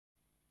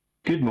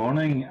Good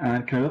morning,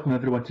 and can I welcome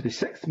everyone to the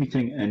sixth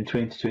meeting in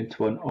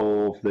 2021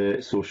 of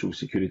the Social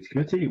Security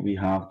Committee. We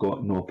have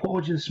got no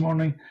apology this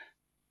morning,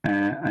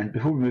 and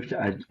before we move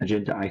to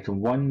agenda item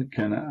 1,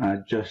 can I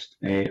just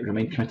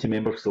remind committee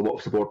members there's a lot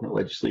of subordinate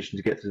legislation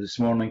to get through this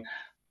morning.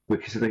 We're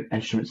considering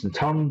instruments in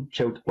turn,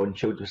 child with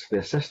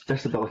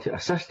disability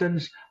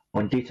assistance,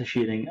 on data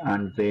sharing,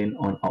 and then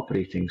on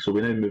uprating. So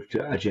we now move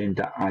to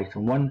agenda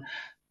item 1,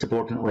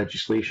 subordinate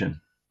legislation.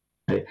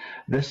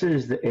 This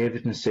is the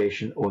evidence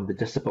session on the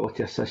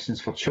Disability Assistance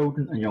for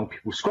Children and Young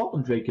People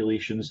Scotland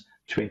Regulations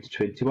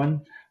 2021.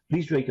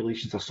 These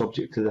regulations are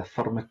subject to the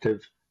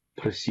affirmative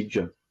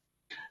procedure.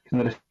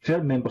 Can I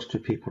refer members to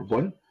paper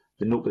 1,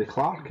 the note by the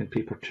clerk, and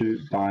paper 2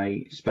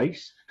 by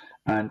Spice?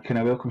 And can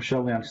I welcome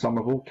Shirley-Ann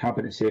Somerville,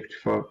 Cabinet Secretary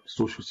for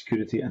Social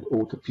Security and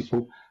Older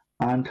People,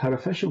 and her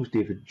officials,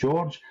 David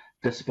George,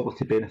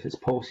 Disability Benefits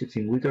Policy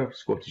Team Leader,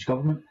 Scottish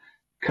Government,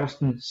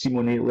 Kirsten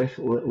Simone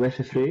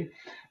Lefevre,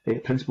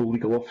 Principal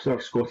Legal Officer,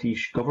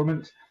 Scottish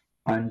Government,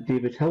 and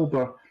David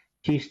Hilber,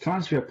 Case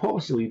Transfer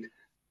Policy Lead,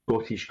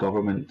 Scottish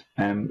Government.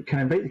 Can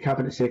I invite the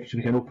Cabinet Secretary to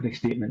make an opening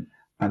statement,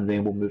 and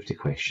then we'll move to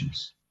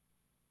questions.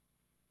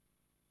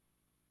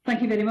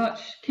 Thank you very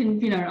much,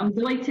 Convener. I'm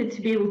delighted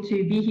to be able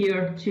to be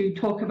here to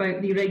talk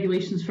about the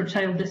regulations for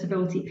child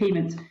disability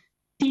payment.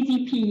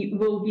 CDP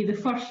will be the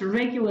first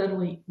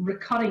regularly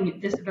recurring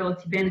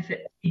disability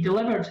benefit to be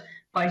delivered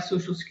by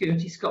Social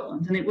Security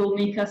Scotland, and it will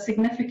make a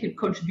significant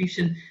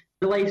contribution to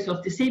the lives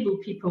of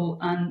disabled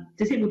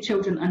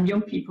children and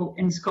young people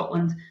in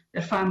Scotland,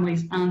 their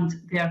families and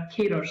their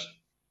carers.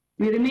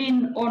 We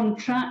remain on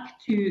track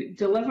to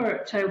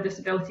deliver child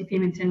disability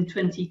payment in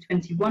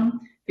 2021,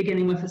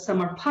 beginning with a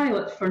summer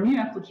pilot for new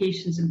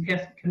applications in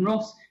Perth,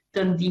 Kinross,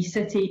 Dundee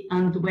City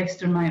and the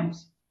Western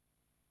Isles.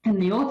 In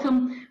the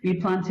autumn, we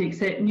plan to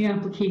accept new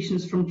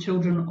applications from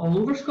children all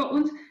over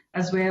Scotland,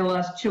 as well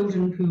as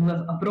children who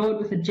live abroad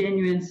with a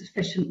genuine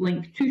sufficient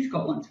link to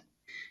Scotland.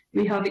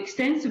 We have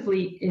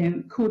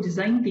extensively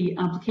co-designed the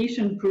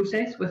application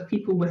process with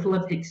people with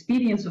lived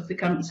experience of the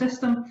current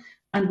system,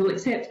 and will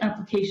accept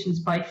applications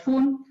by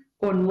phone,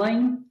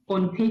 online,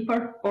 on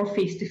paper or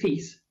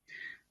face-to-face.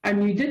 Our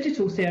new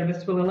digital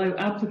service will allow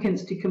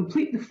applicants to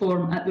complete the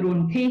form at their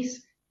own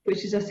pace,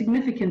 which is a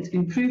significant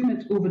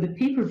improvement over the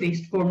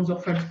paper-based forms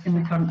offered in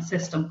the current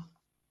system.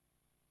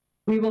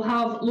 We will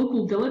have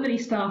local delivery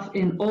staff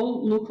in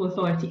all local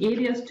authority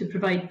areas to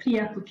provide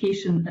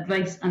pre-application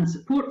advice and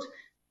support,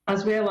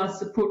 as well as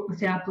support with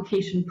the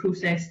application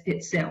process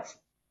itself.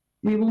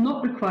 We will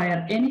not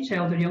require any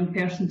child or young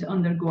person to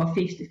undergo a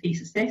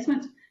face-to-face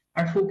assessment.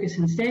 Our focus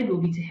instead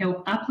will be to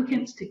help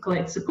applicants to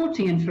collect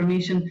supporting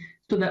information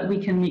so that we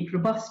can make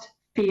robust,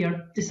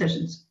 fair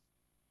decisions.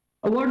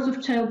 Awards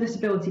of child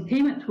disability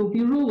payment will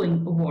be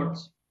rolling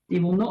awards. They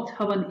will not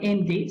have an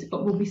end date,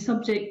 but will be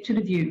subject to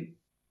review.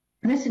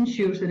 This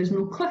ensures there is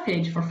no cliff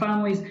edge for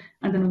families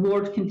and an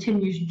award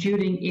continues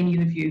during any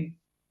review.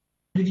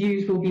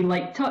 Reviews will be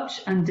light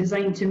touch and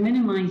designed to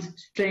minimise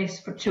stress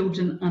for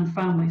children and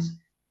families.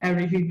 Our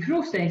review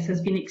process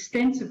has been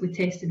extensively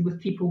tested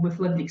with people with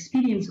lived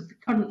experience of the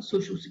current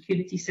social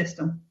security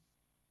system.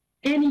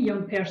 Any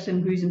young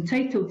person who is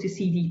entitled to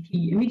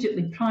CDP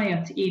immediately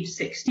prior to age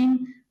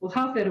 16 will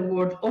have their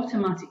award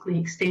automatically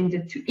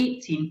extended to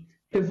 18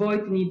 to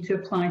avoid the need to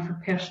apply for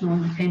personal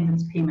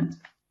independence payment.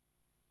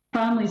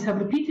 Families have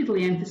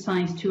repeatedly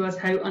emphasised to us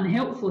how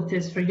unhelpful it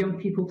is for young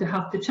people to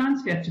have to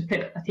transfer to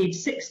PIP at age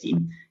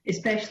 16,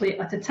 especially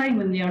at a time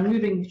when they are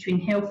moving between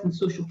health and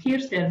social care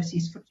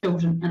services for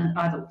children and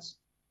adults.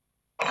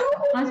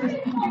 As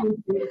with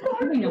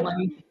living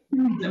allowance,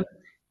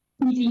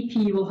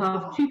 CDP will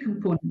have two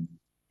components,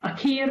 a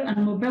care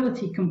and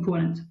mobility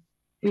component.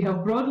 We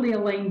have broadly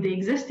aligned the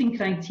existing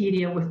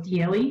criteria with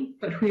DLA,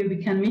 but where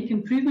we can make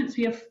improvements,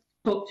 we have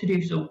sought to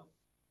do so.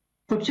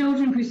 For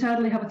children who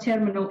sadly have a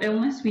terminal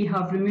illness, we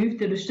have removed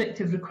the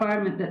restrictive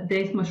requirement that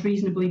death must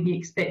reasonably be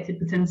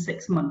expected within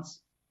 6 months.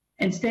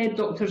 Instead,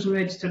 doctors and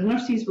registered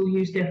nurses will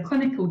use their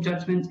clinical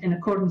judgment in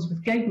accordance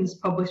with guidance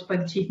published by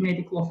the Chief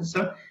Medical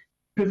Officer to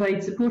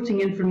provide supporting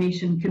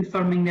information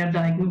confirming their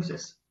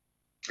diagnosis.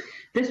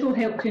 This will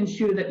help to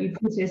ensure that we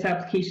process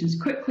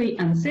applications quickly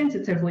and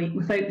sensitively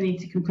without the need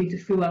to complete a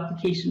full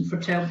application for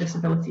child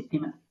disability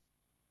payment.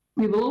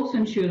 We will also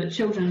ensure that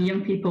children and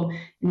young people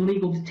in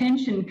legal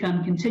detention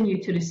can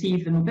continue to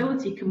receive the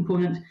mobility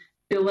component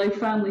to allow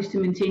families to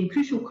maintain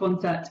crucial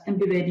contact and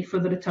be ready for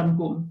the return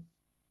home.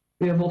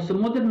 We have also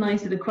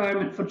modernised the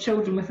requirement for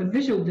children with a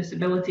visual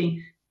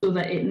disability so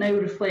that it now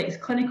reflects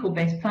clinical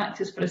best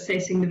practice for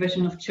assessing the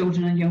vision of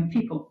children and young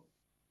people.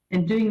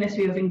 In doing this,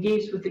 we have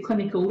engaged with the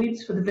clinical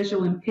leads for the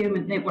Visual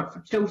Impairment Network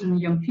for Children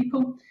and Young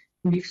People,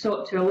 and we've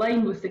sought to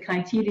align with the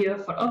criteria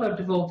for other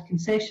devolved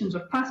concessions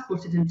or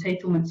passported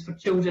entitlements for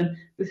children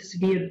with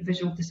severe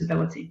visual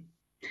disability.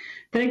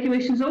 The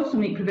regulations also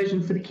make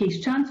provision for the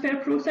case transfer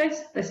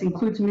process. This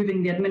includes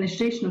moving the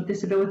administration of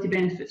disability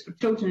benefits for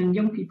children and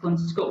young people in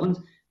Scotland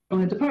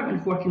from the Department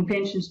of Work and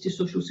Pensions to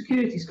Social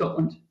Security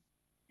Scotland.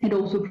 It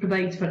also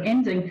provides for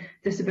ending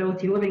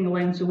disability living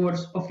allowance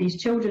awards of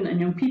these children and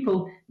young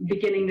people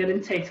beginning their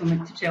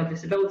entitlement to child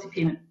disability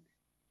payment.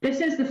 This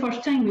is the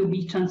first time we will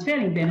be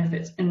transferring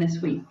benefits in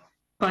this way.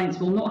 Clients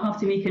will not have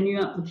to make a new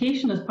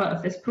application as part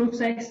of this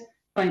process.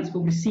 Clients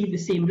will receive the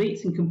same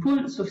rates and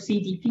components of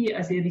CDP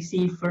as they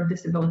receive for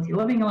disability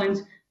living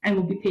allowance and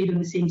will be paid on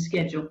the same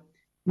schedule.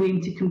 We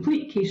aim to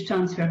complete case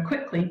transfer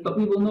quickly, but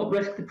we will not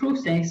risk the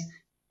process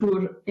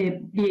for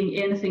being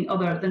anything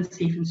other than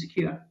safe and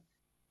secure.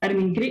 I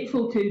remain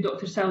grateful to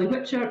Dr Sally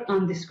Whitcher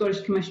and the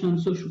Scottish Commission on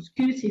Social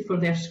Security for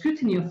their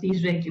scrutiny of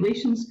these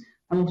regulations.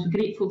 I'm also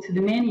grateful to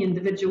the many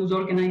individuals,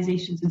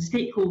 organisations and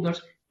stakeholders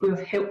who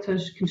have helped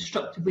us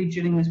constructively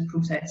during this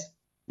process,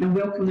 and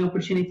welcome the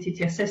opportunity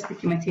to assist the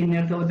committee in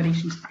their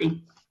deliberations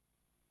today.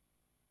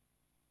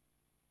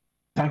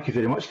 Thank you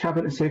very much,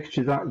 Cabinet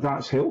Secretary.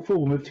 That's helpful.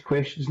 We'll move to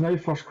questions now.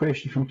 First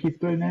question from Keith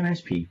Brown,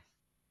 MSP.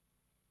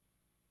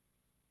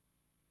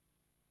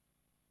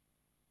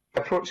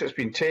 The approach that's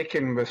been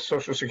taken with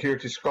Social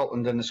Security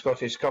Scotland and the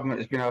Scottish Government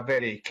has been a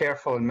very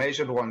careful and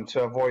measured one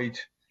to avoid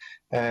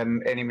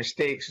any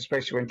mistakes,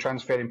 especially when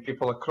transferring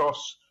people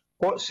across.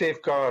 What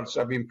safeguards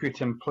have been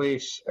put in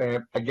place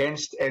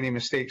against any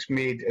mistakes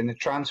made in the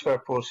transfer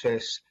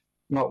process,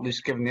 not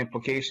least given the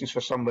implications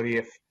for somebody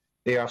if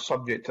they are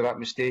subject to that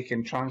mistake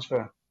in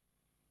transfer?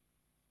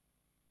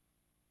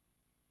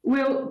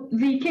 Well,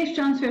 the case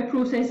transfer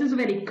process is a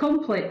very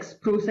complex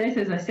process.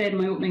 As I said in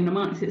my opening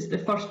remarks, it's the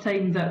first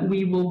time that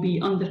we will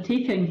be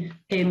undertaking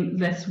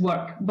this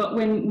work. But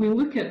when we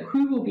look at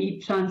who will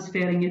be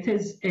transferring, it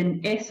is in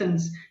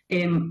essence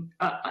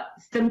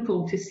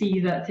simple to see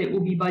that it will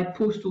be by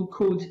postal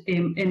code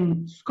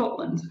in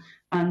Scotland,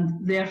 and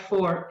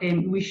therefore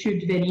we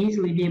should very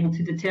easily be able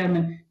to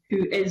determine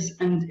who is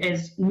and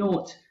is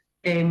not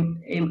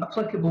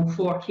applicable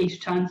for case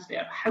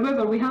transfer.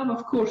 However, we have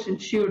of course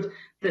ensured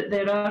that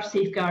there are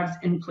safeguards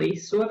in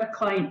place. So if a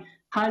client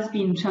has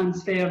been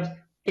transferred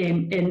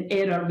in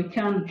error, we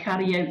can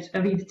carry out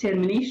a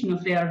redetermination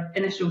of their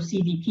initial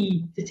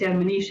CDP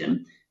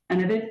determination.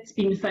 And if it's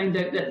been found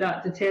out that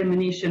that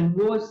determination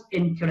was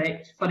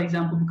incorrect, for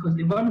example, because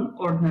they weren't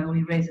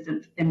ordinarily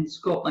resident in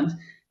Scotland,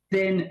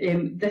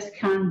 then this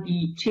can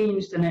be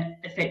changed and it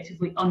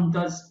effectively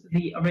undoes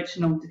the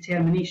original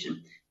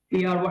determination.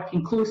 We are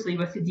working closely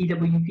with the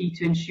DWP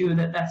to ensure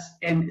that this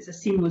is a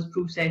seamless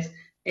process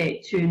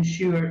to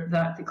ensure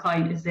that the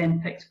client is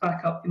then picked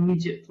back up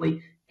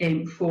immediately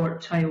for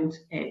child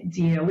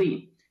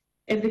DLA.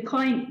 If the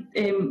client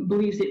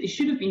believes that they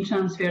should have been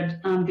transferred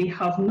and they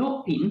have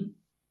not been,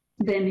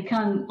 then they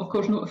can, of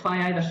course,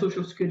 notify either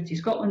Social Security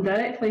Scotland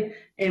directly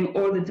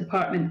or the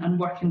Department and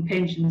Work and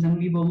Pensions, and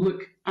we will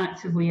look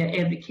actively at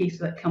every case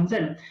that comes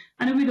in.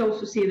 And I would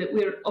also say that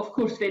we're, of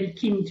course, very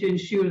keen to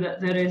ensure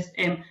that there is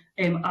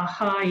a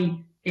high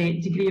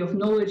degree of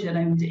knowledge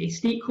around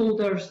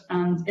stakeholders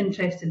and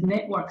interested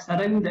networks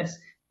around this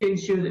to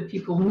ensure that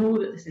people know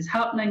that this is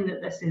happening,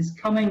 that this is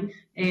coming,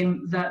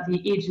 that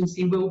the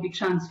agency will be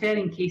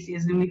transferring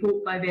cases, and we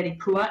hope by very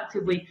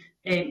proactively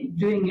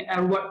doing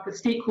our work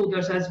with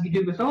stakeholders as we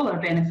do with all our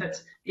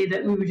benefits,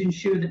 that we would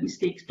ensure that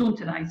mistakes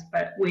don't arise.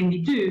 But when they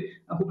do,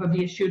 I hope I've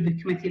reassured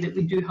the committee that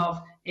we do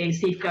have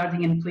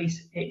safeguarding in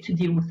place to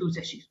deal with those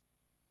issues.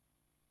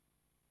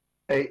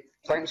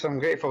 Thanks. I'm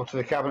grateful to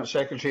the Cabinet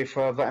Secretary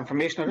for that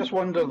information. I just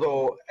wonder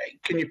though,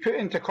 can you put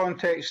into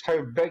context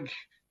how big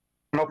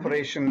an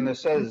operation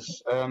this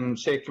is,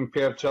 say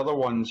compared to other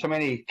ones? How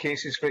many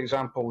cases, for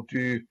example,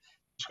 do the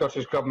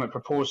Scottish Government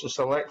propose to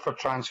select for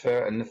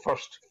transfer in the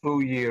first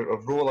full year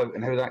of rollout,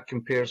 and how that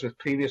compares with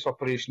previous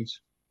operations?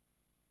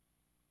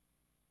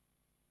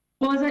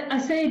 Well, as I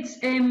said,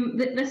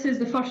 this is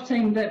the first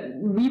time that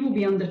we will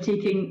be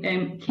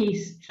undertaking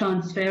case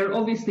transfer.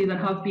 Obviously, there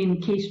have been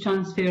case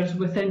transfers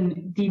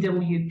within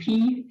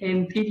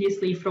DWP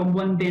previously from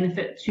one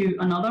benefit to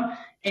another.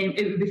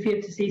 It would be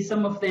fair to say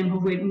some of them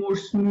have went more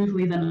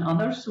smoothly than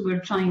others, so we're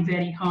trying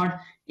very hard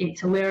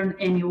to learn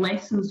any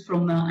lessons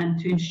from that and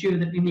to ensure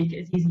that we make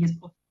it as easy as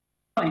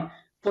possible.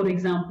 For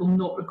example,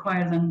 not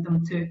require them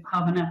to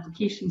have an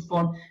application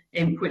form,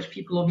 which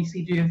people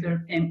obviously do if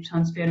they're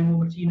transferring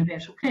over to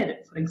Universal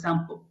Credit, for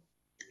example.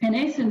 In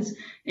essence,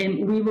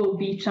 we will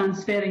be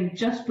transferring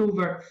just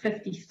over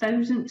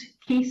 50,000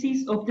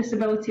 cases of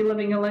disability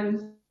living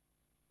allowance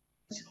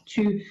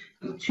to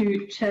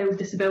child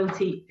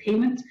disability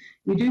payment.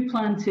 We do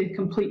plan to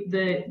complete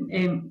the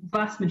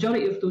vast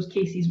majority of those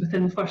cases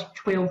within the first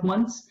 12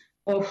 months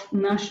of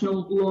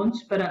national launch,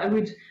 but I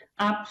would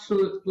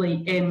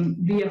absolutely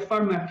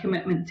reaffirm our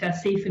commitment to a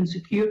safe and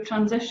secure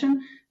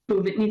transition. So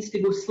if it needs to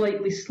go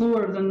slightly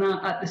slower than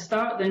that at the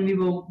start, then we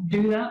will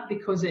do that,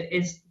 because it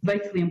is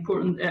vitally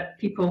important that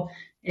people's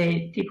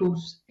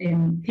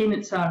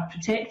payments are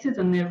protected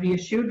and they're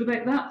reassured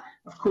about that.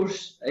 Of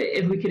course,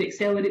 if we could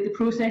accelerate the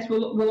process,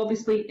 we'll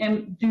obviously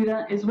do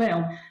that as well.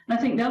 And I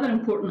think the other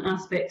important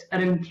aspect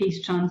around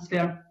case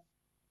transfer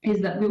is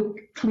that we'll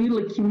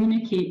clearly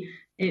communicate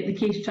the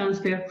case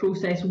transfer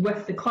process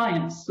with the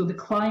clients. So the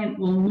client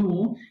will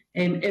know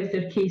if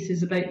their case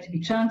is about to be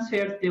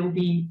transferred. They'll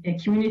be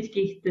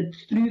communicated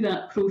through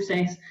that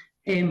process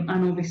and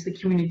obviously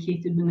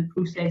communicated when the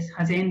process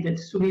has ended.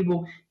 So we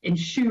will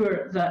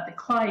ensure that the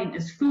client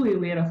is fully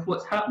aware of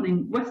what's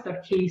happening with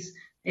their case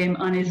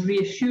and is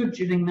reassured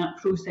during that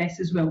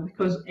process as well,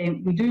 because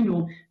we do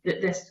know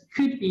that this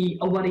could be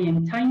a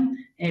worrying time,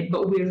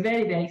 but we're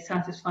very, very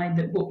satisfied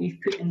that what we've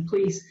put in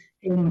place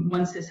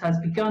once this has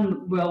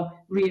begun will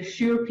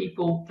reassure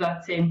people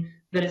that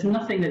there is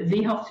nothing that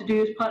they have to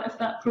do as part of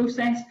that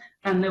process,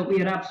 and that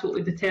we are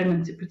absolutely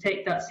determined to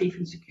protect that safe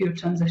and secure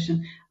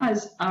transition,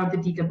 as are the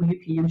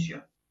DWP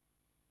ensure.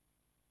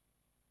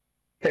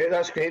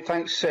 That's great.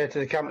 Thanks to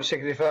the Cabinet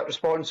Secretary for that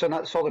response, and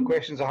that's all the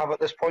questions I have at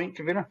this point,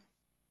 Convener.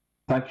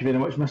 Thank you very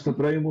much, Mr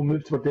Brown. We'll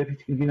move to our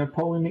Deputy Convener,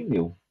 Pauline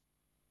McNeill.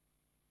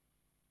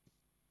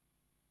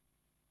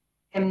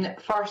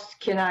 First,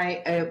 can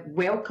I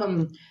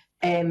welcome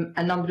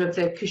a number of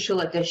the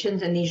crucial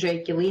additions in these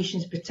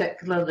regulations,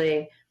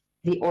 particularly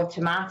the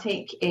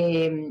automatic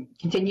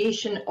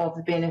continuation of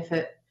the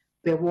benefit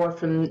we award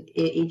from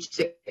age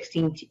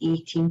 16 to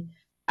 18,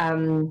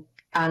 and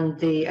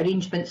the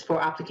arrangements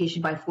for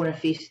application by phone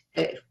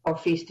or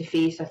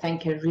face-to-face, I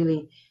think, are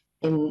really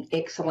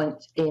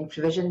excellent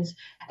provisions.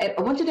 I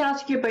wanted to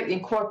ask you about the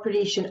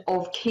incorporation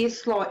of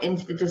case law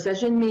into the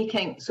decision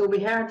making. So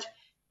we heard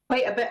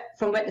quite a bit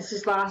from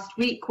witnesses last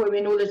week, where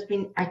we know there's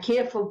been a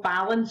careful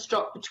balance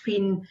struck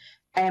between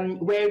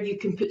where you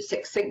can put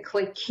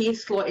succinctly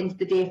case law into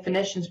the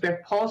definitions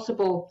where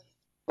possible,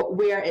 but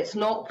where it's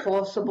not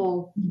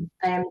possible,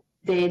 then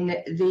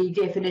the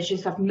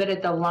definitions have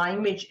mirrored the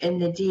language in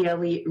the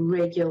DLA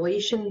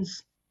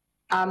regulations.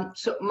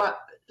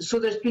 So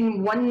there's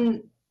been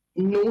one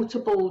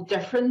notable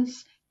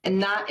difference,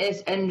 and that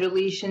is in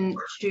relation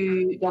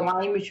to the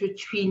language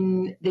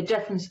between the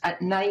difference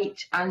at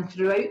night and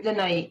throughout the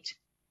night.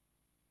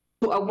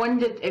 So I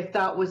wondered if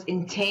that was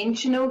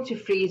intentional to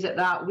phrase it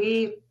that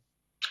way,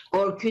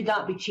 or could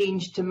that be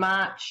changed to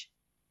match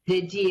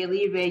the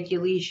DLA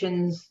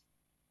regulations?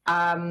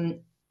 And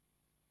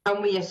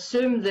we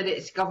assume that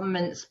it's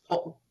government's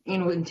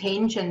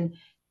intention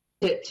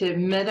to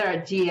mirror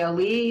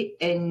DLA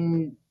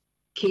in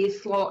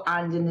case law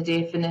and in the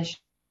definition,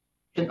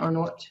 or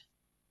not?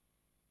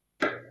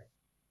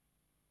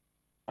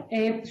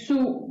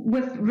 So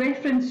with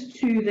reference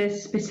to the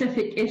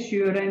specific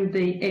issue around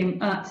the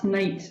at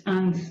night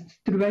and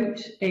throughout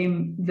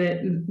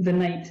the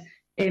night,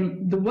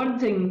 the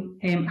wording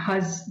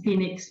has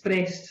been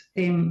expressed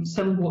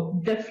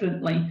somewhat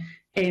differently,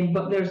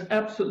 but there's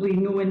absolutely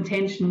no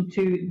intention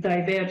to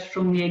diverge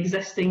from the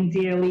existing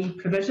DLA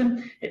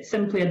provision. It's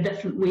simply a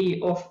different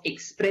way of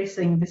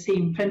expressing the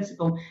same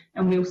principle,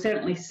 and we'll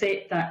certainly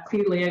set that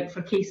clearly out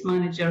for case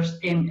managers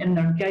in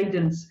their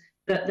guidance,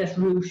 that this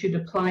rule should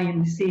apply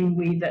in the same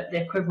way that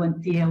the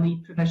equivalent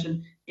DLA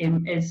provision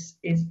is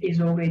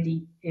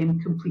already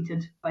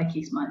completed by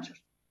case managers.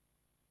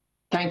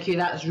 Thank you,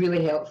 that's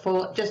really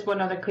helpful. Just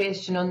one other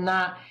question on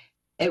that.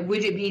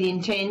 Would it be the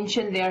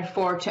intention,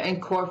 therefore, to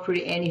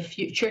incorporate any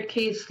future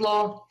case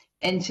law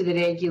into the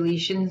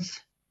regulations?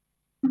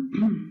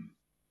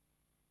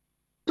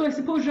 So I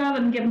suppose rather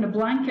than giving a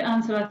blanket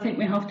answer, I think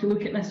we have to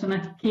look at this on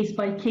a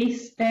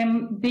case-by-case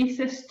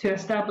basis to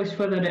establish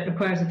whether it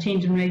requires a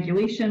change in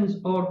regulations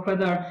or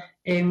whether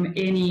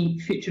any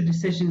future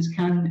decisions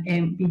can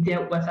be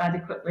dealt with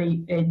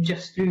adequately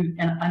just through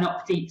an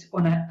update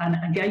on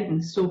a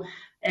guidance. So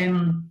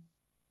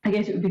I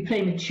guess it would be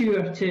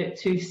premature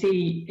to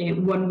say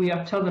one way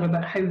or t'other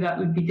about how that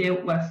would be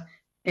dealt with.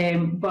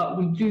 But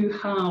we do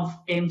have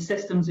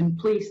systems in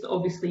place that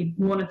obviously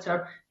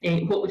monitor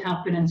what would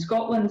happen in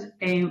Scotland,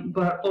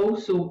 but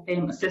also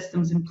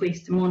systems in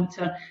place to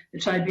monitor the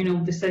tribunal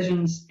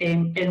decisions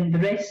in the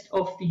rest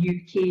of the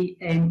UK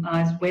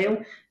as well.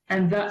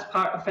 And that's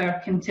part of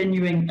our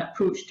continuing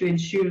approach to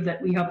ensure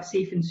that we have a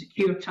safe and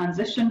secure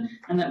transition,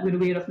 and that we're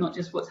aware of not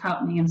just what's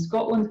happening in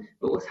Scotland,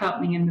 but what's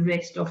happening in the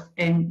rest of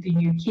the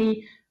UK.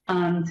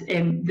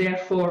 And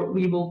therefore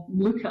we will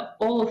look at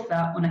all of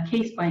that on a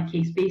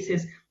case-by-case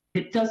basis.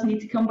 If it does need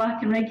to come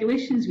back in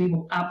regulations, we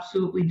will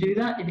absolutely do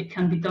that. If it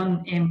can be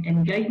done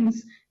in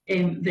guidance,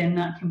 then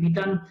that can be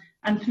done.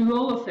 And through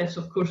all of this,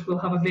 of course, we'll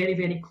have a very,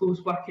 very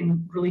close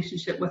working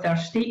relationship with our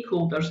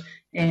stakeholders,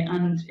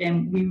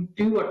 and we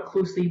do work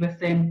closely with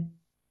them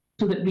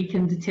so that we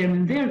can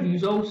determine their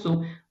views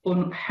also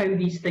on how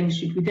these things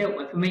should be dealt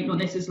with. We might not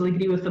necessarily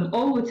agree with them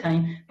all the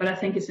time, but I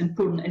think it's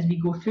important as we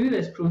go through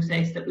this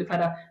process that we've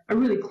had a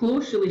really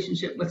close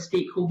relationship with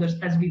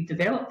stakeholders as we've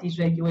developed these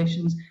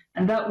regulations,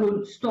 and that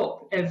won't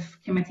stop if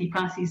committee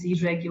passes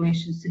these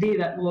regulations today.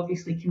 That will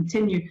obviously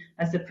continue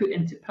as they're put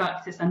into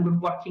practice, and we're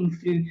working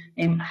through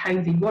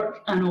how they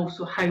work and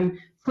also how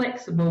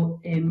flexible,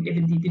 if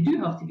indeed they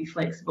do have to be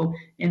flexible,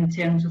 in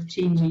terms of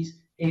changes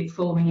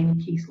following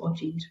any case law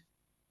change.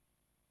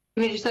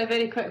 Can we just have a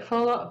very quick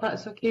follow-up, if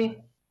that's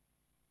okay?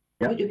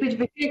 Yep. Would it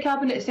be clear,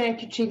 Cabinet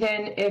Secretary,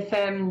 then, if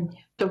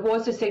there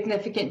was a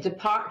significant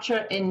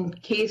departure in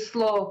case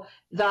law,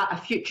 that a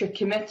future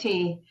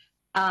committee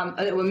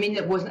it would mean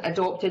it wasn't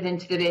adopted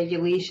into the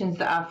regulations,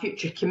 that a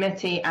future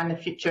committee and a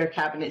future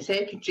Cabinet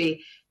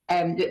Secretary,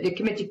 the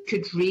committee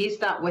could raise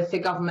that with the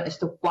government as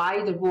to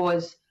why there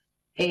was,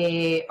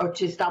 or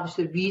to establish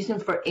the reason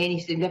for any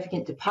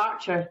significant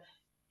departure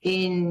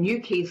in new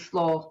case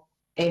law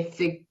if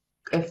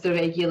the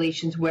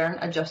regulations weren't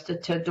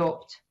adjusted to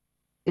adopt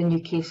the new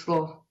case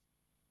law.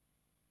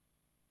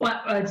 Well,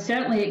 I'd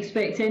certainly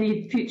expect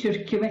any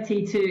future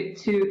committee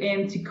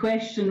to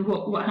question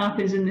what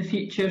happens in the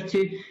future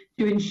to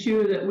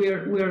ensure that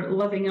we're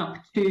living up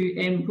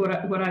to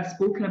what I've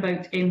spoken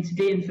about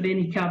today, and for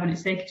any Cabinet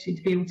Secretary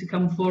to be able to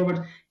come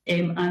forward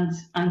and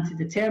to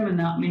determine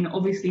that. I mean,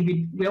 obviously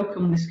we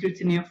welcome the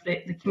scrutiny of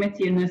the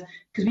committee in this,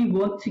 because we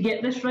want to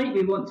get this right.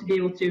 We want to be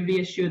able to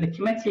reassure the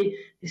committee,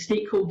 the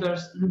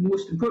stakeholders, and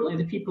most importantly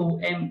the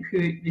people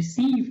who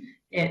receive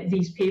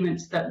these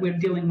payments, that we're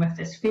dealing with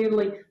this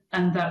fairly,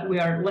 and that we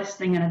are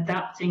listening and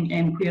adapting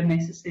where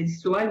necessary.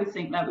 So I would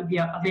think that would be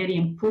a very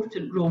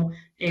important role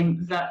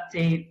that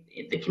the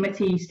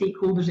committee,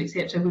 stakeholders,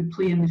 etc., would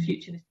play in the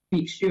future, to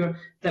make sure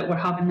that we're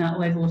having that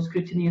level of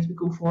scrutiny as we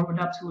go forward.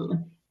 Absolutely.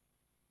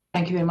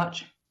 Thank you very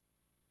much.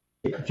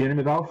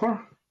 Jeremy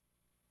Balfour.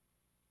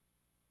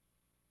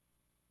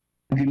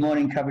 Good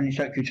morning, Cabinet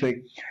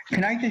Secretary.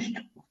 Can I just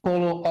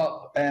follow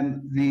up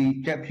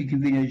the Deputy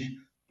Convener's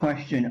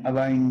question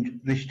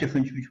around this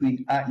difference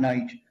between at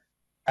night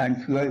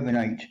and throughout the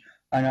night?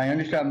 And I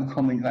understand the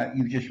comment that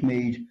you've just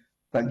made,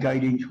 that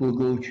guidance will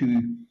go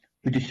to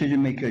the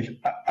decision makers.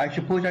 I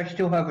suppose I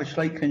still have a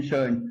slight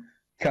concern,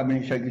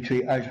 Cabinet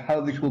Secretary, as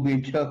how this will be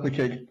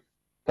interpreted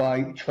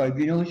by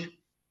tribunals.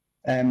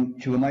 To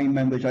remind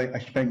members, I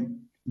spent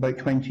about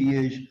 20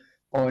 years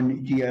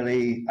on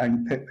DLA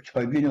and PIP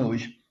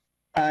tribunals,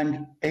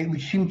 and it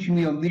would seem to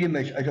me, on reading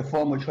this as a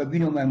former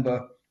tribunal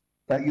member,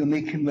 that you're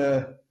making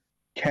the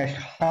test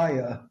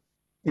higher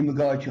in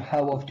regard to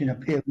how often a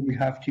parent would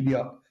have to be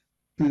up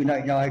through the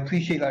night. Now, I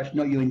appreciate that's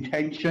not your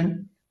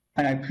intention,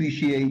 and I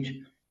appreciate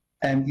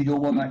you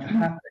don't want that to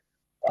happen.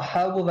 But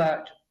how will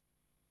that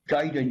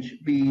guidance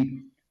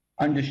be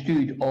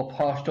understood or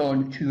passed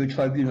on to the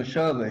tribunal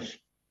service,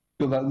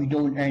 so that we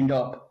don't end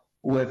up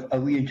with a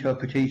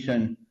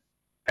reinterpretation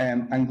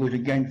and goes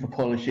against the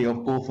policy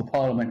of both the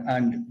Parliament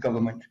and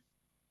government?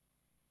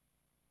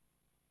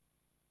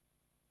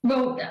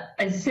 Well,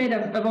 as I said,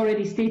 I've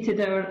already stated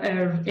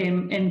our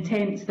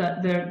intent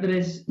that there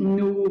is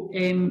no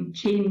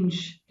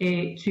change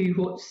to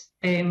what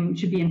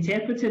should be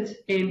interpreted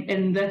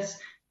in this,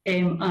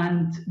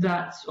 and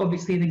that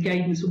obviously the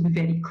guidance will be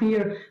very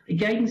clear. The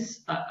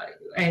guidance,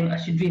 I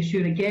should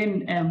reassure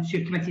again, I'm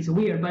sure committee is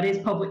aware, but is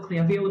publicly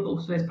available,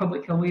 so it's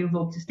publicly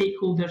available to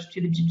stakeholders,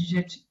 to the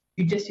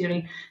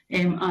judiciary,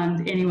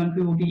 and anyone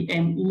who will be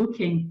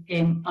looking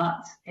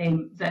at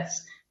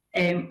this.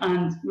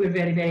 And we're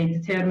very, very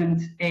determined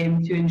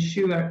to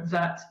ensure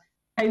that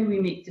how we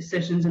make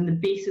decisions and the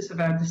basis of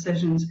our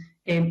decisions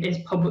is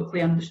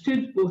publicly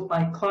understood, both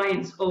by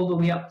clients all the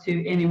way up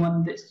to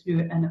anyone that's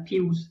through an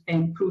appeals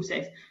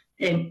process.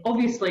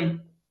 Obviously,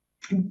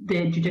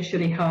 the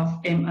judiciary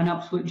have an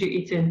absolute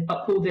duty to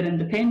uphold their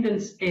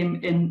independence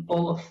in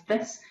all of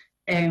this.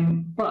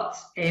 But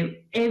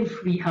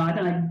if we had,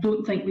 and I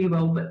don't think we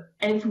will, but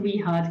if we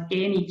had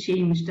any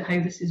change to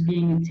how this is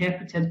being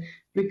interpreted,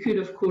 we could,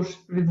 of course,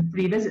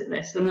 revisit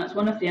this. And that's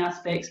one of the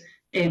aspects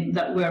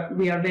that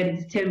we are very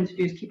determined to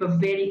do, is keep a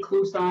very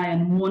close eye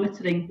on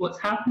monitoring what's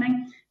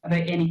happening,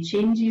 about any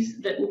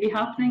changes that will be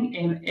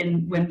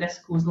happening when this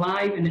goes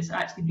live and it's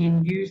actually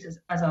being used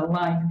as a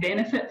live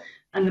benefit.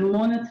 And the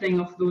monitoring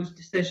of those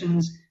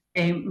decisions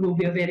will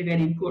be a very,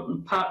 very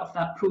important part of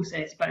that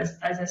process. But as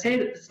I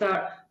said at the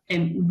start,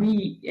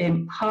 we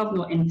have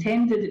not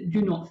intended,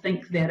 do not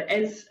think there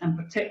is, and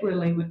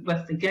particularly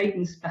with the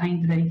guidance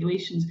behind the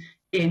regulations,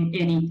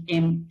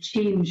 any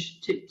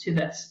change to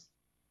this.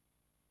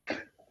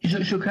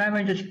 So can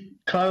I just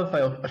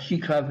clarify, or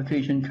seek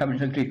clarification, Cabinet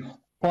Secretary,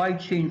 why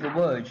change the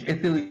words?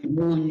 If there is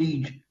no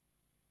need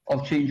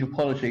of change of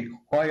policy,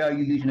 why are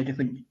you using a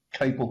different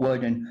type of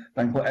wording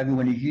than what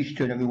everyone is used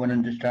to and everyone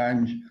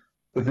understands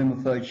within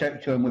the third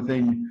sector and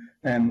within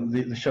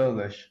the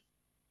service?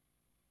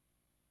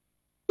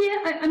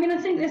 Yeah, I mean, I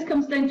think this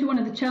comes down to one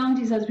of the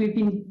challenges as we've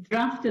been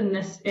drafting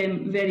this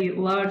very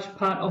large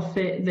part of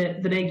the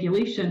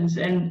regulations,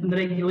 and the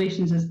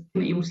regulations, as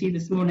you will see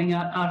this morning,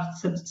 are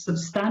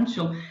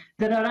substantial.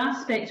 There are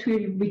aspects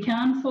where we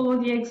can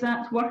follow the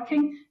exact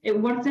wording.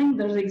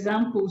 There's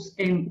examples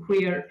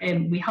where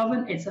we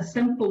haven't. It's a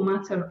simple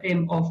matter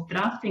of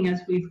drafting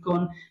as we've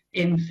gone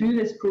through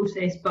this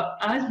process, but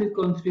as we've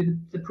gone through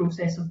the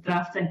process of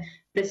drafting,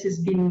 this has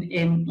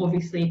been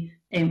obviously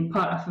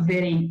part of a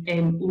very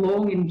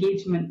long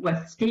engagement with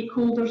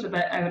stakeholders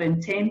about our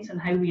intent and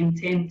how we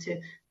intend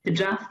to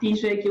draft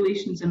these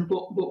regulations and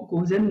what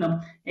goes in them.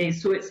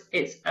 So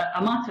it's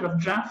a matter of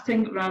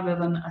drafting rather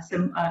than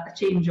a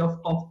change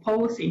of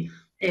policy.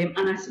 And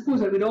I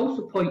suppose I would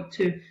also point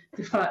to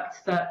the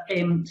fact that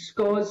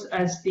SCOS,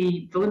 as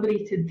they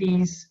deliberated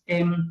these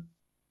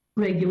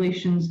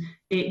regulations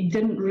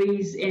didn't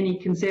raise any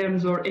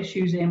concerns or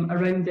issues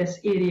around this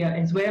area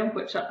as well,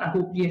 which I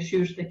hope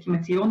reassures the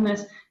committee on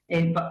this.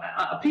 But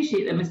I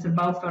appreciate that Mr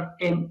Balfour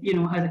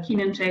has a keen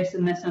interest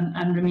in this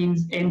and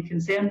remains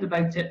concerned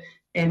about it.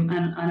 And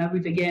I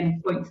would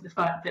again point to the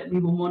fact that we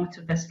will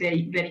monitor this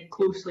very, very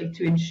closely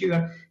to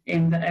ensure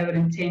that our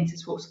intent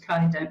is what's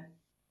carried out.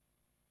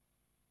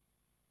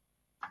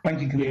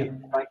 Thank you,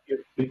 Commissioner. Thank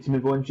you. Great to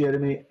move on,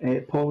 Jeremy.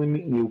 Pauline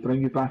McNeill,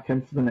 bring you back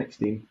in for the next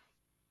theme.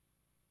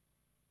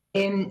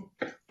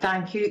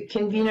 Thank you,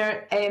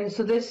 Convener.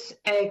 So this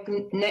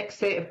next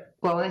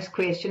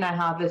question I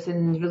have is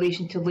in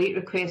relation to late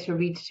requests for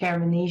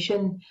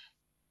redetermination.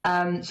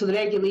 So the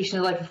regulation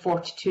allowed for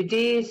 42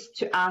 days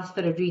to ask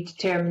for a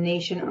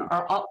redetermination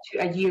or up to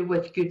a year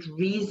with good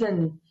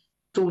reason.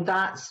 So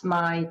that's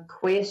my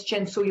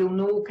question. So you'll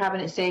know,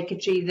 Cabinet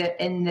Secretary,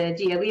 that in the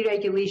DLE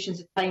regulations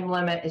the time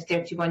limit is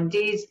 31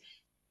 days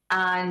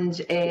and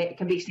it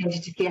can be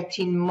extended to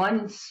 13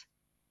 months.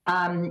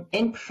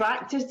 In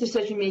practice,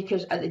 decision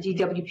makers at the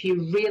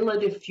DWP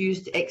rarely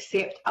refuse to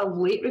accept a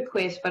late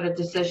request for a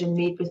decision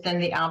made within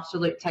the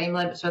absolute time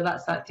limit, so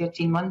that's that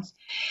 13 months.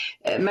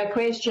 My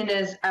question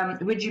is,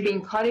 would you be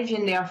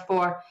encouraging,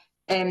 therefore,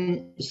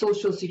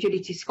 Social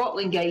Security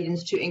Scotland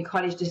guidance to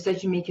encourage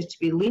decision makers to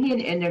be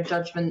lenient in their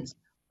judgments,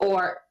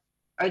 or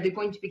are they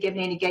going to be given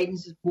any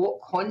guidance as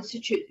what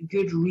constitutes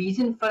good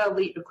reason for a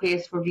late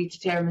request for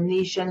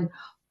redetermination?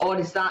 Or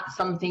is that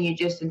something you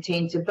just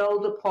intend to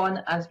build upon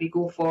as we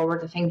go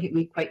forward? I think it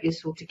would be quite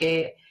useful to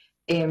get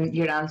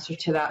your answer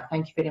to that.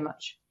 Thank you very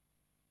much.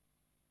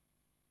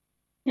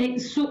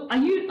 So I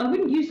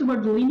wouldn't use the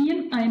word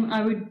lenient.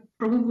 I would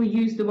probably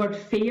use the word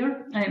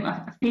fair,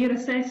 a fair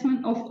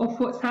assessment of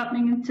what's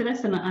happening to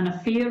this and a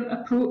fair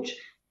approach.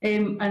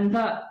 And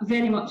that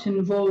very much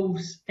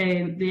involves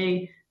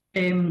the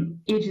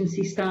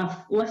agency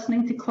staff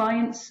listening to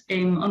clients,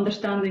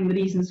 understanding the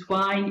reasons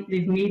why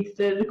they've made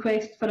the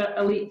request for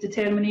a late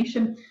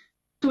determination.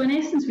 So in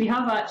essence, we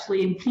have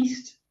actually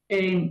increased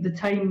the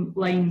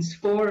timelines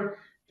for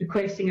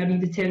requesting a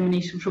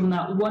redetermination from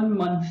that 1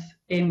 month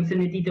within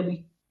the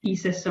DWP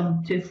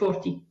system to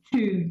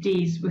 42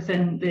 days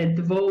within the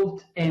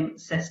devolved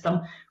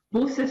system.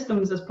 Both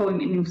systems, as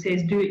Pauline McNeill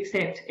says, do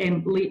accept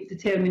late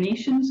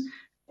determinations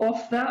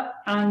of that.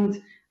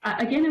 And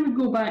again, I would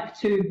go back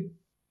to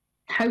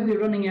how we're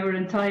running our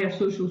entire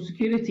social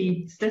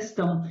security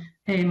system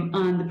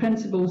and the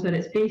principles that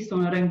it's based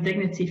on around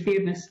dignity,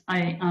 fairness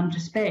and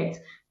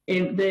respect.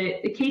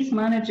 The case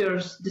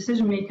managers,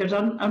 decision makers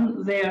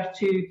aren't there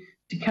to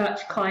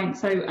catch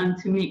clients out and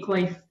to make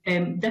life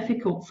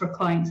difficult for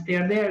clients.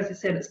 They're there, as I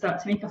said at the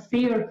start, to make a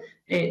fair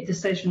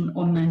decision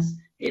on this.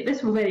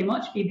 This will very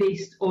much be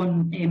based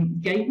on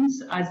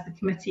guidance, as the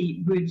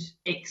committee would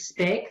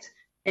expect,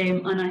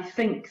 and I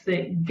think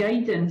that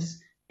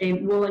guidance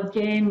will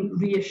again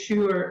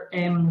reassure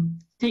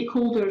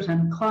stakeholders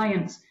and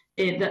clients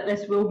that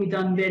this will be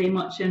done very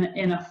much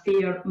in a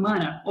fair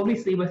manner.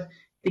 Obviously, with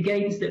the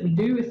guidance that we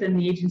do within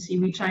the agency,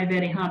 we try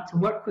very hard to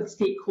work with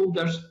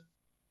stakeholders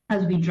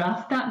as we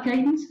draft that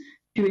guidance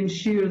to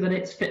ensure that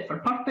it's fit for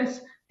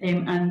purpose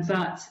and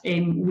that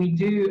we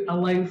do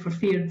allow for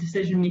fair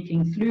decision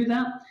making through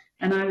that.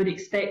 And I would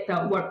expect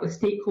that work with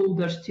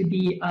stakeholders to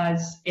be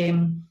as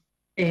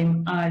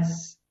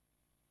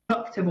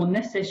productive on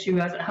this issue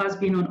as it has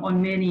been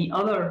on many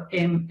other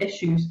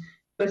issues.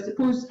 But I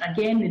suppose,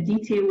 again, the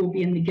detail will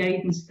be in the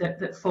guidance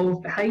that falls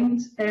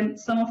behind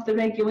some of the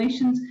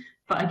regulations.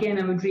 But again,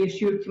 I would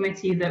reassure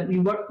committee that we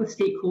work with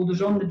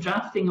stakeholders on the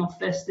drafting of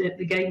this, that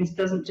the guidance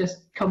doesn't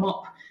just come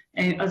up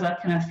as a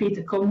kind of fait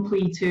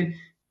accompli to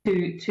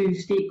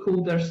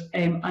stakeholders.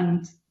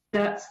 And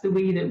that's the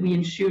way that we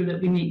ensure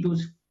that we make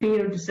those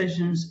fair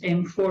decisions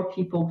for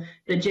people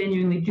that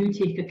genuinely do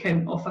take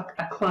account of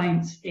a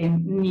client's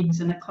needs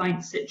and a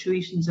client's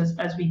situations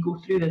as we go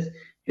through this.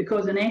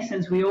 Because in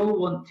essence, we all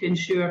want to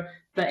ensure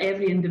that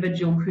every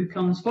individual who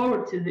comes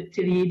forward to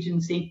the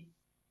agency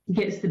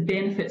gets the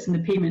benefits and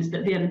the payments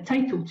that they are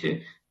entitled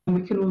to. And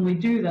we can only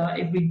do that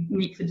if we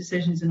make the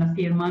decisions in a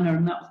fair manner.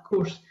 And that, of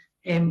course,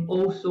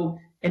 also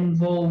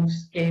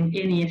involves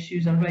any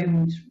issues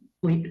around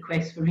late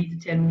requests for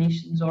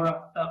redeterminations or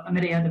a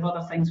myriad of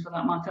other things for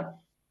that matter.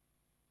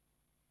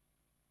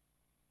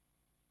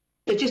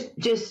 So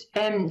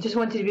just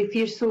wanted to be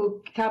clear,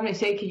 so Cabinet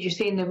Secretary, you're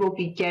saying there will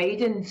be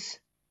guidance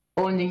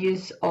on the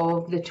use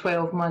of the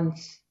 12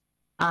 months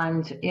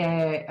and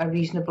a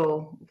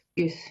reasonable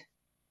use?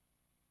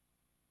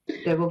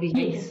 There will be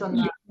guidance on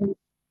that?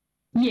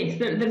 Yes,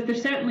 there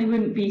certainly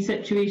wouldn't be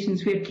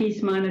situations where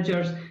case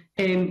managers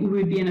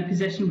would be in a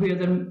position where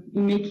they're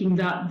making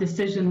that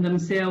decision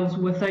themselves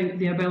without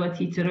the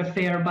ability to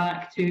refer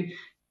back to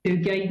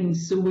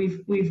guidance. So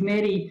we've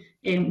made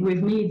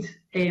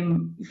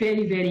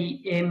very,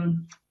 very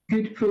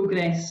good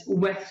progress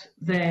with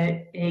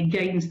the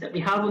guidance that we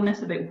have on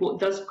this about what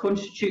does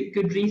constitute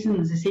good reason.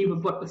 As I say,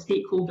 we've worked with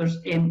stakeholders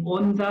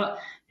on that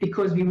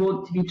because we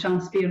want to be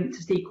transparent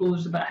to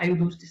stakeholders about how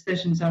those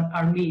decisions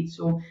are made.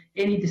 So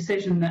any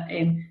decision that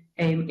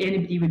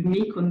anybody would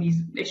make on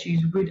these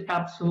issues would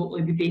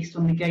absolutely be based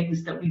on the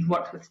guidance that we've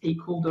worked with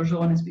stakeholders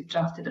on as we've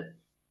drafted it.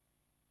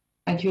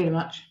 Thank you very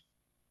much.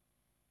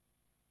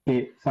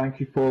 Okay, thank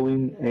you,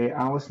 Pauline.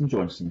 Alison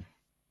Johnson.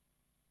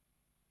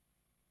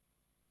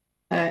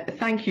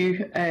 Thank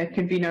you,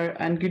 Convener,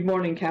 and good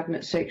morning,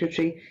 Cabinet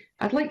Secretary.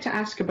 I'd like to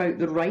ask about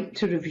the right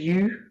to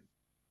review.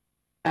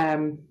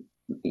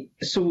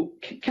 So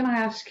can I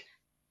ask,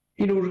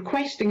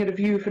 requesting a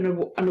review for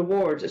an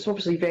award is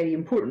obviously very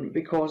important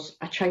because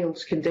a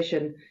child's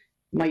condition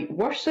might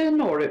worsen,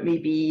 or it may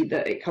be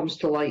that it comes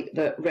to light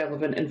that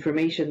relevant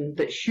information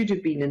that should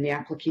have been in the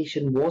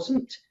application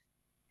wasn't.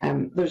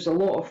 There's a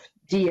lot of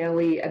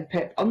DLA and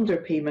PIP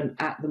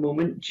underpayment at the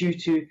moment due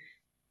to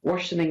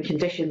worsening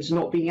conditions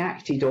not being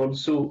acted on.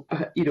 So,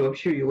 I'm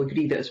sure you'll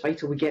agree that it's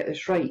vital we get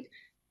this right.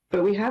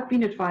 But we have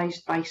been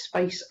advised by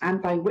SPICE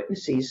and by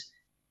witnesses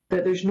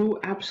that there's no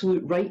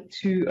absolute right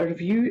to a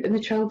review in the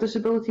Child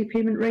Disability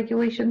Payment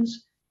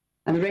Regulations.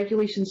 And the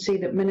regulations say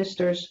that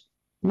ministers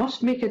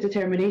must make a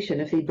determination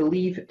if they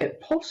believe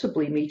it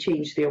possibly may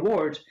change the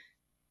award.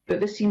 But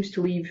this seems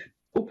to leave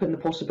open the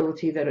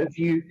possibility that a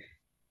review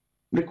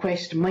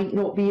request might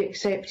not be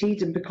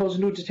accepted, and because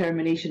no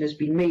determination has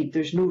been made,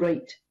 there's no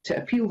right to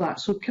appeal that.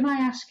 So can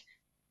I ask,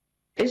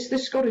 is the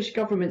Scottish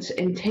Government's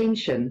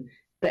intention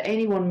that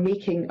anyone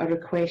making a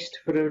request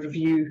for a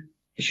review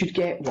should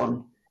get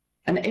one?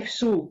 And if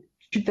so,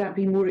 should that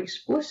be more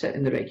explicit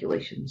in the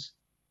regulations?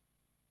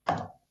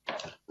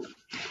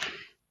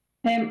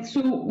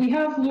 So we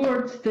have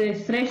lowered the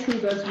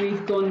threshold as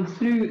we've gone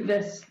through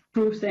this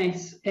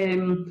process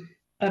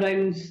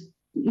around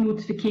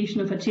notification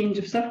of a change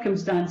of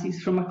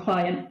circumstances from a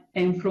client,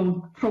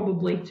 from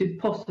probably to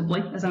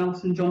possibly, as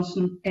Alison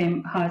Johnson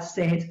has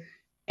said.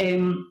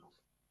 And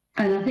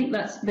I think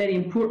that's very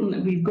important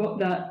that we've got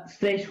that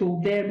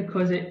threshold there,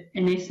 because it,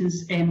 in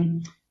essence,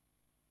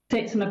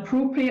 sets an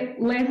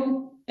appropriate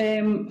level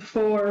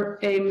for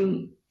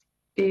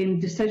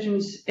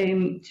decisions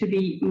to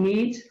be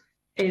made.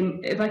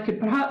 If I could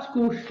perhaps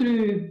go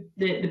through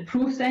the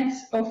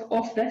process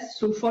of this.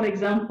 So, for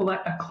example,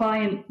 a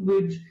client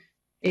would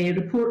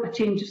report a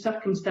change of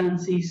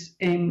circumstances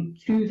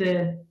to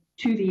the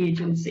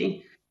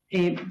agency.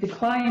 The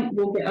client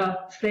will get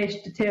a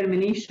fresh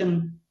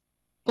determination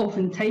of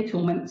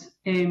entitlement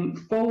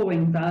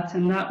following that,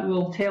 and that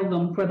will tell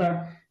them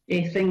whether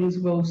things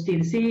will stay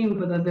the same,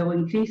 whether they'll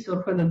increase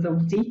or whether they'll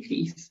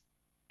decrease.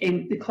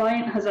 The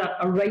client has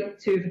a right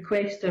to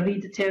request a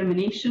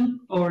redetermination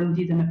or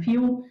indeed an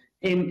appeal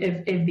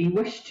if they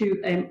wish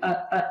to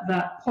at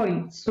that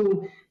point.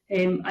 So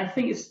I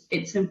think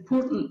it's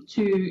important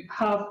to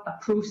have a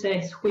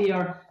process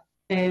where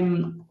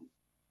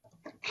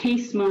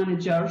case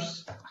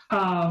managers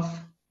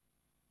have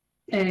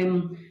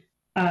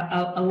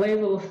a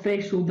level of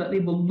threshold that they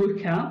will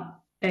look at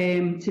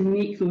to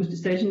make those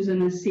decisions.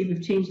 And as I say,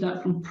 we've changed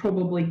that from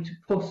probably to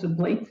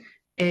possibly,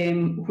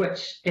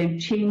 which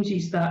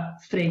changes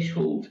that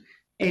threshold.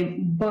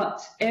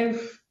 But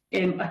if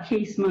a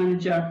case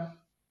manager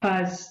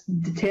has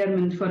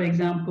determined, for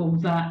example,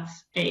 that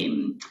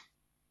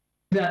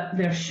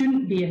there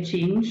shouldn't be a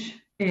change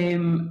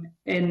in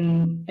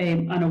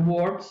an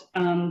award,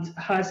 and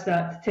has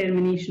that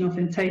determination of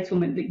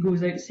entitlement that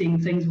goes out saying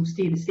things will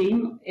stay the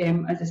same,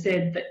 as I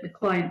said, that the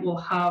client will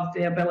have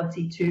the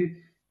ability to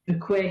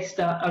request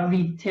a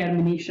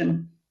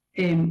redetermination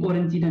or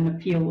indeed an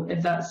appeal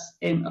if that's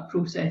a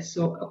process.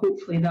 So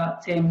hopefully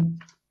that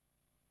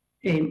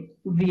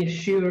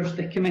reassures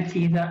the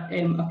committee that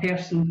a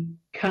person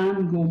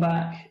can go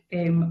back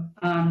and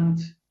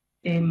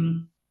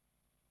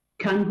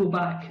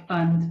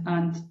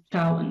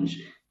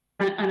challenge.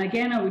 And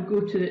again, I would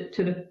go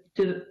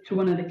to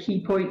one of the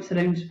key points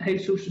around how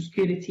Social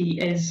Security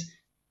is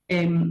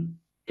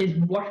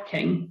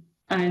working,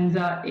 and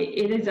that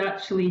it is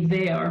actually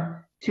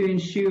there to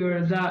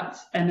ensure that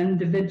an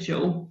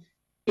individual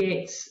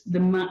gets the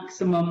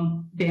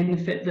maximum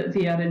benefit that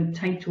they are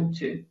entitled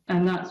to.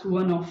 And that's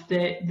one of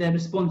the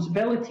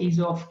responsibilities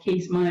of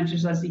case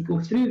managers as they go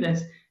through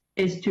this,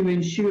 is to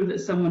ensure that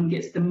someone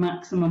gets the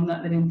maximum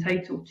that they're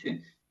entitled to.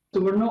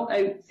 So we're not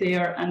out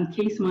there, and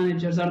case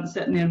managers aren't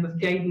sitting there with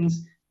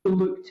guidance to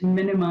look to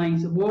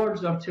minimise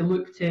awards or to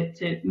look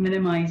to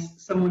minimise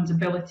someone's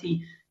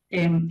ability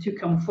to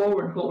come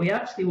forward. What we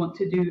actually want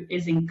to do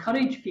is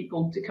encourage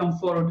people to come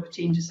forward with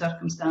change of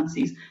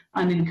circumstances,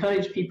 and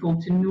encourage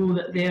people to know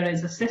that there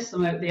is a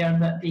system out there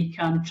that they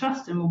can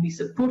trust and will be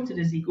supported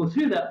as they go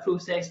through that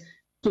process,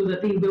 so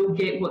that they will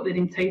get what they're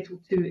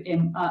entitled to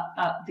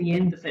at the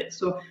end of it.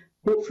 So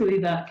hopefully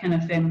that kind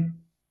of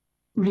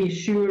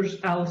reassures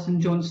Alison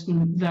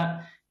Johnson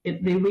that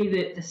the way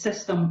that the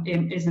system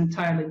is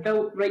entirely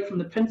built, right from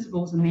the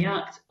principles in the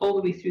Act all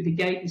the way through the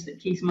guidance that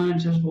case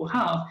managers will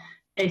have,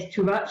 is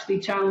to actually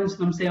challenge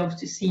themselves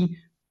to see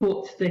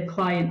what the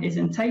client is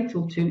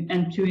entitled to,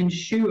 and to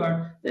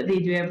ensure that they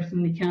do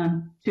everything they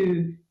can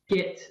to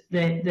get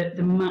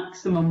the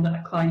maximum that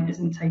a client is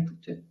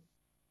entitled to.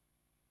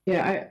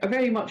 Yeah, I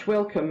very much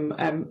welcome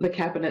the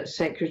Cabinet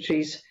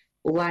Secretary's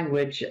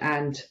language,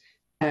 and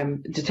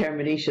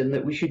determination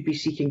that we should be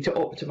seeking to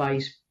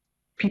optimise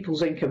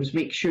people's incomes,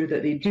 make sure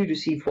that they do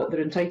receive what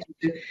they're entitled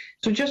to.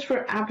 So just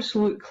for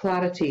absolute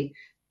clarity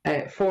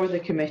for the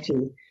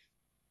committee,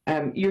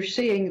 you're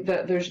saying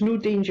that there's no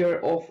danger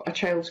of a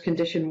child's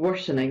condition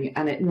worsening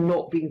and it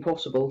not being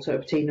possible to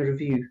obtain a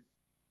review?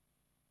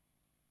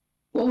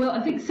 Well,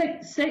 I think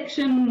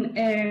section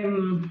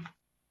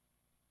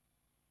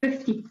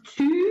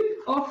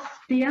 52 of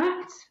the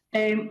Act,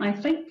 I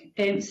think,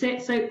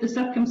 sets out the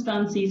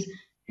circumstances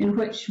in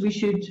which we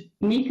should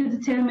make a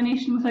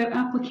determination without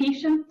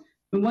application.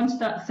 And once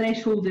that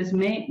threshold is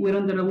met, we're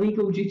under a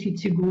legal duty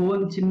to go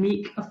on to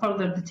make a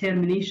further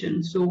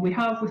determination. So we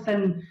have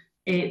within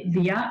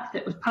the Act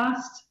that was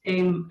passed,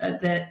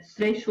 the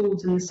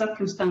thresholds and the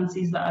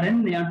circumstances that are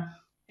in there.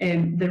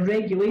 The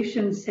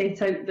regulations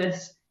set out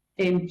this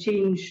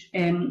change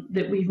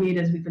that we've made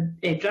as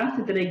we've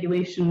drafted the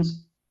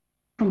regulations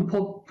from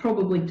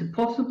probably to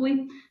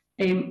possibly.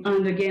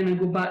 And again, I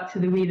go back to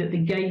the way that the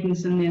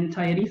guidance and the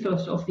entire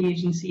ethos of the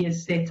agency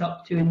is set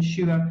up to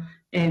ensure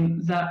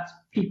that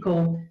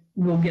people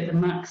will get the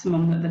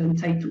maximum that they're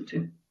entitled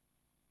to.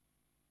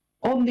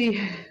 On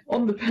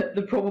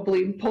the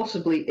probably and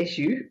possibly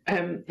issue,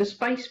 the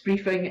Spice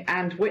briefing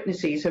and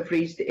witnesses have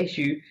raised the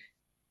issue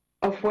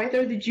of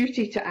whether the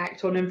duty to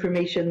act on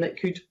information that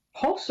could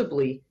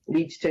possibly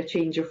lead to a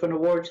change of an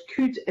award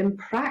could, in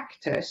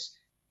practice,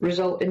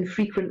 result in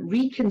frequent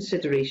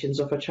reconsiderations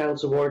of a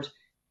child's award,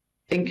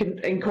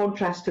 in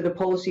contrast to the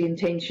policy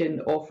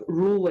intention of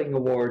rolling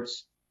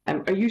awards.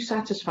 Are you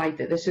satisfied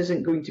that this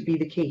isn't going to be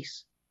the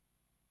case?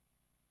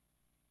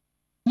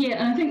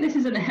 Yeah, and I think this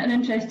is an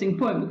interesting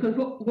point, because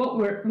what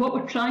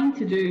we're trying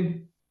to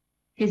do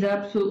is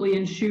absolutely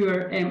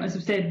ensure, as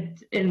I've said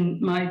in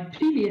my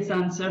previous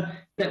answer,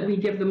 that we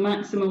give the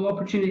maximum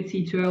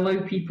opportunity to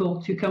allow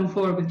people to come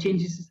forward with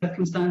changes to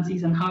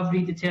circumstances and have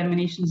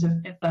redeterminations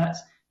if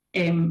that's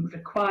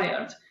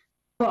required.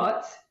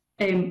 But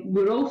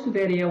we're also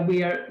very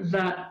aware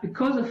that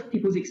because of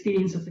people's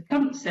experience of the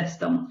current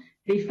system,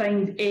 they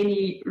find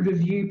any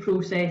review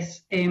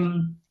process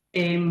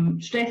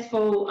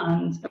stressful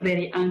and a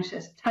very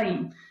anxious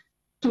time.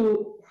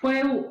 So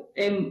while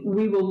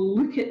we will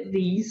look at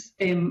these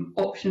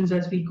options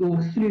as we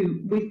go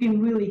through, we've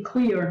been really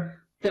clear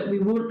that we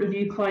won't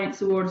review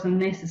clients' awards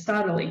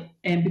unnecessarily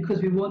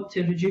because we want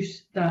to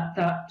reduce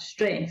that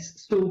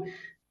stress. So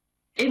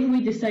if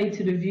we decide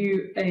to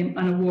review an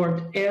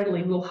award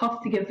early, we'll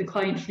have to give the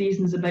clients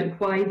reasons about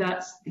why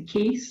that's the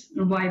case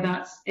and why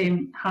that's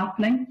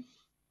happening.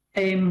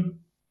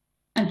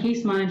 And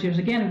case managers,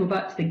 again, I go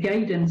back to the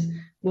guidance,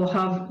 will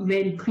have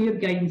very clear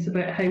guidance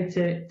about how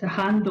to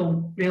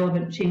handle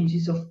relevant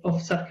changes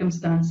of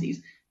circumstances.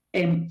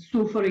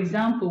 So, for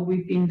example,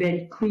 we've been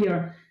very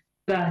clear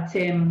that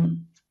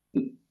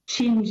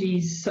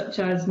changes such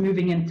as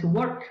moving into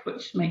work,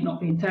 which might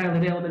not be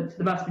entirely relevant to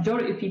the vast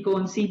majority of people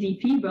on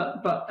CDP,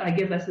 but I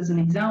give this as an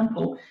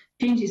example,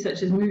 changes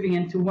such as moving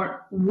into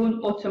work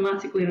won't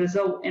automatically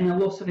result in a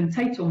loss of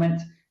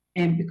entitlement,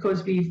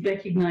 because we've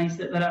recognised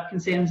that there are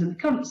concerns in the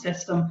current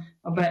system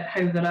about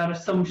how there are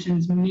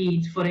assumptions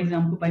made, for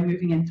example, by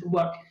moving into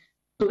work.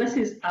 So this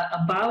is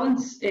a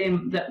balance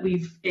that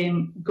we've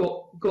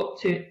got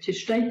to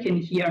strike in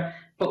here,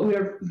 but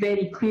we're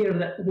very clear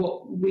that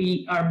what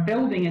we are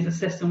building is a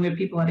system where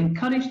people are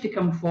encouraged to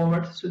come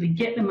forward so they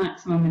get the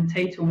maximum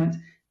entitlement,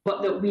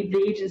 but that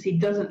the agency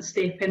doesn't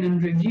step in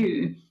and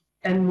review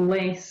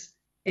unless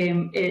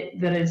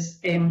there is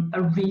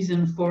a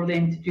reason for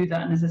them to do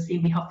that. And as I say,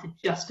 we have to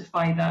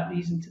justify that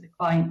reason to the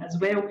client as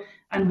well,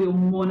 and we'll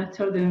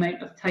monitor the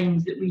amount of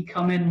times that we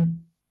come in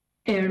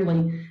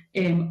early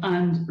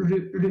and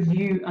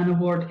review an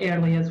award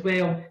early as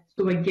well.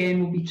 So again,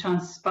 we'll be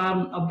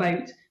transparent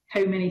about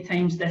how many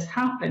times this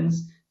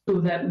happens so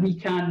that we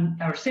can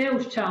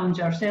ourselves challenge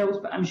ourselves,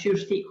 but I'm sure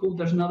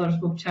stakeholders and others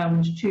will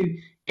challenge too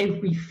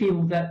if we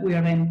feel that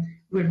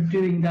we're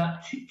doing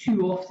that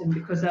too often,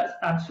 because that's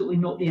absolutely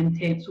not the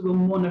intent. So we'll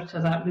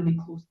monitor that really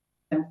closely.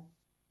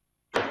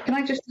 Can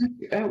I just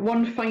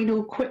one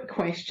final quick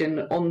question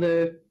on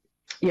the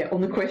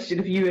question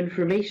of new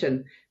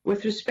information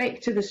with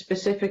respect to the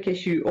specific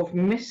issue of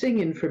missing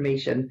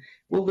information?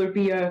 Will there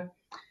be a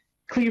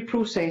clear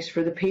process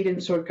for the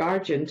parents or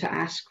guardian to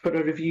ask for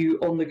a review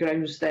on the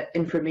grounds that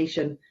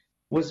information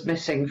was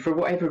missing for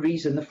whatever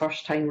reason the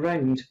first time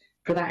round,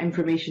 for that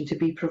information to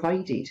be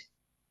provided?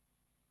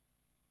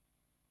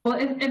 Well,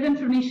 if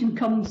information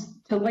comes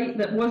to light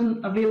that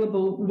wasn't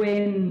available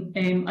when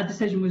a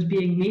decision was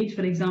being made,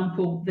 for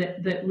example,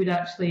 that would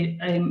actually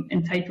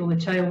entitle the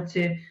child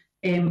to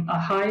a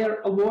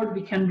higher award,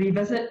 we can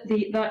revisit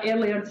that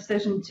earlier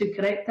decision to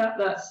correct that.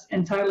 That's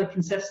entirely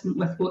consistent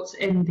with what's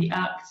in the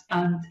Act,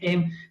 and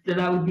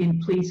that would be in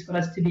place for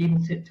us to be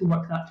able to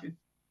work that through.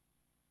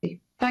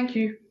 Thank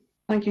you.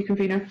 Thank you,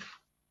 Convener.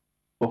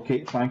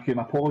 Okay, thank you.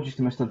 And apologies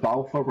to Mr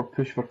Balfour. We're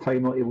pushed for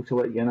time, not able to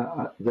let you in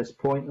at this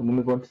point, and we'll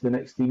move on to the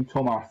next theme.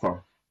 Tom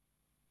Arthur.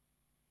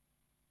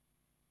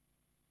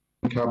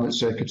 Cabinet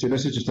Secretary.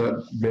 This is just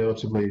a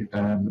relatively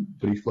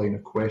brief line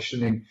of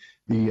questioning.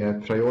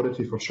 The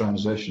priority for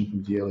transition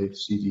from DLA to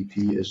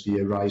CDP is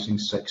the Rising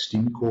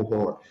 16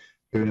 cohort,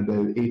 who in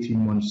about 18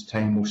 months'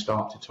 time will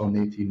start to turn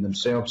 18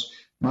 themselves.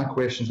 My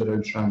question is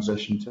around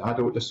transition to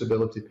adult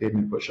disability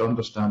payment, which I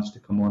understand is to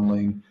come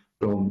online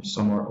from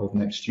summer of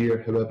next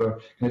year.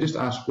 However, can I just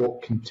ask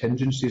what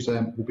contingencies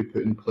will be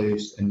put in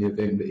place in the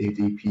event that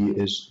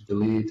ADP is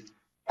delayed?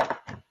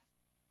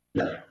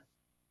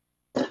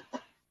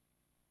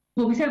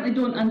 Well, we certainly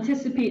don't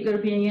anticipate there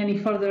being any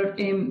further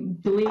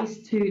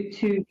delays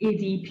to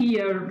ADP.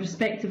 Our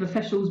respective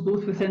officials,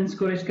 both within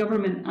Scottish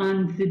Government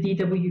and the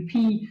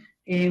DWP,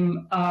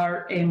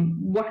 are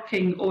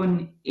working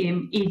on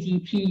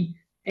ADP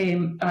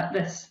at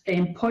this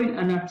point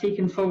and are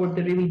taking forward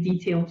the really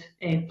detailed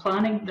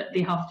planning that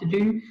they have to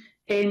do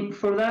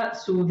for that.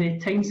 So the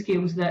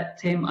timescales that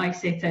I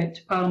set out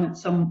to Parliament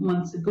some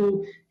months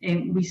ago,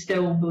 we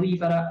still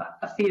believe are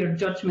a fair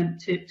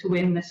judgment to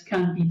when this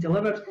can be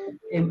delivered.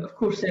 Of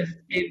course,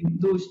 if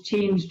those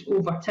changed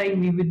over time,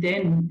 we would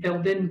then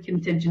build in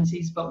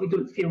contingencies, but we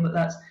don't feel that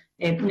that's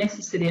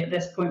necessary at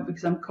this point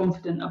because I'm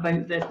confident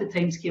about the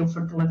timescale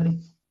for delivery.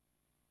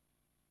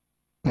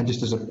 And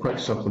just as a quick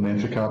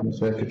supplementary, Cabinet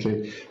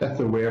Secretary, if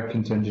there were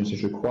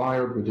contingencies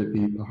required, would it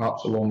be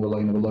perhaps along the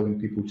line of allowing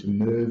people to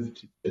move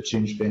to a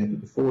changed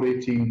benefit before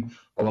 18,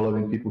 or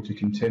allowing people to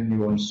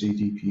continue on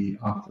CDP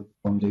after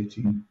turned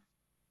 18?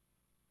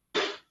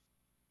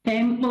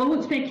 Well, I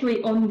won't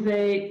speculate on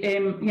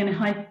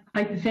the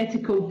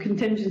hypothetical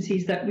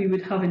contingencies that we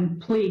would have in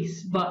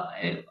place, but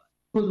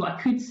what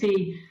I could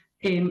say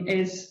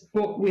is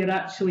what we're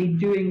actually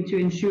doing to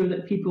ensure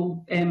that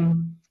people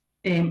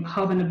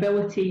have an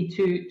ability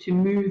to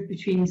move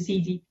between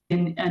CDP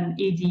and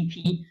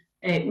ADP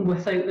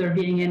without there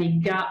being any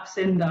gaps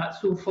in that.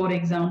 So, for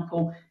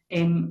example,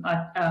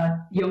 a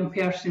young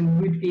person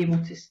would be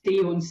able to stay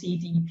on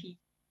CDP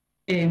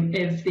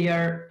if they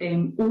are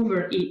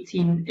over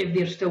 18, if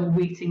they're still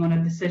waiting on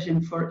a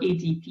decision for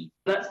ADP.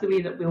 That's the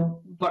way that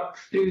we'll work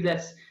through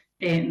this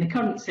in the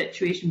current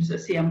situation. As I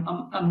say, I'm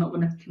not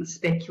going to kind of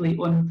speculate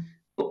on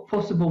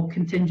possible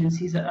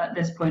contingencies at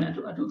this point. I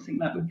don't think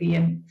that would be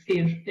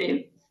fair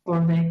for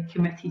the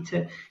committee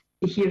to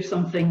hear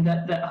something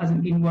that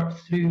hasn't been worked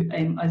through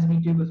as we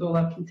do with all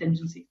our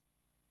contingencies.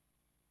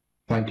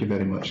 Thank you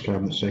very much,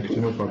 Cabinet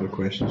Secretary. No further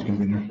questions,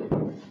 Convener.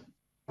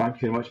 Thank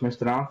you very much,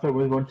 Mr Arthur.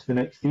 We'll move on to the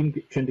next theme.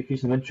 Get your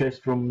indication of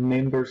interest from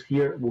members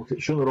here. We'll take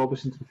Shona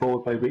Robinson to be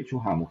followed by Rachel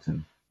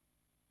Hamilton.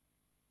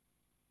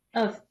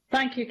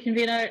 Thank you,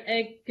 Convener.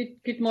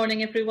 Good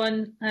morning,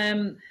 everyone.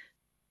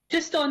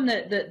 Just on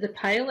the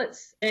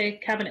pilots,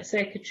 Cabinet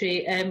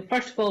Secretary,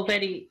 first of all,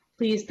 very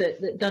pleased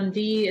that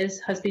Dundee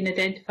has been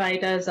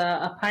identified as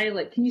a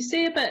pilot. Can you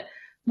say a bit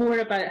more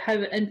about how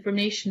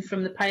information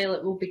from the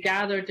pilot will be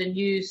gathered and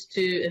used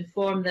to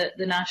inform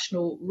the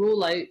national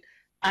rollout?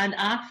 And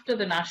after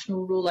the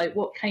national rollout,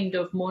 what kind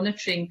of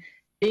monitoring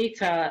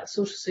data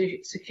Social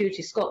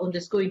Security Scotland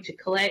is going to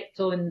collect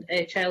on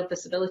child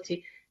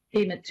disability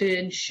payment to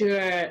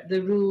ensure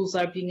the rules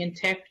are being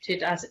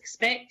interpreted as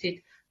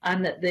expected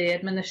and that the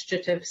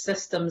administrative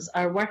systems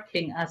are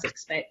working as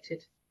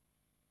expected?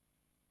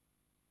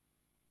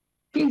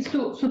 Okay,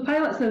 so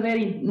pilots are a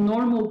very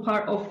normal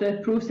part of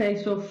the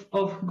process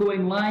of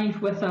going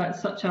live with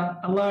such a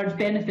large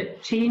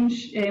benefit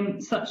change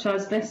such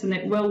as this, and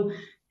it will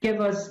give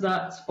us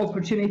that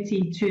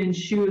opportunity to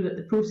ensure that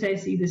the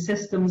processes, the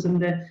systems and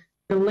the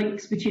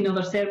links between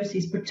other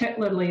services,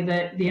 particularly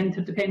the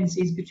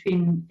interdependencies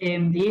between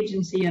the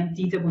agency and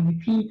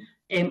DWP,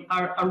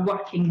 are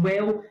working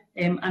well,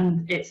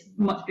 and it's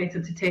much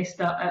better to test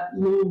that at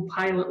low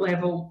pilot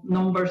level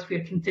numbers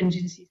where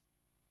contingencies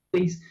are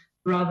in place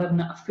rather than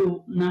at a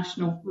full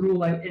national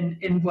rollout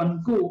in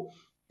one go.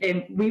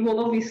 We will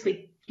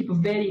obviously keep a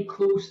very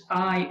close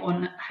eye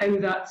on how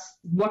that's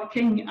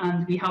working,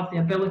 and we have the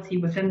ability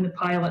within the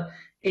pilot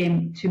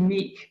to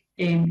make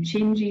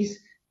changes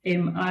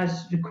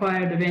as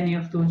required if any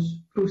of those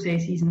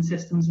processes and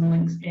systems and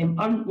links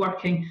aren't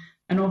working,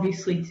 and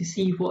obviously to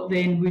see what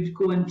then would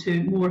go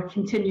into more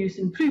continuous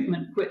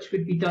improvement, which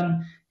would be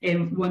done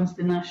once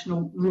the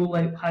national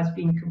rollout has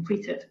been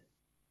completed.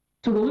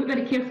 So we'll look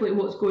very carefully at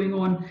what's going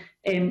on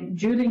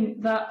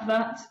during that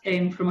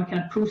from a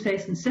kind of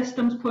process and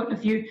systems point of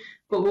view,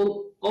 but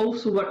we'll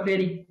also work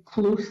very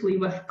closely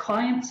with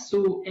clients.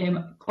 So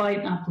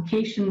client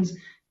applications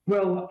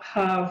will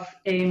have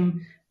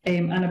an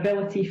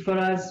ability for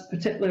us,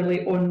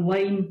 particularly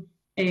online,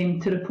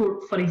 to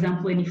report, for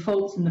example, any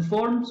faults in the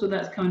form. So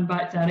that's coming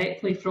back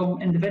directly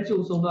from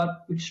individuals, although I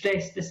would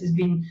stress this has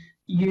been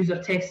user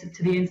tested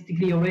to the nth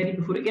degree already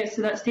before it gets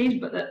to that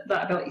stage, but that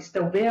ability is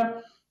still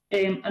there.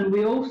 And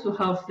we also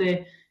have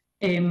the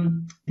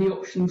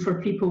option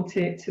for people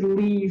to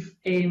leave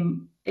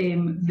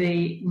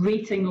the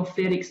rating of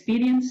their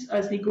experience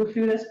as they go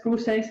through this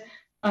process,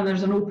 and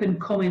there's an open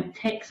comment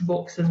text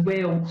box as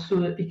well so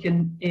that they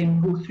can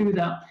go through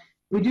that.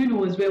 We do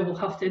know as well we'll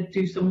have to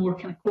do some more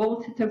kind of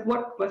qualitative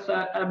work with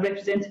a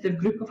representative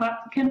group of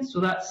applicants, so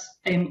that's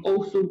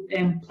also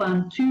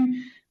planned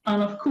too.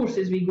 And of course,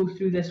 as we go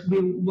through this,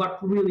 we'll work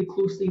really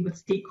closely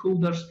with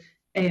stakeholders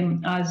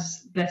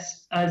as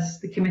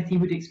the committee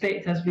would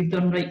expect, as we've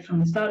done right from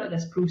the start of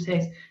this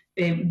process,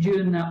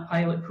 during that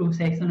pilot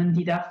process and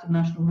indeed after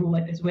national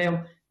rollout as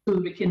well, so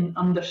that we can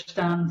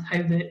understand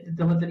how the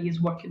delivery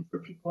is working for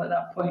people at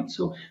that point.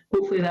 So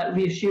hopefully that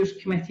reassures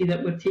committee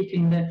that we're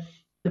taking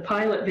the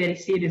pilot very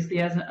seriously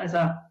as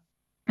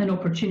an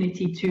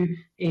opportunity to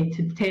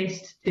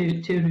test,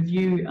 to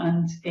review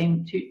and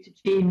to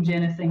change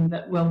anything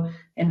that will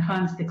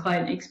enhance the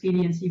client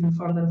experience even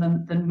further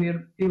than we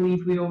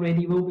believe we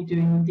already will be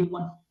doing on day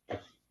one.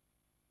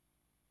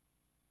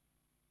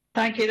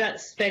 Thank you,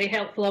 that's very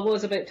helpful. I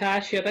was about to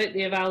ask you about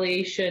the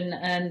evaluation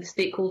and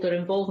stakeholder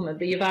involvement,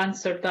 but you've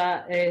answered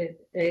that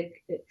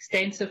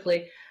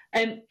extensively.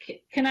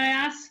 Can I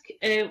ask,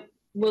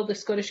 will the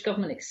Scottish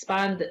Government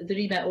expand the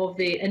remit of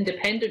the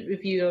independent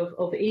review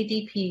of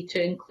ADP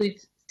to include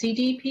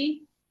CDP?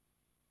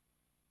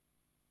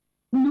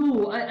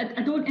 No,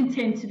 I don't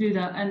intend to do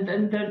that,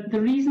 and the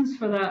reasons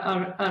for that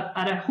are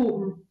I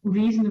hope,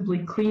 reasonably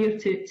clear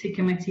to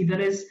committee. There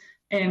is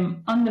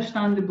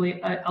understandably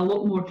a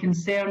lot more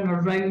concern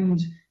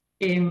around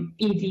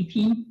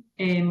ADP,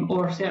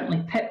 or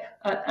certainly PIP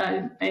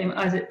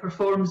as it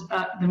performs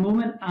at the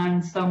moment,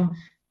 and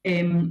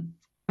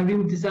a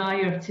real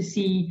desire to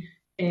see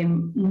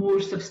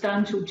more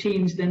substantial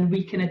change than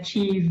we can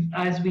achieve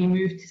as we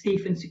move to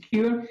safe and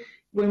secure.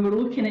 When we're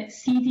looking at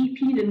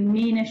CDP, the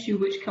main issue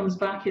which comes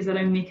back is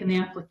around making the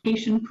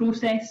application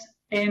process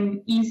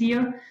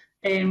easier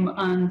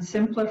and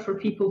simpler for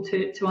people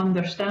to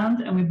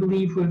understand, and we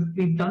believe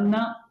we've done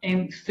that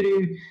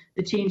through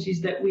the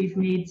changes that we've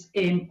made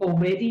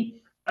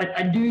already.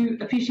 I do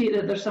appreciate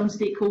that there's some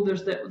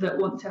stakeholders that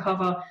want to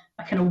have a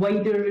kind of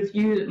wider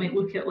review that might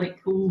look at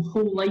like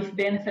whole life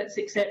benefits,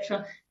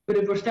 etc. But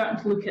if we're starting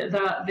to look at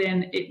that,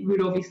 then it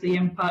would obviously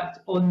impact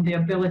on the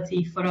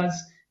ability for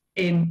us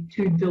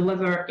to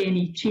deliver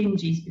any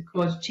changes,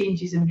 because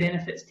changes in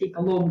benefits take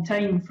a long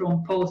time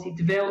from policy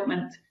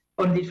development,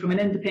 or indeed from an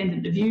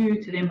independent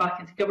review to then back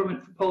into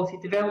government for policy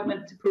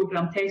development to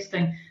programme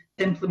testing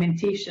to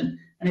implementation.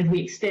 And if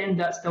we extend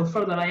that still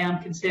further, I am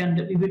concerned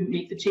that we wouldn't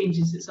make the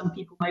changes that some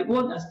people might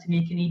want us to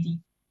make in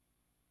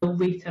AD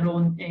later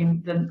on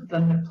than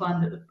they're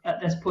planned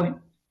at this point.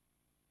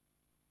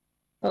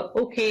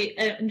 Okay,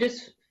 and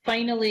just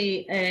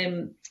finally,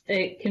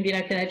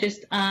 Convener, can I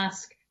just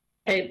ask,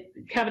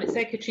 Cabinet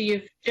Secretary,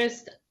 you've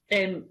just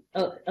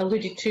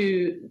alluded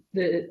to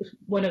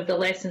one of the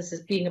lessons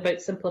as being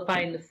about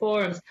simplifying the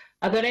forms.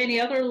 Are there any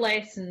other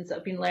lessons that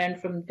have been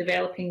learned from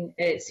developing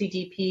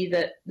CDP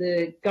that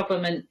the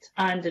government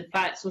and, in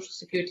fact, Social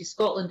Security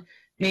Scotland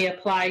may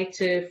apply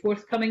to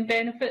forthcoming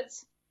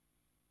benefits?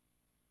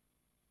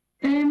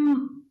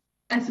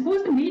 I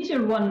suppose the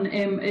major one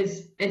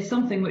is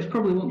something which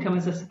probably won't come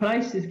as a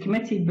surprise to the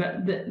committee,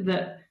 but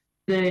the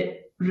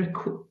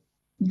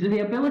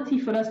ability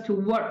for us to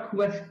work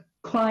with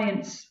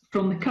clients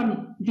from the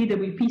current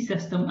DWP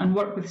system and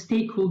work with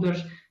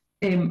stakeholders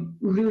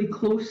really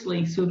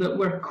closely, so that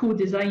we're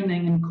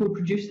co-designing and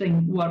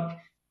co-producing work,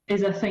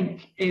 is, I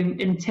think,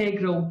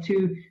 integral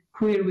to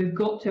where we've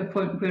got to a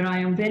point where I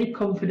am very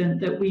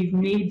confident that we've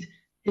made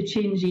the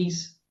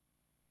changes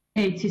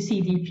to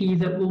CDP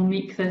that will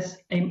make this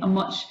a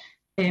much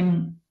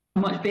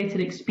better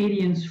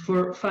experience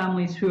for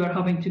families who are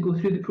having to go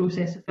through the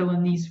process of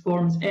filling these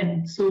forms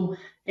in. So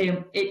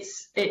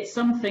it's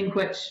something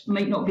which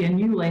might not be a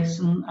new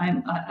lesson,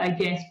 I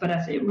guess, but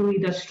it really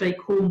does strike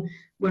home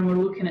when we're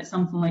looking at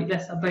something like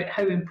this about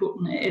how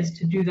important it is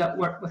to do that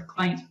work with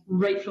clients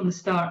right from the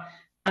start,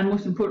 and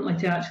most importantly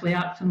to actually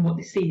act on what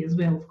they say as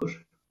well, of course.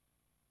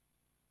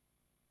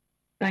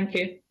 Thank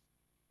you.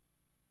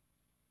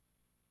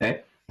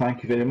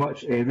 Thank you very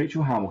much.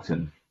 Rachel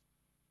Hamilton.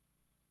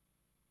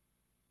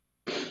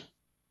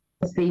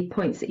 The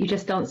points that you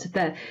just answered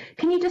there.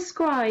 Can you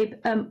describe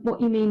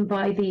what you mean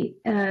by the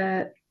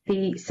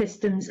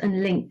systems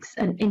and links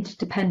and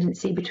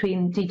interdependency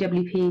between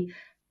DWP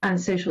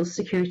and Social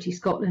Security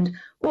Scotland?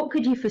 What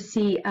could you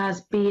foresee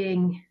as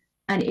being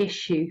an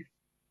issue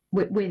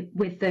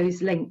with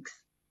those links?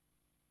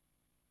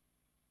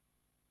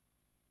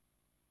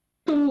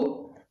 So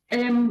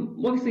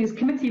obviously, as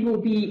committee will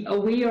be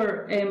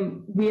aware,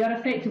 we are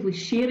effectively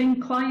sharing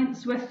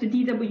clients with the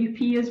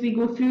DWP as we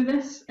go through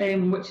this,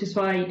 which is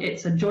why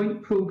it's a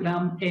joint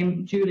programme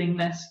during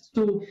this.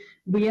 So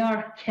we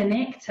are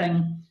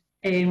connecting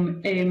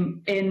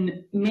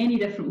in many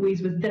different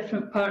ways with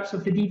different parts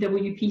of the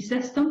DWP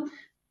system.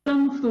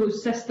 Some of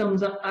those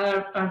systems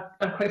are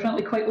quite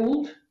frankly quite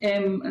old,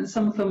 and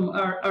some of them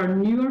are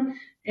newer,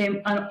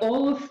 and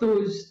all of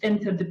those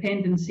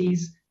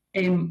interdependencies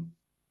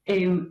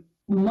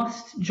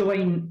must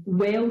join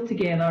well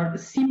together,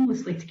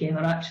 seamlessly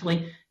together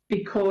actually,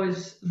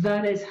 because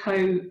that is how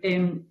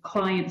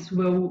clients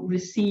will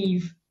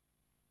receive,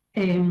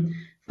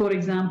 for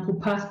example,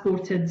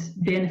 passported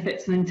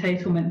benefits and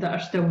entitlement that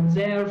are still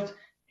reserved,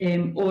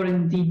 or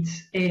indeed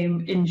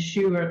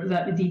ensure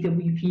that the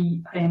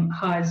DWP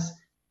has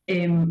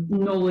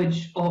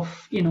knowledge of,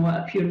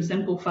 a pure and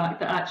simple fact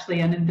that actually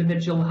an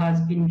individual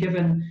has been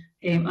given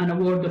an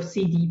award of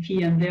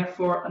CDP, and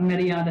therefore a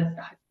myriad of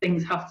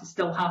things have to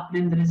still happen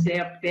in the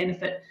reserved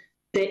benefit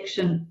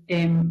section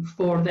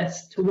for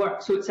this to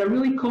work. So it's a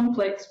really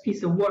complex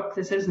piece of work.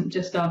 This isn't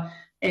just a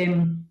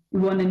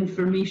one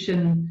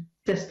information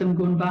system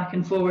going back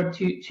and forward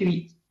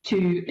between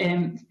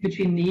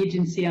the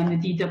agency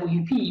and the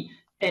DWP.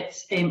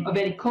 It's a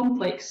very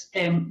complex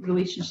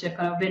relationship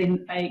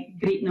and a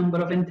great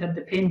number of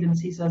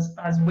interdependencies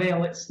as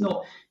well. It's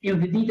not, the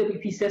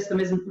DWP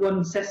system isn't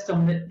one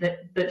system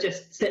that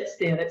just sits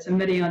there. It's a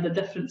myriad of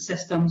different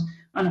systems,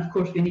 and of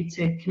course we need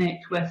to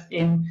connect with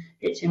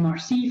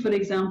HMRC, for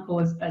example,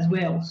 as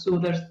well. So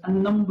there's a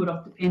number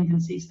of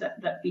dependencies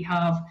that we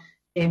have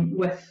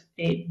with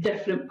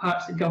different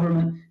parts of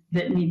government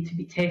that need to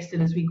be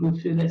tested as we go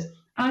through this,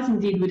 as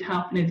indeed would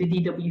happen if the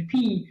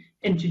DWP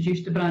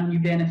introduced a brand new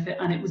benefit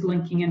and it was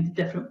linking into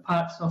different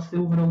parts of the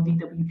overall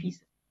DWP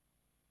system.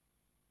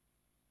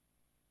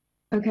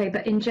 Okay,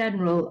 but in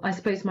general, I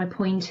suppose my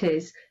point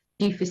is,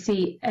 do you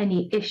foresee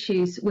any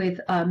issues with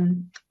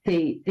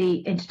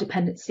the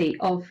interdependency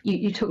of,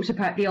 you talked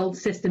about the old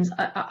systems,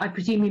 I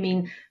presume you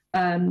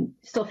mean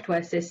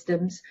software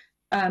systems,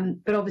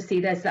 but obviously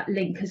there's that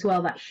link as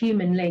well, that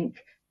human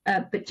link,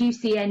 but do you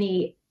see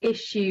any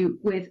issue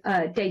with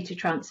data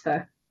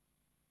transfer?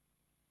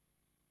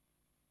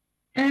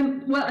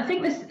 Well, I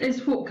think this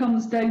is what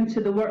comes down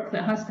to the work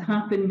that has to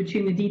happen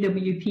between the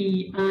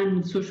DWP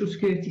and Social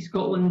Security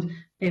Scotland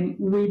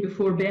way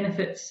before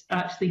benefits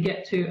actually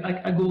get to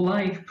a go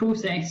live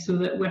process, so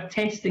that we're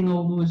testing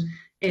all those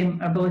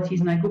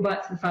abilities. And I go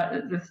back to the fact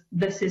that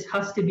this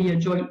has to be a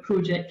joint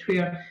project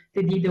where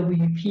the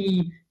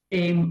DWP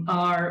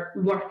are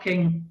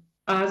working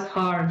as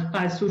hard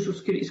as Social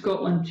Security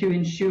Scotland to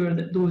ensure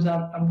that those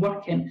are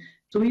working.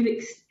 So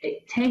we've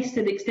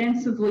tested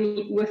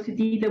extensively with the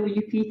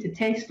DWP to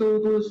test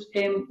all those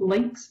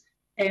links,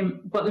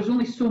 but there's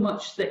only so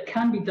much that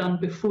can be done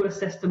before a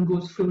system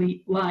goes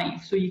fully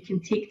live. So you can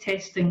take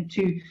testing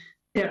to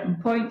certain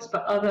points,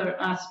 but other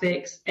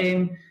aspects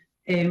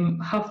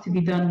have to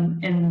be done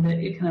in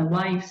the kind of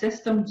live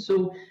system.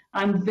 So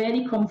I'm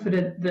very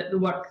confident that the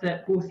work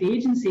that both the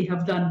agency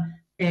have done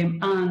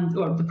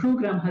or the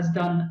programme has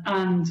done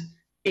and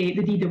the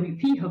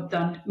DWP have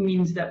done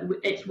means that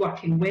it's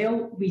working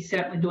well. We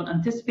certainly don't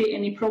anticipate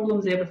any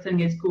problems.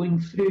 Everything is going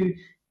through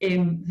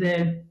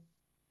the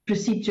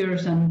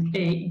procedures and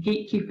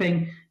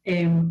gatekeeping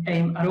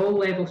at all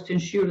levels to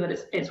ensure that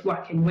it's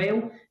working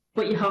well.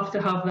 But you have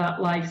to have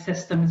that live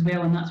system as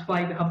well, and that's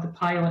why we have the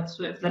pilot.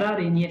 So if there are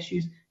any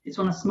issues, it's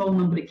on a small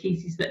number of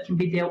cases that can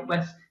be dealt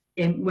with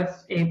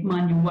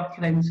manual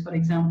workarounds, for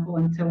example,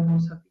 until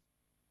those have been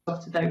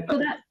sorted out.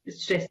 But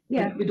it's just, we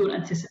don't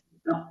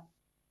anticipate that.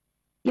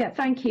 Yeah,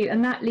 thank you.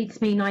 And that leads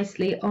me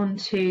nicely on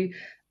to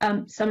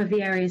some of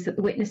the areas that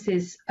the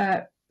witnesses,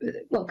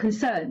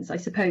 concerns, I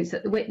suppose,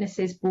 that the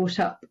witnesses brought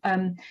up,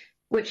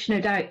 which no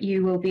doubt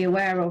you will be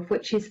aware of,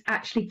 which is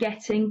actually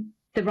getting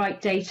the right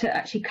data,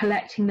 actually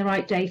collecting the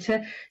right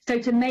data. So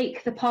to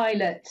make the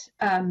pilot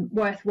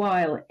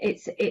worthwhile,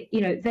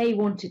 they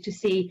wanted to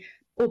see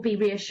or be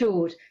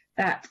reassured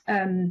that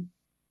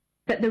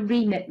that the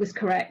remit was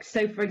correct.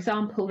 So, for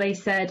example, they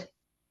said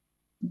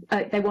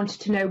they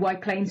wanted to know why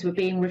claims were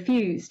being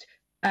refused,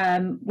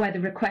 whether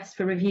requests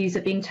for reviews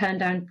are being turned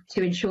down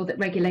to ensure that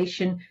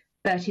Regulation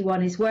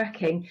 31 is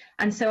working.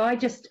 And so I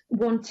just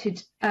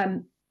wanted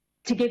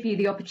to give you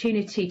the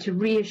opportunity to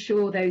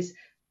reassure those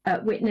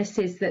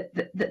witnesses that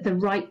the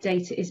right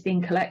data is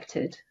being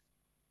collected.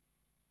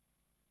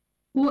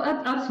 Well,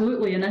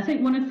 absolutely, and I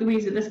think one of the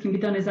ways that this can be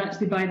done is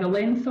actually by the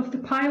length of the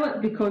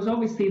pilot, because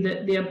obviously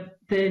the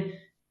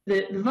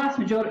vast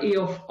majority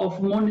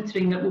of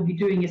monitoring that we'll be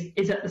doing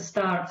is at the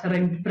start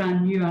around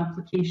brand new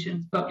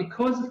applications, but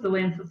because of the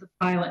length of the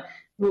pilot,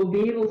 we'll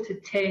be able to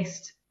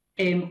test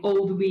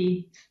all the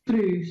way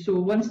through. So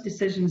once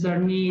decisions are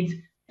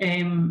made,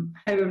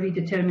 how are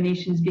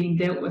redeterminations being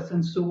dealt with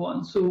and so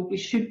on. So we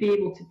should be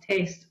able to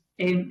test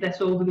this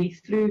all the way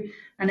through,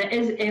 and it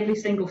is every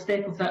single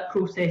step of that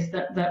process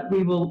that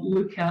we will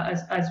look at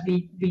as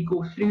we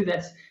go through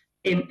this.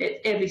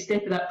 Every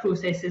step of that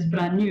process is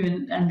brand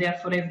new, and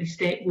therefore every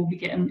step will be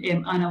getting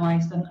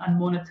analysed and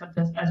monitored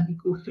as we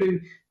go through.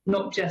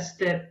 Not just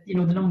the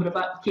number of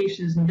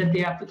applications and did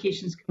the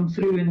applications come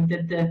through and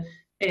did the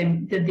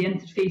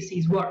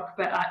interfaces work,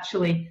 but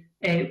actually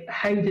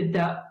how did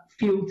that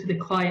feel to the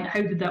client?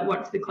 How did that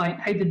work to the client?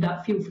 How did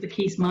that feel for the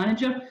case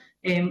manager?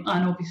 And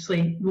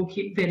obviously we'll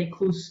keep very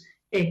close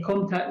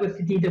contact with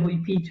the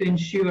DWP to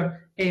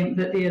ensure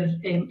that their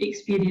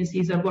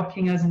experiences are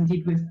working as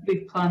indeed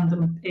we've planned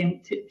them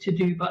to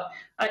do. But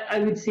I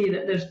would say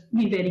that there's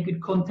been very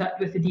good contact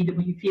with the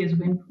DWP as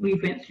we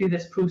went through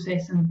this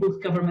process, and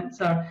both governments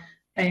are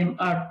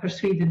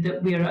persuaded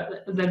that we're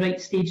at the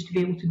right stage to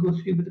be able to go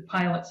through with the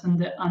pilots and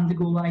the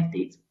go live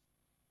dates.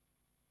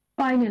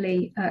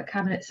 Finally,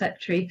 Cabinet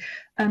Secretary,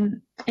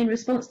 in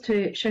response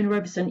to Shona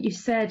Robertson, you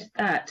said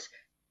that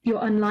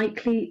you're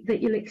unlikely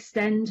that you'll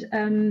extend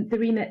the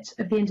remit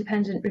of the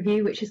independent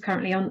review, which is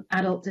currently on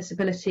adult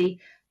disability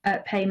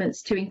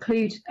payments, to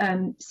include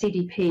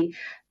CDP.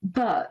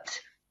 But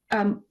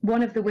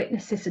one of the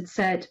witnesses had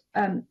said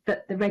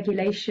that the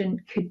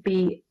regulation could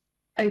be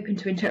open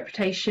to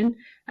interpretation,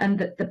 and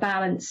that the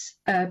balance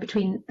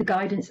between the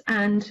guidance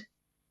and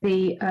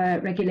the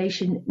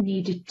regulation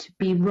needed to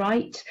be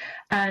right.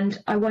 And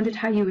I wondered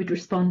how you would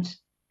respond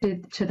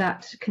to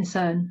that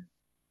concern.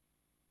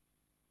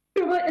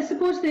 Well, I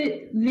suppose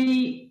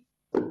the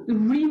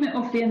remit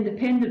of the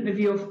independent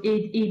review of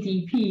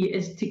ADP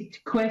is to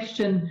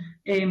question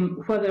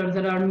whether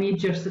there are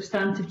major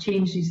substantive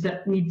changes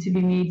that need to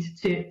be made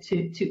to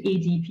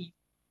ADP.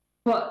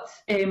 But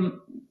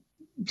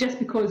just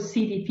because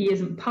CDP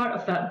isn't part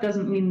of that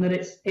doesn't mean that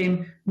it's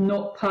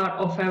not part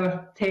of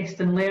our test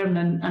and learn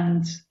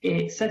and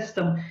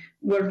system.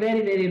 We're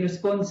very, very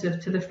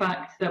responsive to the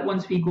fact that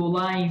once we go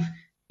live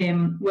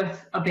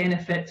with a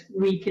benefit,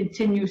 we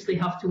continuously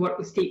have to work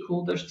with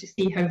stakeholders to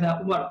see how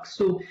that works.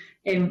 So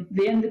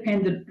the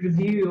independent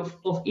review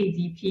of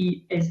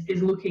ADP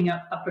is looking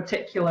at a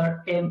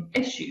particular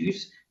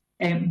issues,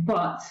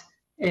 but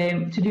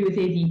to do with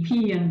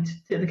ADP and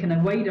to the kind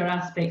of wider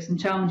aspects and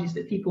challenges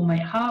that people might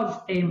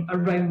have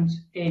around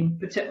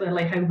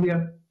particularly how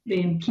we're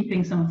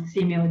keeping some of the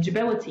same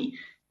eligibility.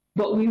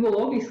 But we will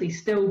obviously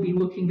still be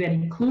looking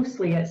very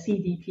closely at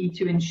CDP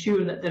to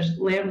ensure that there's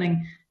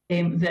learning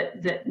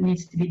that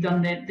needs to be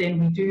done, then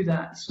we do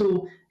that.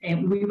 So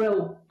we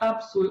will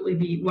absolutely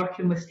be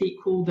working with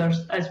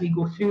stakeholders as we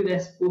go through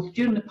this, both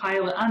during the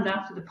pilot and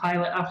after the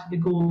pilot, after the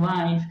go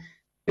live,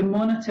 to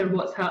monitor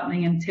what's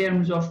happening in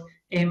terms of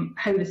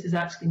how this is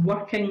actually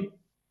working,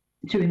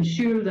 to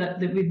ensure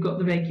that we've got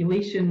the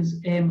regulations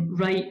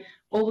right,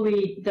 all the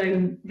way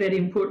down, very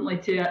importantly,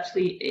 to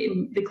actually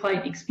the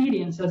client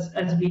experience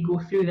as we go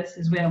through this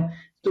as well.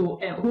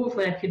 So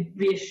hopefully I could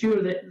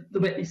reassure that the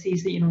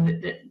witnesses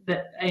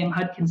that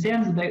had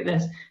concerns about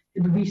this,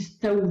 that we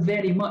still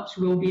very much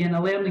will be in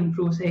a learning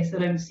process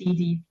around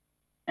CD,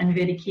 and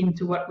very keen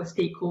to work with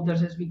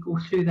stakeholders as we go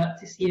through that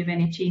to see if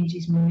any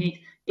changes were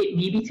made. It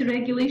may be to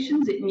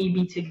regulations, it may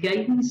be to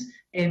guidance,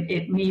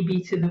 it may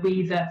be to the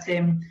way that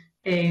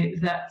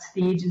that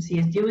the agency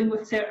is dealing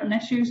with certain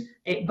issues,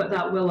 but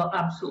that will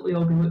absolutely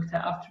all be looked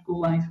at after go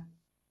live.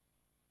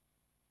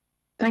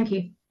 Thank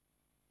you.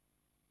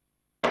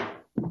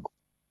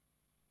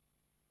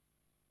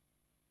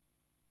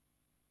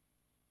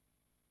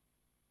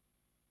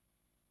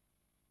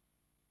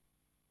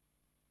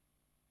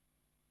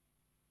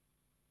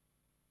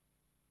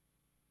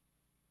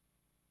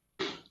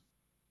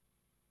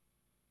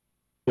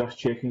 Just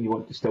checking, you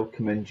want to still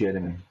come in,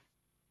 Jeremy?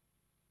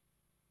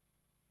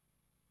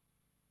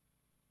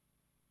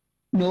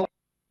 No.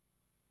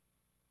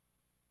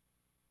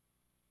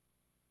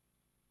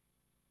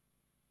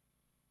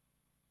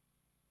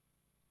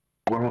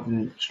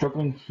 We're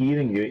struggling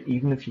hearing you,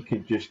 even if you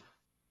could just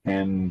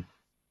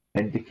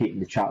indicate in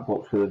the chat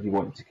box whether you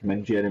want to come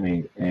in,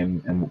 Jeremy,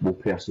 and we'll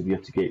persevere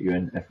to get you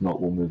in. If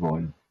not, we'll move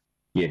on.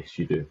 Yes,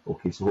 you do.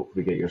 Okay, so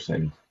hopefully get your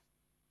sound.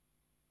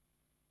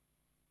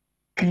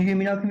 Can you hear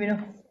me now,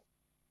 Convener?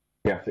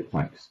 Perfect,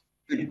 thanks.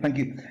 Good, thank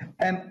you.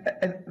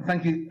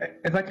 Thank you.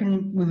 If I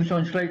can move us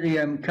on slightly,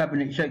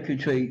 Cabinet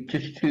Secretary,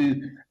 just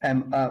to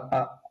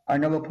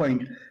another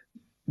point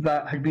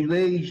that has been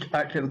raised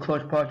actually of a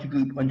cross-party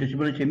group on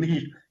disability, and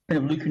this is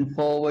kind of looking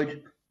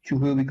forward to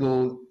where we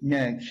go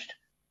next,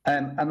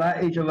 and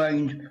that is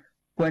around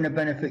when a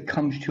benefit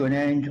comes to an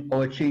end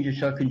or a change of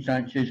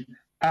circumstances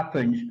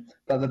happens,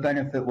 that the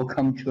benefit will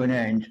come to an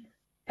end.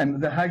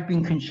 And there has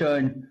been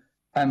concern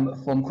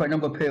from quite a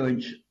number of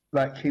parents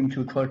that came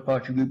to a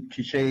cross-party group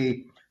to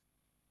say,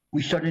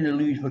 we suddenly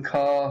lose the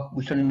car,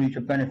 we suddenly lose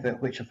a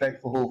benefit which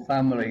affects the whole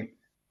family.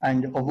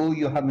 And although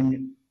you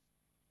don't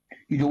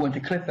want a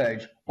cliff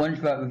edge, once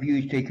that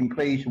review has taken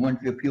place and once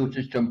the appeal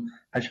system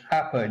has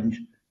happened,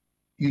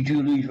 you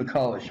do lose the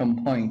car at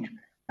some point.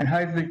 And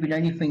has there been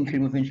any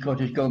thinking within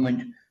Scottish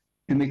Government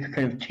to make a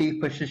kind of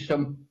taper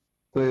system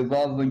where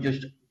rather than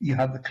just you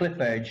have the cliff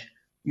edge,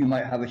 you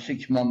might have a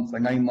 6-month or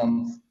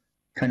 9-month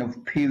kind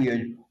of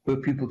period where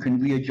people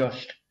can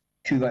readjust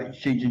to that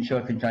change in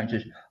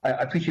circumstances? I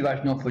appreciate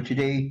that's not for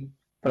today,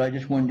 but I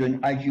just wondering,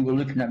 as you were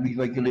looking at these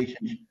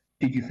regulations,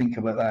 did you think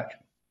about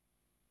that?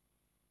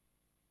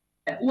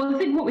 Well, I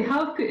think what we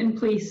have put in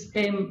place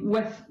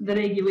with the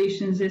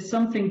regulations is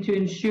something to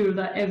ensure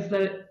that if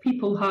the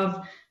people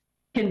have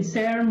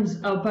concerns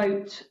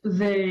about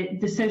the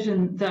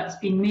decision that's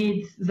been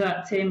made,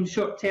 that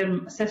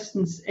short-term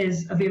assistance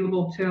is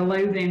available to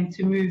allow them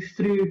to move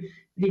through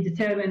the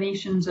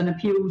determinations and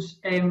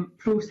appeals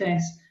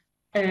process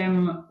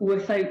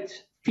without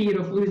fear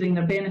of losing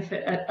their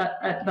benefit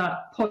at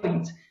that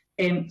point.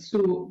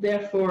 So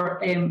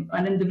therefore,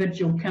 an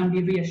individual can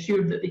be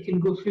reassured that they can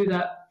go through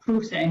that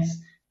process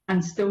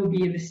and still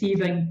be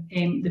receiving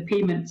the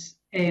payments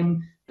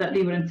that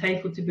they were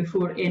entitled to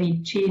before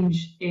any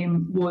change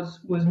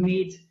was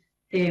made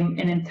in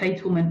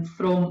entitlement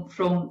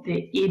from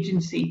the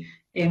agency.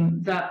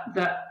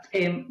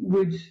 that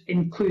would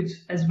include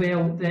as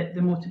well the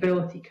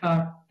Motability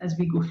car as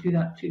we go through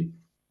that too.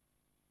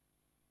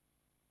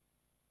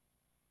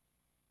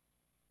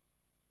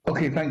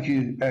 Okay, thank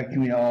you,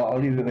 Convener. I'll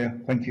leave it there.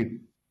 Thank you.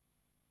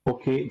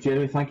 Okay,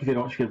 Jeremy, thank you very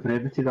much for your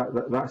brevity.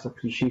 That's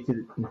appreciated,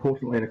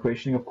 importantly in a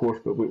questioning, of course,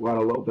 but we were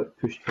a little bit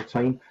pushed for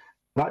time.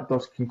 That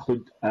does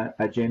conclude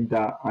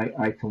agenda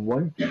item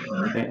 1,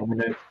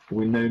 and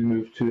we now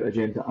move to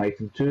agenda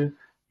item 2,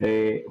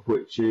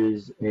 which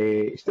is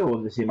still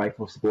on the same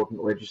item of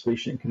subordinate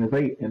legislation. And can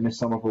invite Ms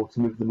Somerville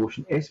to move the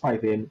motion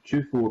S5N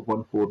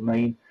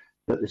 24149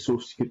 that the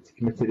Social Security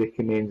Committee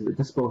recommends that the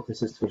Disability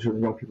Assistance for Children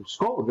and Young People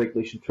Scotland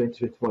Regulation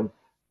 2021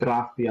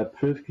 draft be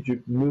approved. Could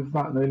you move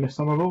that now, Ms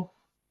Somerville?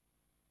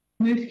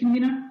 Moved,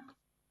 Convener.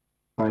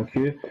 Thank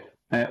you.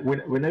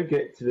 We now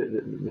get to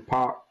the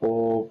part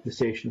of the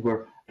session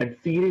where, in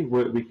theory,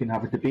 we can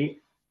have a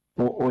debate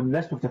on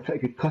this. We've had a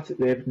pretty good cut at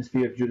the evidence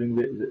there during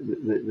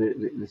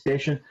the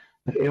session.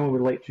 If anyone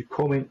would like to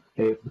comment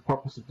for the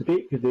purpose of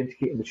debate, could they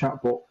indicate in the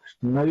chat box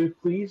now,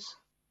 please?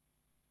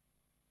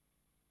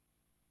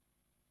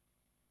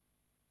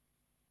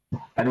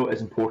 I know it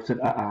is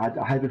important.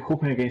 I had been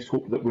hoping against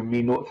hope that we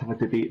may not have a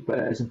debate, but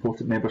it is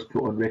important members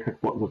put on record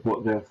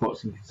what their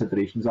thoughts and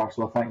considerations are.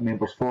 So I thank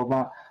members for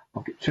that.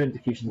 I've got 2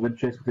 indications of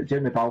interest. We've got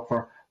Jeremy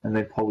Balfour and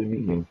then Pauline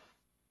McNeill.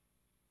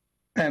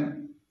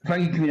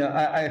 Thank you, Convener.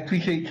 I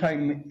appreciate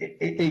time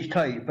is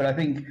tight, but I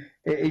think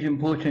it is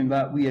important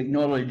that we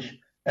acknowledge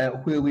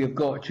where we have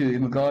got to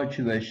in regard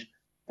to this.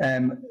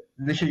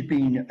 This has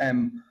been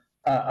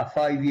a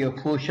 5-year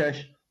process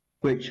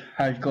which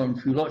has gone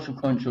through lots of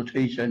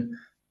consultation,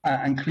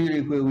 and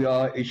clearly where we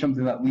are is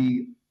something that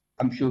we,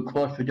 I'm sure,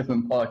 across the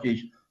different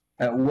parties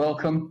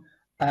welcome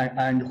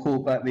and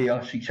hope that they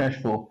are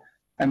successful.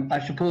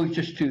 I suppose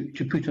just to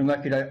put on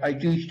record, I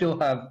do still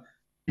have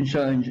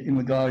concerns in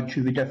regard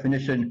to the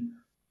definition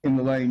in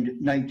around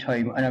night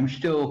time, and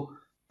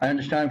I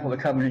understand what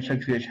the Cabinet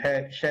Secretary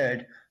has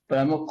said, but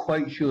I'm not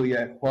quite sure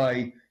yet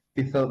why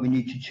they felt we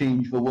need to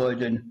change the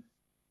wording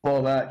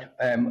for that.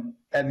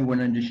 Everyone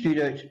understood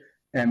it,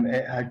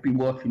 it has been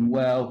working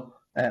well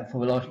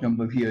for the last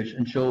number of years,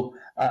 and so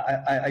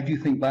I do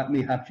think that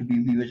may have to be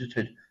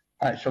revisited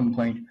at some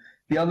point.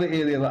 The other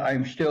area that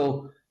I'm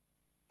still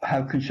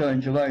have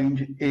concerns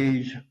around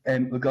is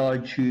in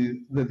regard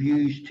to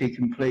reviews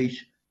taking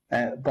place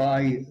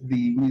by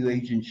the new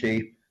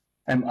agency.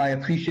 I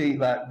appreciate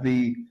that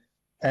the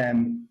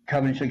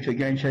Cabinet Secretary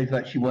again says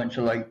that she wants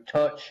a light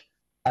touch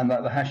and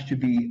that there has to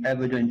be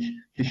evidence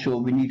to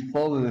show the need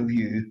for a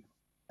review.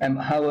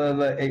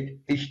 However, it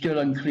is still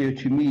unclear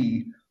to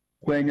me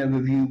when a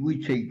review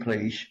would take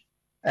place,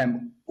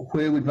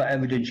 where would that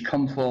evidence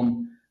come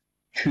from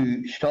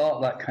to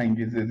start that kind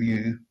of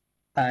review,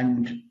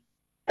 and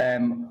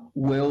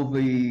will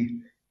the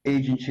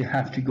agency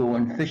have to go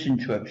on fishing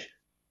trips?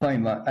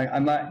 And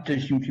that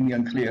does seem to me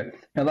unclear.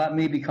 Now that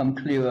may become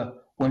clearer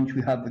once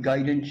we have the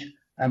guidance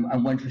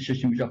and once the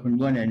system is up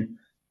and running,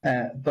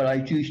 but I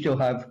do still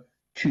have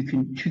two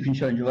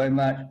concerns around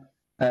that.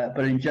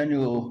 But in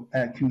general,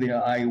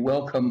 Convener, I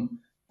welcome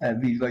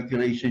these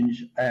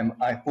regulations.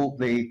 I hope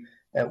they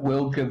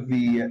will give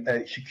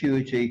the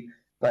security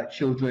that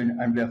children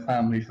and their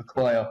families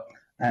require,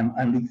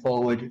 and look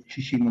forward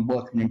to seeing them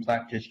working in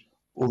practice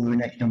over the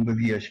next number of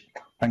years.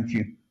 Thank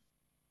you.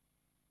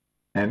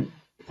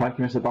 Thank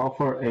you, Mr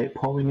Balfour.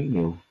 Pauline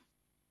McNeill.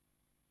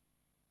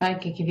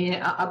 Thank you,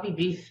 Convener. I'll be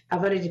brief. I've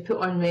already put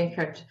on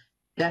record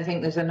that I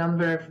think there's a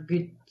number of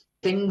good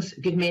things,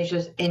 good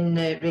measures in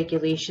the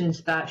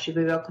regulations that should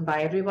be welcomed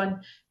by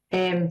everyone.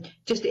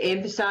 Just to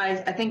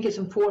emphasise, I think it's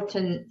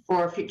important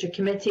for a future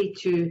committee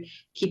to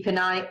keep an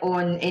eye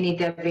on any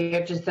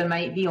divergence there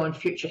might be on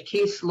future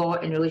case law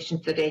in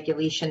relation to the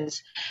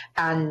regulations,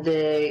 and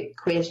the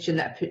question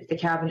that I put to the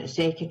Cabinet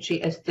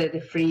Secretary as to the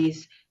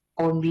phrase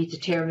on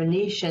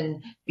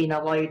redetermination being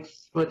allowed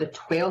for the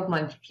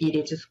 12-month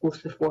period as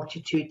opposed to the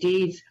 42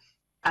 days,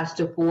 as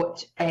to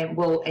what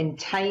will in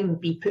time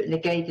be put in the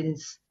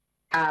guidance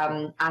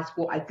as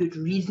what a good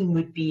reason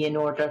would be in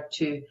order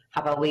to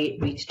have a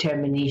late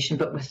redetermination.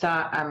 But with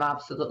that, I'm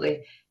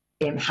absolutely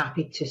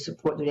happy to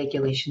support the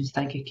regulations.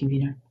 Thank you,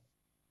 Convener.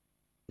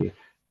 Okay.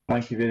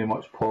 Thank you very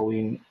much,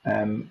 Pauline.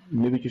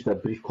 Maybe just a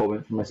brief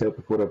comment from myself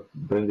before I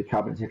bring the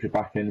Cabinet Secretary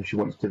back in if she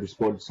wants to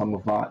respond to some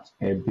of that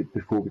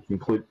before we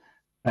conclude.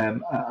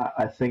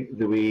 I think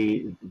the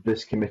way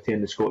this committee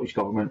and the Scottish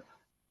Government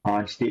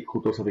and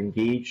stakeholders have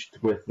engaged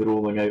with the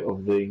rolling out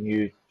of the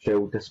new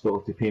child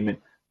disability payment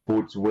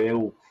bodes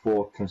well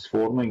for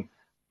transforming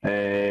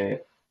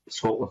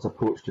Scotland's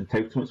approach to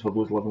entitlements for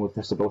those living with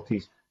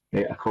disabilities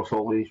across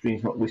all age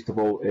ranges, not least of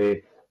all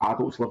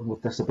adults living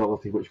with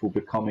disability, which will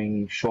be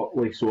coming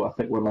shortly. So I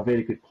think we're in a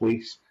very good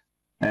place.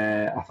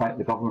 I thank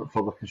the Government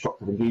for their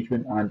constructive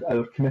engagement and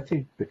our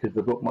committee, because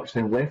there's not much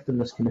time left in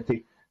this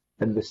committee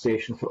in this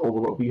session for all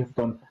the work we have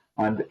done,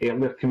 and the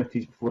earlier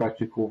committees before I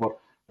took over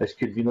as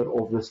convener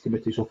of this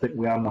committee. So I think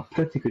we are in a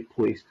pretty good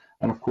place,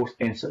 and of course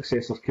any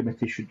successor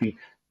committee should be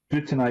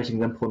scrutinising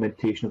the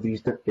implementation of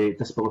these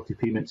disability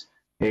payments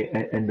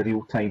in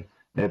real time.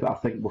 but I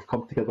think we've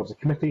come together as a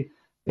committee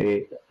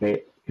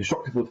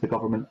constructively with the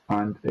government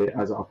and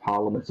as a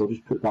parliament. So I'll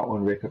just put that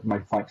on record. My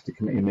thanks to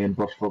committee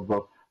members for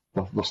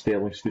the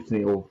sterling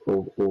scrutiny of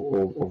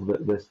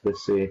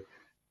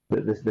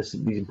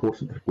these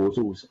important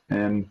proposals.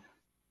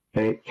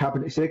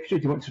 Cabinet Secretary,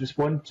 do you want to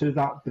respond to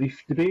that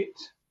brief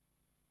debate?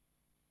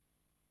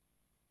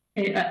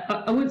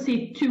 I won't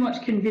say too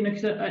much, convener,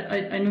 because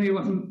I know you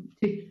want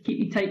to keep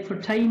you tight for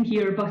time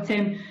here, but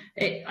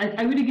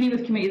I would agree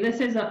with committee. This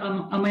is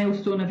a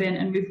milestone event,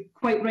 and we've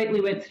quite rightly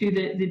went through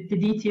the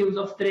details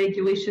of the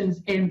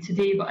regulations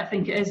today, but I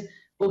think it is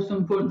also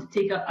important to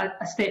take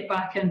a step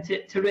back and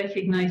to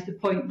recognise the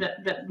point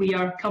that we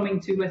are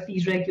coming to with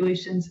these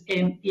regulations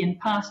being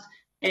passed.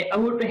 I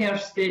won't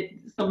rehearse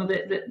some of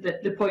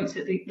the points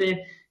that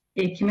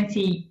the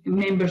committee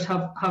members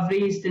have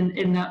raised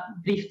in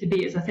that brief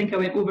debate, as I think I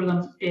went over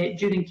them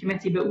during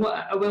committee. But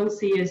what I will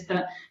say is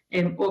that,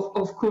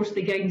 of course,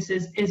 the guidance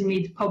is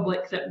made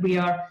public that we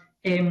are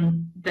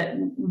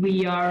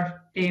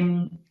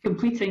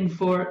completing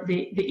for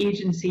the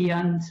agency,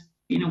 and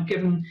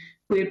given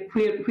where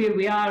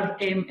we are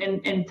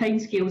in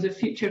timescales of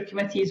future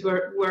committees,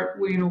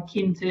 we're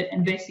keen to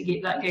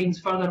investigate that guidance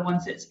further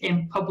once it's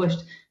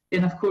published.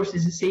 Then, of course,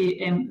 as I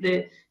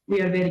say, we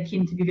are very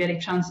keen to be very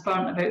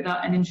transparent about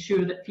that and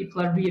ensure that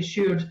people are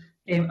reassured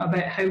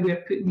about how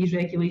we're putting these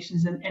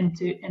regulations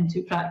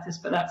into practice.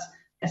 But that's,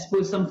 I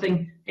suppose,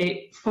 something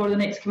for the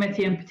next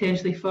committee and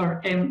potentially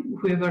for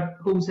whoever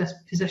holds this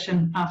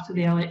position after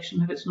the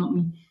election, if it's not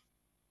me.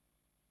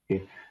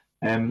 Okay.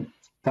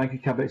 Thank you,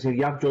 Cabinet Secretary.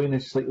 You have joined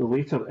us slightly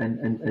later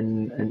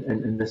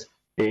in this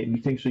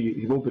meeting, so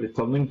you will be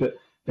returning. But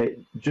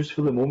just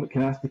for the moment,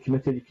 can I ask the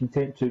committee, are you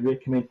content to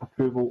recommend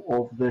approval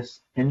of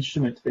this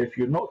instrument? If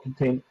you're not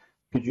content,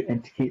 could you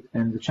indicate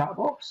in the chat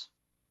box?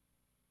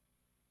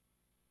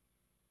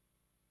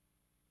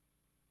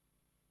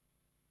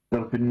 There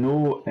have been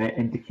no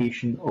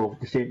indication of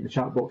dissent in the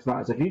chat box.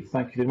 That is agreed.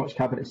 Thank you very much,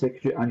 Cabinet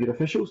Secretary and your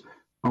officials.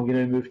 I'm going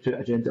to move to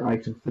agenda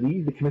item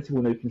 3. The committee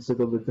will now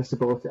consider the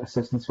Disability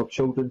Assistance for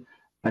Children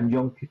and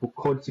Young People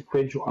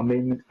Consequential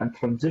Amendment and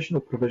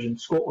Transitional Provision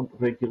Scotland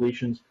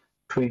Regulations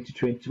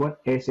 2021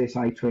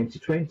 SSI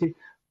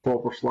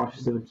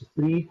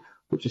 2020/73,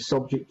 which is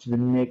subject to the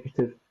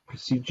negative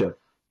procedure.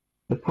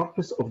 The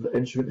purpose of the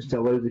instrument is to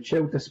allow the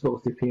child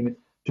disability payment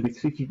to be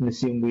treated in the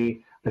same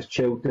way as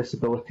child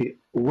disability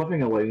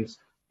living allowance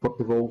for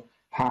devolved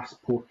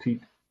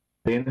passported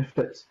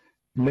benefits.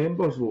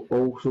 Members will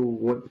also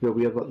want to be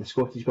aware that the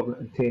Scottish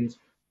Government intends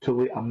to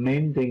lay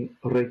amending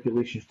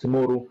regulations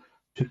tomorrow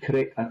to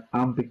correct an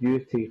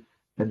ambiguity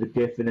in the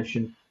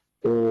definition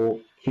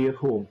of care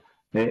home.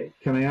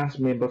 Can I ask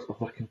members if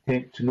they're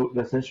content to note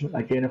this instrument?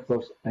 Again,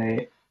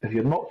 if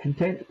you're not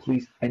content,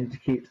 please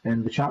indicate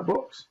in the chat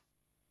box.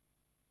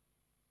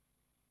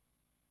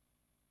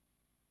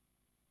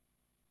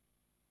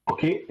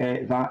 Okay,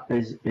 that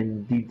is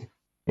indeed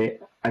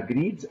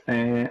agreed,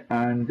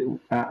 and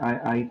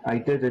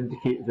I did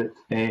indicate that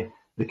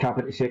the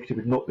Cabinet Secretary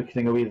would not be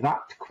getting away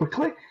that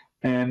quickly,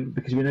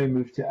 because we now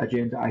move to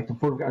agenda item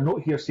 4. We've got a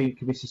note here saying,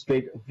 can we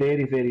suspend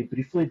very, very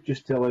briefly,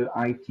 just to allow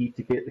IT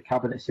to get the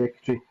Cabinet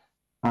Secretary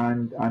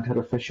and her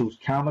officials'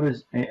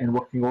 cameras in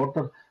working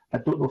order. I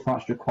don't know if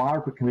that's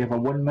required, but can we have a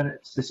 1-minute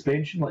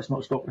suspension? Let's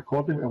not stop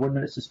recording. A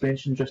 1-minute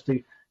suspension just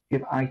to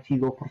give IT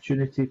the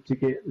opportunity to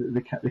get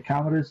the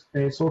cameras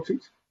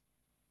sorted.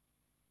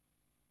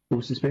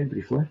 We'll suspend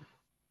briefly.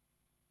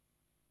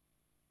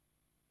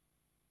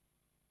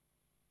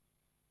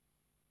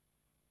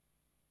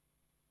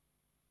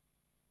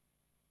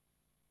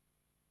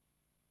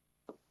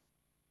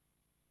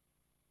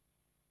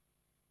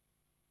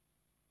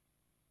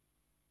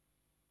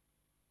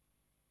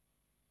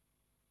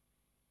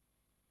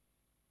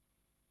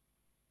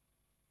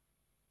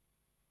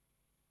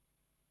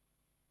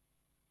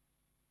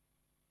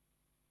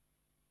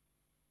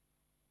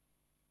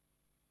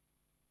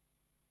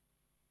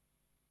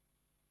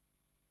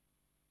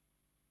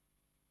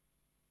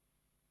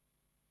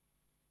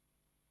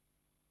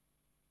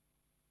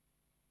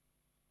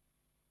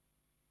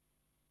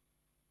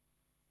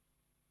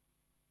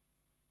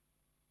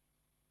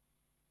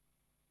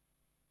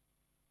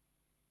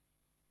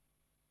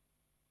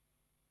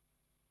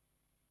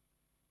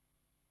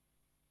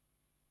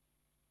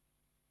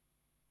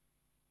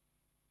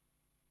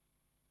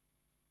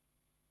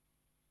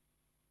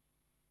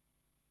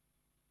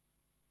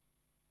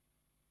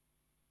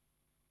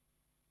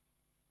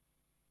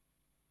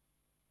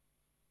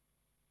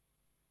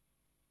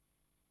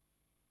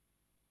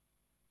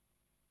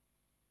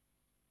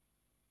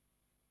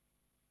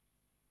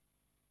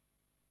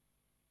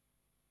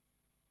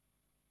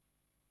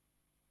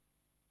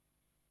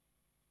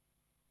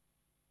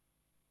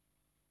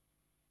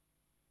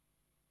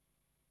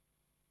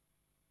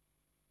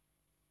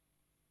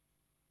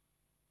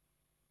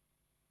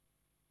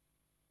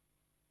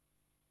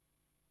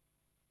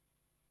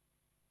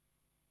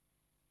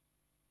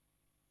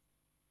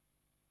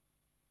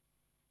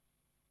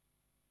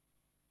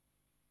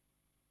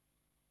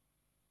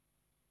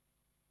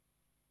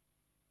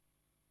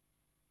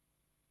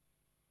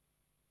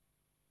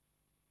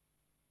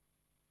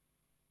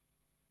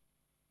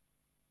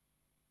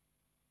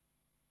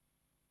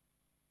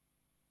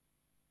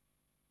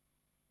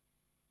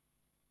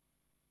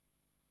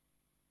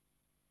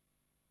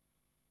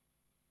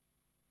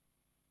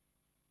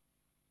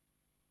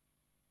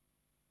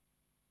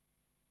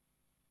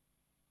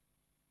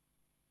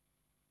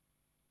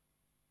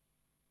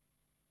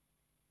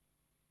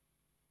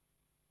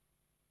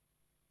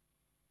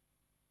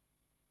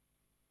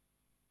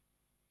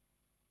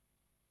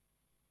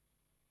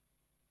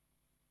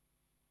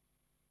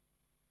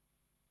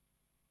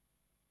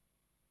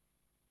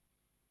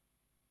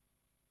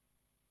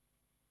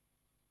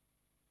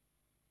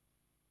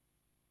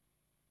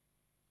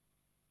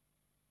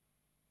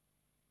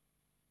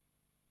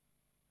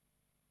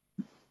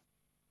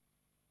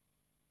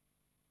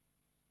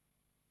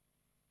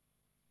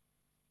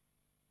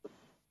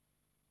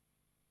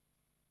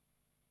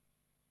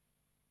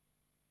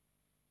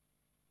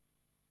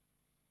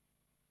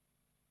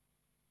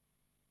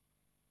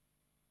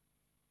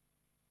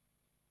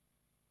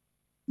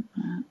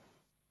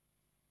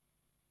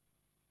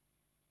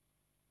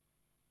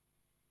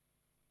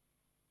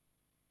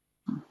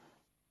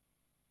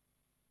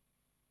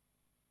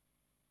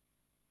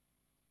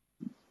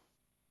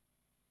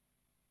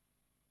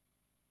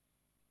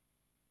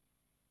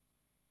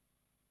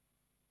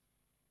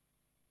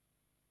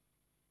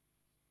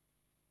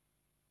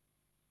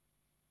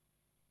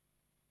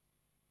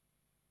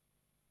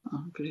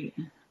 Oh, great.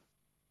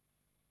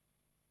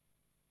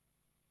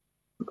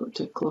 I've got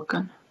to clock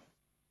in.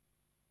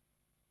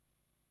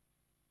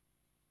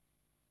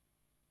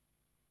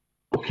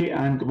 Okay,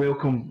 and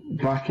welcome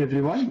back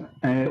everyone.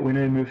 We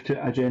now move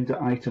to agenda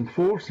item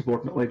 4,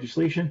 subordinate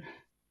legislation.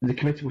 The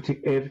committee will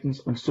take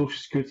evidence on Social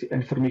Security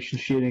Information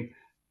Sharing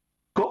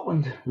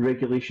Scotland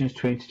Regulations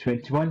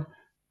 2021,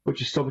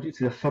 which is subject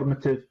to the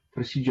affirmative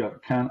procedure.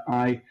 Can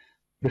I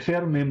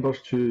refer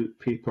members to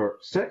paper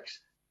 6?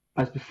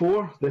 As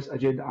before, this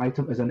agenda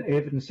item is an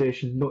evidence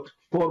session, not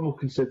formal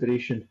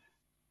consideration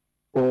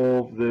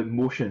of the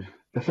motion.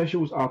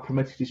 Officials are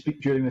permitted to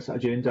speak during this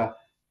agenda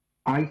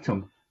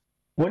item.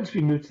 Once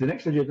we move to the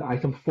next agenda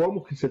item,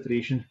 formal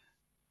consideration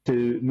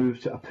to move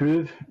to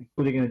approve,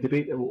 including in a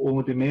debate that will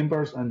only be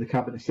members and the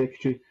Cabinet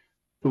Secretary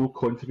who will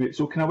contribute.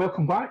 So can I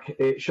welcome back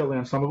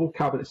Shirley-Ann Somerville,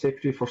 Cabinet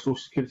Secretary for Social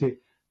Security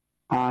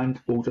and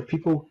Older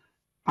People,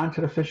 and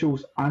her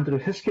officials Andrew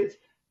Hiskett,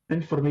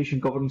 Information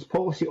Governance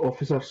Policy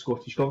Officer,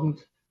 Scottish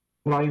Government,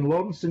 Ryan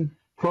Lawrenson,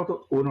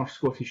 Product Owner,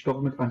 Scottish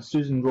Government, and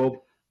Susan Robb,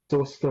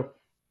 Solicitor,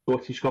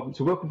 Scottish Government.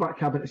 So welcome back,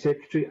 Cabinet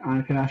Secretary,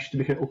 and can I ask you to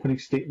make an opening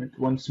statement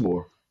once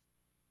more?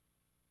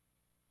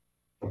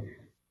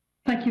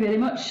 Thank you very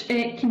much.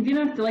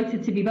 Convener,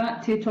 delighted to be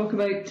back to talk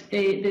about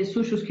the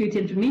Social Security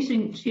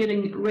Information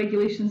Sharing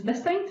Regulations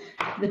this time.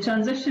 The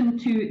transition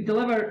to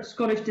deliver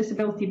Scottish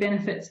disability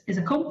benefits is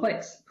a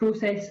complex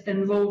process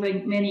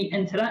involving many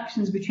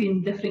interactions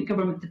between different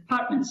government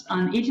departments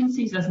and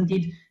agencies, as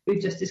indeed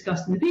we've just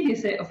discussed in the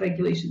previous set of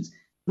regulations.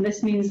 And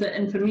this means that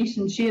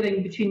information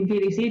sharing between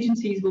various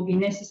agencies will be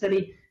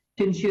necessary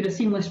to ensure a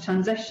seamless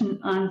transition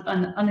and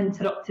an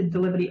uninterrupted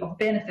delivery of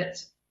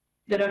benefits.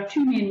 There are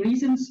two main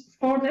reasons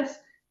for this.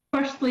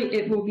 Firstly,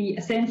 it will be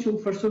essential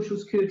for Social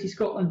Security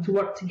Scotland to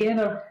work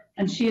together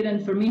and share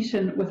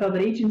information with other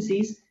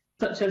agencies,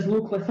 such as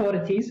local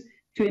authorities,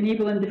 to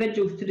enable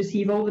individuals to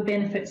receive all the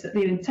benefits that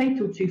they're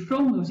entitled to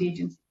from those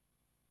agencies.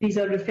 These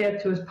are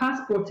referred to as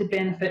passported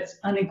benefits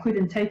and include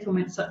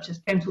entitlements such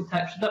as council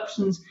tax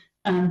reductions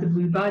and the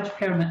blue badge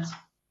permits.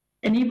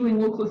 Enabling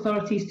local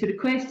authorities to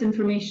request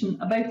information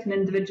about an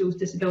individual's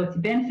disability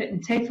benefit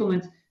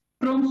entitlement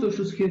from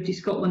Social Security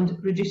Scotland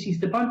reduces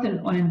the burden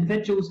on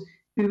individuals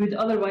who would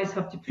otherwise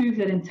have to prove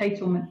their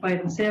entitlement by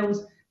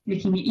themselves,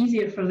 making it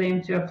easier for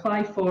them to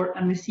apply for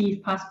and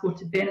receive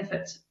passported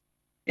benefits.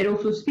 It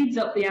also speeds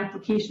up the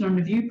application and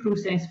review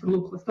process for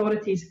local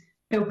authorities,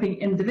 helping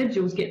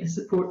individuals get the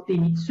support they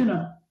need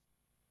sooner.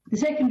 The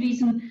second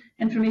reason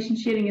information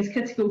sharing is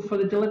critical for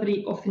the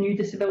delivery of the new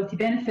disability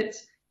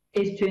benefits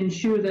is to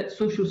ensure that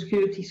Social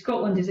Security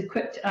Scotland is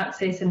equipped to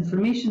access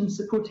information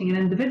supporting an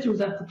individual's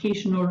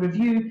application or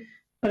review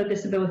for a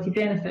disability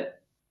benefit.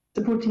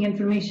 Supporting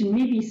information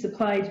may be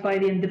supplied by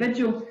the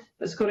individual,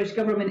 but Scottish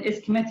Government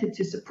is committed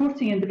to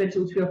supporting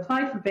individuals who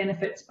apply for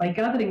benefits by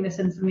gathering this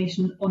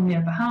information on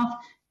their behalf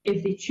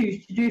if they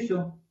choose to do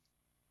so.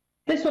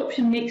 This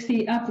option makes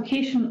the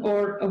application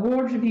or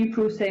award review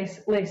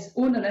process less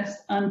onerous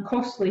and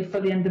costly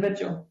for the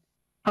individual.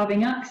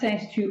 Having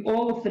access to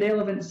all of the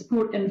relevant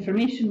support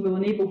information will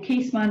enable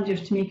case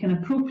managers to make an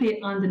appropriate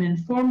and an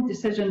informed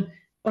decision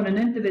on an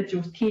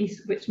individual's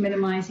case, which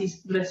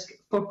minimises risk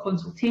for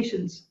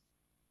consultations.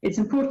 It's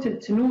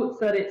important to note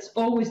that it's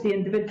always the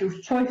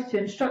individual's choice to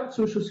instruct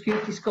Social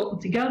Security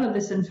Scotland to gather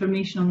this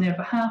information on their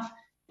behalf.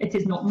 It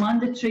is not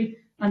mandatory,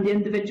 and the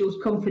individual's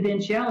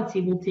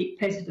confidentiality will take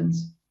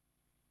precedence.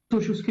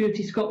 Social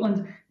Security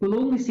Scotland will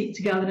only seek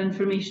to gather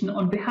information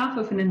on behalf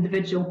of an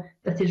individual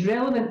that is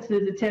relevant to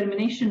the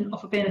determination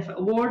of a benefit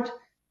award.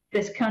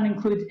 This can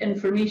include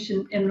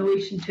information in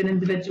relation to an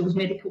individual's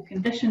medical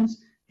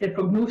conditions, their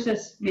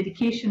prognosis,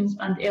 medications,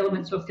 and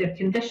elements of their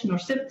condition or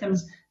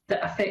symptoms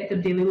that affect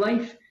their daily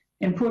life.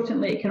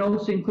 Importantly, it can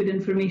also include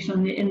information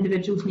on the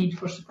individual's need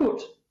for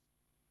support.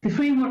 The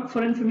framework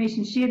for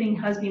information sharing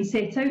has been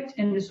set out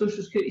in the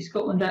Social Security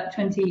Scotland Act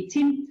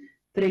 2018.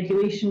 The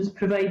regulations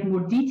provide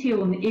more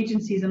detail on the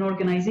agencies and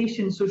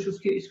organisations Social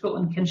Security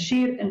Scotland can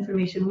share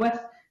information with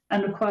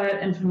and require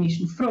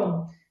information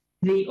from.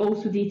 They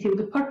also detail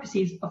the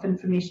purposes of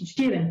information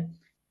sharing.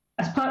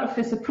 As part of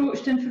this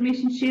approach to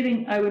information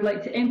sharing, I would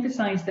like to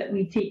emphasise that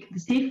we take the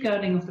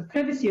safeguarding of the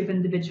privacy of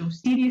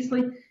individuals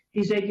seriously.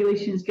 These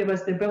regulations give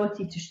us the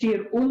ability to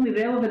share only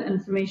relevant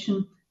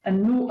information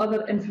and no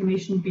other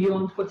information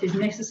beyond what is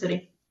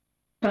necessary.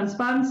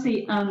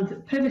 Transparency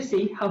and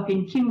privacy have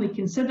been keenly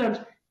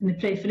considered in the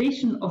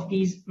preparation of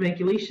these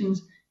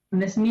regulations,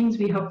 and this means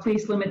we have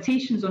placed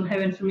limitations on how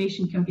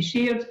information can be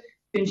shared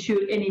to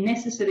ensure any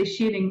necessary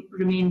sharing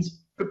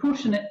remains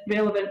proportionate,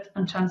 relevant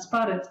and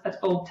transparent at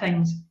all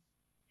times.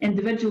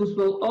 Individuals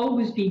will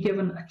always be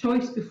given a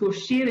choice before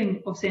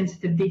sharing of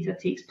sensitive data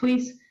takes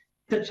place,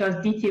 such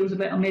as details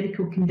about a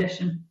medical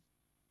condition.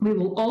 We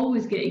will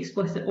always get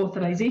explicit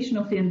authorisation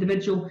of the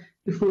individual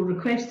before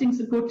requesting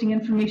supporting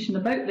information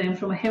about them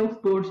from a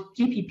health board,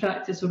 GP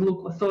practice or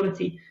local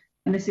authority,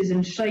 and this is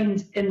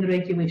enshrined in the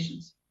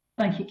regulations.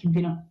 Thank you,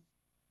 Convener.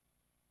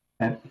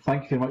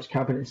 Thank you very much,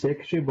 Cabinet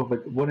Secretary. We've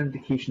had one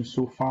indication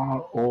so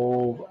far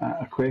of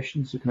a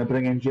question, so can I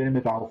bring in Jeremy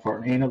Balfour?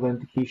 And any other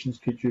indications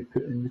could you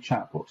put in the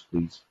chat box,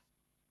 please?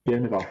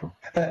 Jeremy Balfour.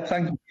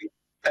 Thank you,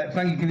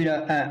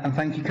 Convener, and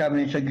thank you,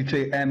 Cabinet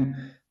Secretary.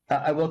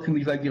 I welcome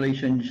these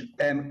regulations.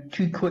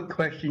 Two quick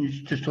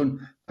questions just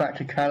on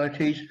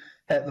practicalities.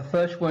 The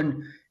first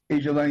one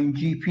is around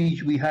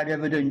GPs. We had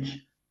evidence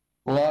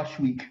last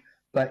week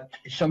that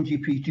some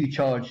GPs do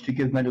charge to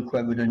give medical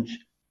evidence,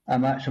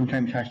 and that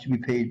sometimes has to be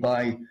paid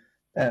by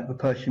the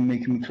person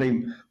making the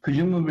claim.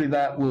 Presumably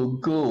that will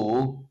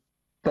go,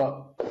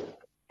 but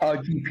are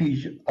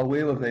GPs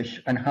aware of this,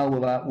 and how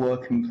will that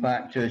work in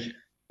practice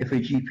if a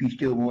GP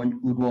still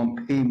would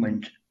want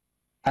payment?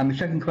 And the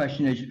second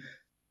question is,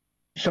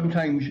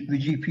 sometimes the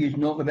GP is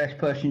not the best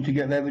person to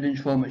get the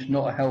evidence from. It's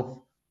not a health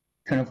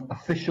kind of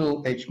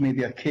official, it's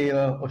maybe a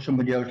carer or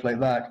somebody else like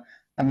that.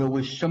 And there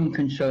was some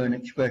concern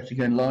expressed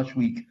again last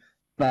week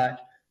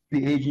that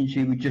the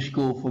agency would just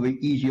go for the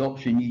easy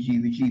option, e.g.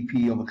 the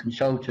GP or the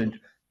consultant.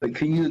 But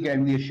can you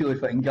again reassure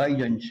us that in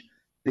guidance,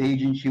 the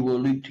agency will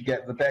look to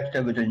get the best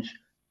evidence,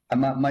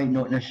 and that might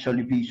not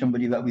necessarily be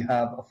somebody that we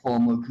have a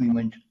formal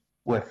agreement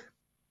with?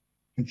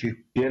 Thank you.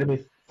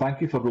 Jeremy,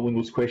 thank you for rolling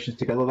those questions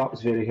together. That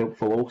was very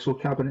helpful also,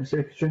 Cabinet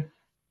Secretary.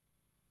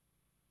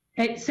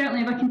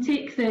 Certainly, if I can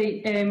take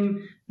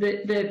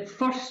the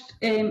first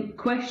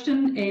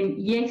question,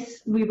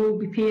 yes, we will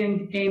be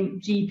paying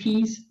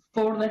GPs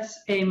for this,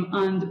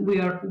 and we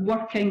are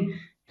working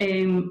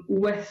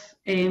with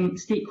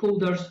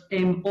stakeholders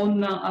on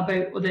that,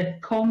 about the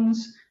comms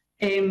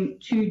to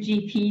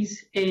GPs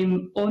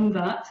on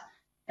that.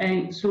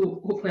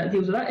 So hopefully that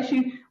deals with that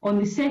issue. On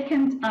the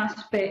second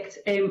aspect,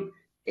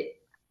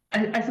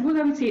 I suppose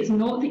I would say it's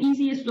not the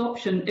easiest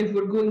option if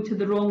we're going to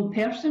the wrong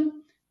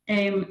person.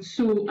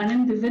 So an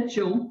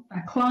individual,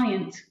 a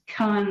client,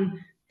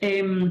 can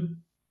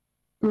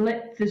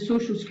let the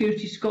Social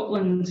Security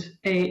Scotland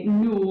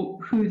know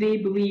who they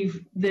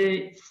believe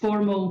the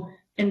formal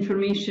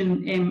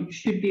information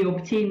should be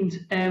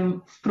obtained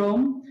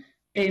from.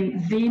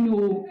 They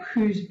know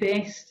who's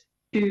best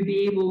to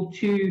be able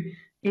to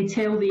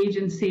tell the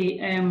agency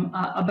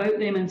about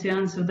them and to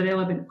answer the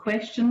relevant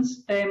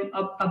questions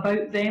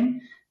about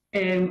them.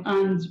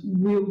 And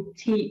we'll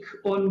take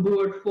on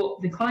board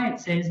what the client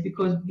says,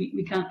 because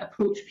we can't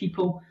approach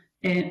people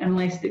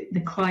unless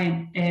the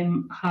client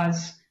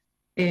has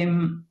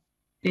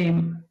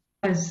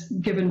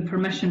given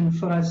permission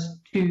for us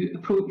to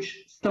approach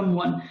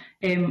someone.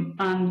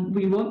 And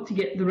we want to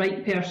get the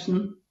right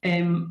person,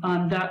 and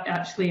that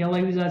actually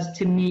allows us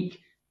to make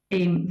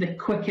the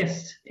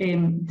quickest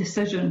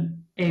decision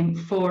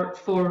for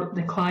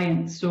the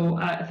client. So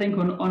I think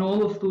on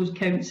all of those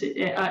counts,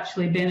 it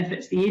actually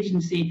benefits the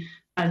agency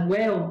as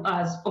well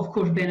as, of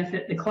course,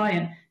 benefit the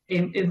client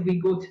if we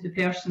go to the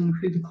person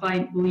who the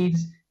client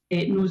believes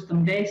knows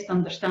them best,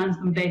 understands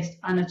them best.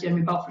 And as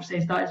Jeremy Balfour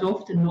says, that is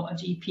often not a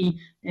GP.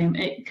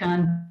 It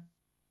can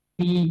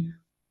be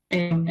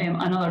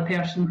another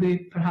person who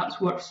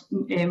perhaps works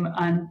and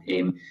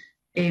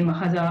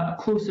has a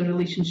closer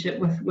relationship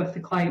with the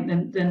client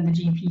than the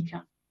GP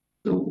can.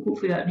 So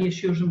hopefully that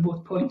reassures on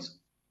both points.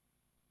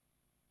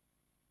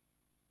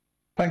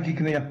 Thank you,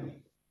 Convener.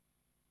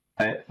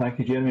 Thank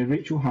you, Jeremy.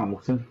 Rachel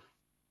Hamilton.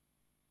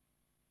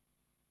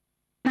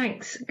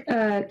 Thanks,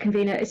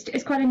 Convener.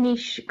 It's quite a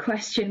niche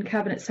question,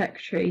 Cabinet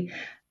Secretary,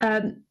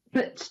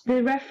 but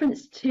the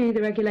reference to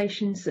the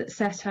regulations that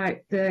set out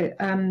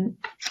the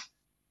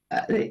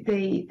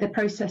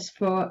process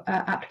for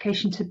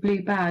application to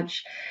Blue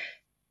Badge,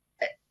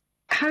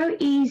 how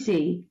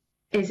easy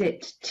is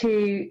it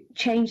to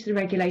change the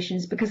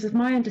regulations? Because of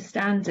my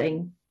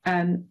understanding,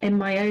 in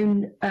my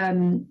own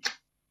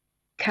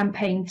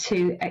campaign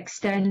to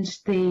extend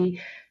the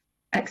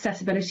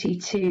accessibility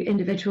to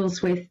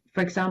individuals with,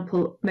 for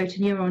example, motor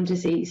neuron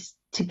disease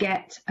to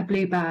get a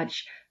Blue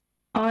Badge,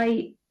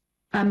 I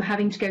am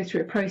having to go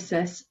through a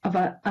process of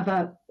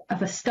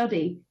a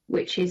study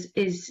which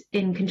is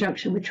in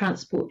conjunction with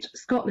Transport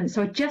Scotland.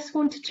 So I just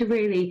wanted to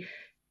really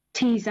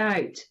tease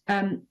out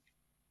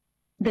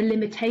the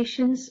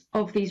limitations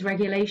of these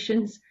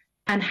regulations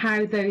and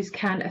how those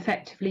can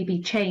effectively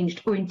be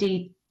changed, or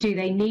indeed do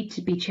they need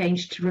to be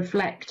changed to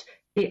reflect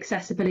the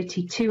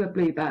accessibility to a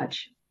Blue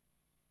Badge?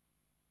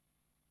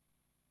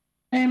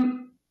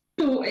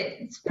 So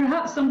it's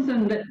perhaps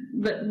something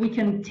that we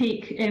can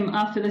take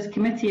after this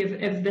committee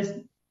if this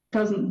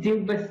doesn't deal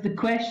with the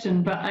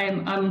question, but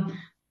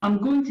I'm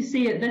going to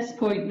say at this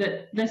point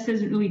that this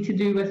isn't really to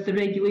do with the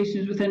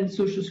regulations within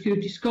Social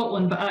Security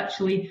Scotland, but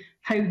actually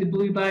how the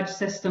Blue Badge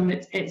system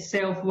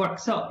itself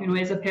works up. You know,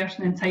 is a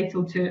person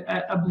entitled to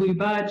a Blue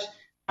Badge,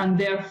 and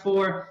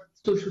therefore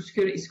Social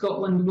Security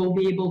Scotland will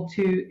be able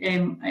to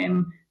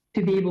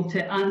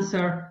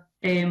answer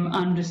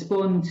and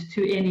respond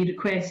to any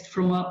request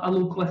from a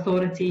local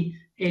authority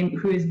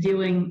who is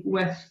dealing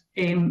with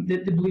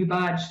the Blue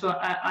Badge. So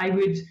I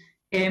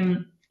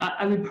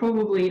would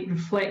probably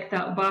reflect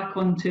that back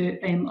onto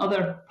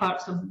other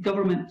parts of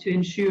government to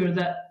ensure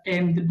that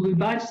the Blue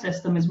Badge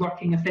system is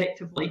working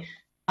effectively.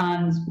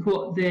 and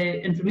what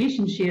the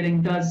information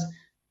sharing does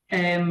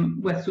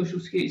with Social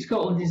Security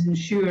Scotland is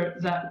ensure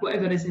that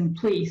whatever is in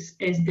place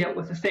is dealt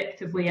with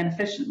effectively and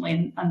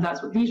efficiently, and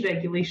that's what these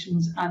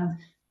regulations and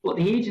what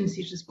the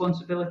agency's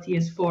responsibility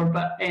is for.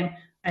 But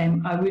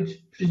I would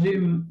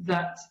presume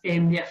that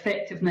the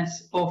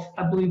effectiveness of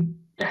how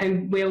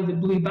well the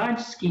Blue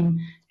Badge scheme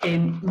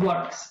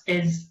works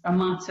is a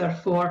matter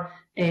for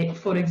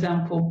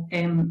example,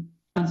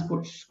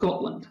 Transport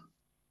Scotland.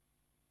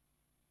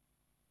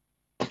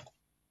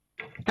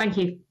 Thank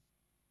you.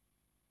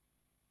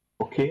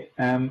 Okay,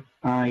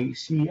 I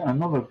see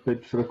another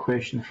bid for a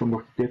question from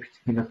our Deputy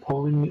Convener,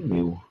 Pauline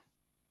McNeill.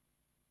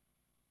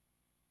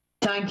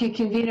 Thank you,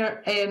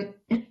 Convener.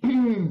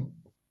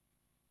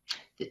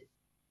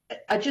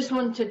 I just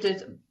wanted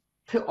to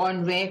put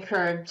on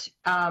record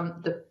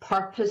the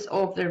purpose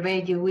of the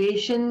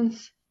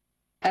regulations,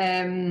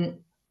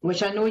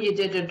 which I know you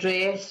did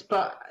address,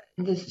 but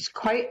this is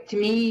quite, to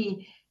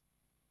me,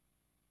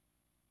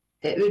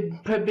 it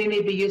would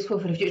probably be useful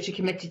for a future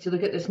committee to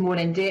look at this more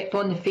in depth.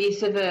 On the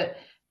face of it,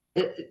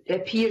 it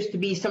appears to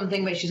be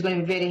something which is going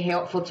to be very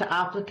helpful to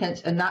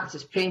applicants, and that's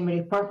its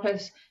primary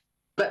purpose.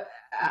 But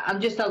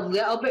I'm just a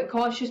little bit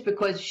cautious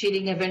because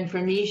sharing of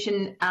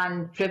information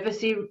and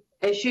privacy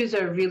issues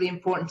are really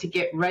important to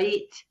get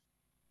right.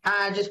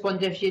 I just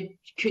wonder if you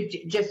could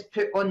just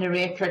put on the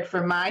record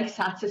for my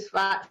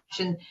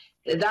satisfaction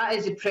that that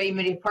is the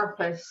primary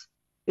purpose,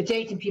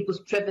 protecting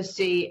people's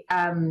privacy,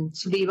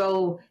 so they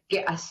will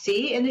get a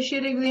say in the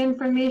sharing of the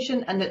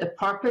information, and that the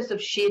purpose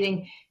of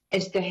sharing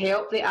is to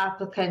help the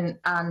applicant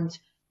and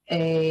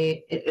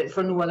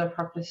for no other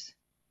purpose.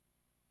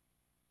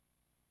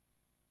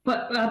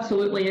 But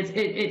absolutely,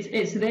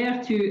 it's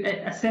there to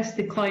assist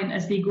the client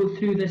as they go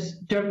through this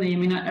journey. I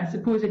mean, I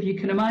suppose if you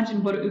can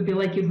imagine what it would be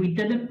like if we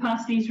didn't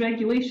pass these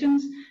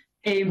regulations,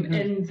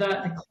 in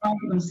that the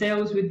client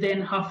themselves would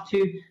then have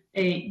to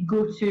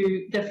go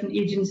to different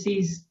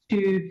agencies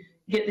to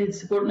get the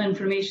support and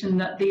information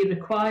that they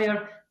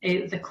require.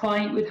 The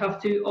client would have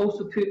to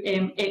also put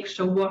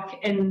extra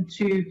work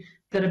into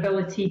their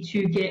ability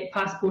to get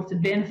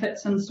passported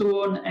benefits and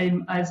so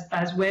on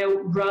as well,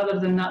 rather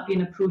than that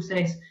being a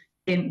process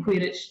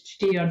where it's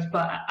shared.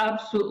 But I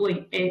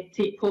absolutely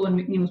take Pauline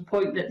McNeill's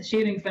point that the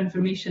sharing of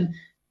information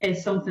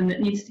is something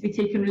that needs to be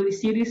taken really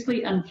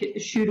seriously and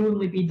should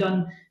only be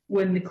done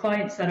when the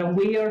clients are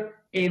aware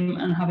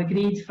and have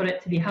agreed for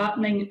it to be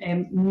happening,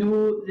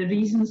 know the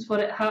reasons for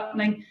it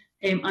happening,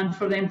 and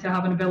for them to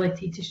have an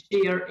ability to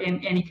share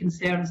any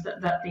concerns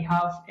that they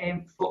have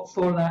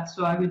for that.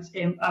 So I would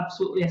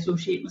absolutely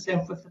associate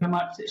myself with the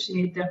remarks that she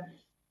made there.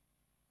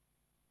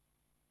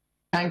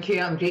 Thank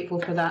you, I'm grateful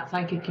for that.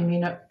 Thank you,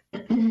 Convener.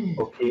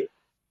 Okay,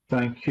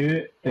 thank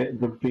you. There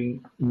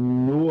being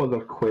no other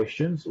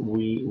questions,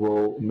 we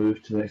will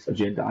move to the next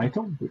agenda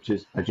item, which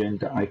is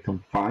agenda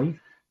item 5,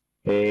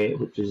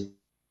 which is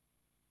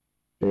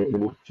the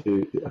vote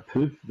to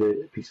approve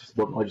the piece of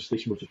subordinate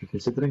legislation which we've been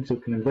considering. So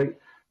can I invite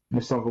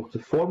Ms Somerville to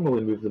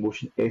formally move the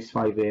motion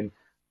S5M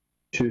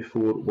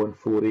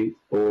 24148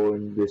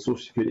 on the Social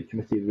Security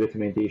Committee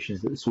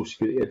recommendations that the Social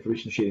Security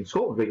Information Sharing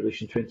Scotland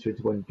Regulation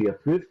 2021 be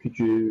approved. Could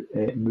you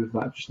move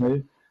that just now,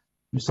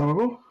 Ms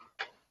Somerville?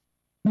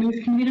 Move,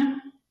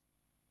 Convener.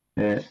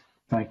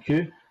 Thank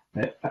you.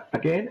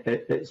 Again,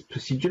 it's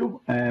procedural,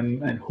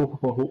 and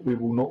hope we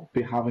will not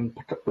be having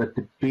particular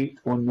debate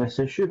on this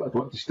issue, but I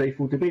don't want to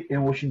stifle debate.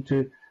 Anyone wishing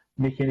to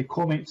make any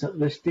comments at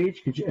this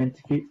stage, could you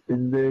indicate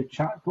in the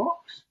chat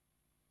box?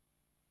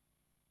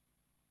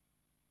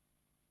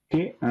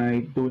 Okay,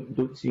 I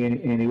don't see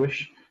any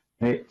wish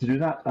to do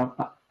that.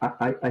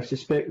 I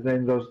suspect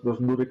then there's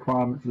no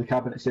requirement for the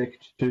Cabinet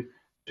Secretary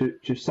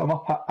to sum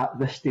up at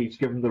this stage,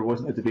 given there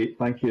wasn't a debate.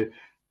 Thank you.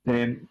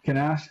 Can I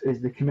ask,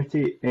 is the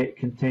committee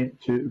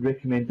content to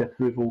recommend the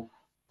approval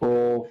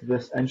of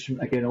this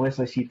instrument? Again, unless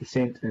I see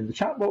dissent in the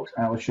chat box,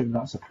 I'll assume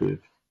that's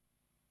approved.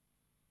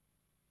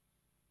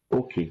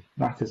 Okay,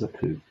 that is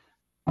approved.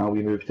 And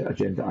we move to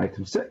agenda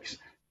item 6.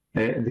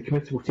 And the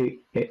committee will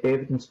take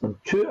evidence on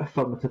 2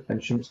 affirmative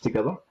instruments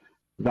together.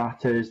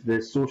 That is the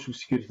Social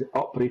Security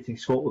Operating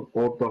Scotland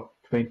Order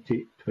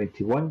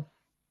 2021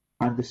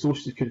 and the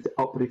Social Security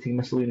Operating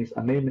Miscellaneous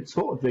Amendment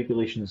Scotland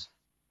Regulations,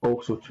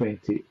 also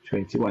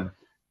 2021.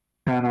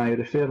 Can I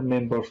refer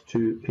members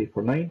to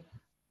paper 9?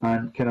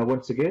 And can I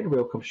once again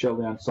welcome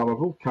Shirley-Ann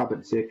Somerville,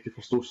 Cabinet Secretary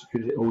for Social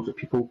Security and Older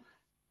People,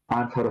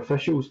 and her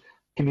officials,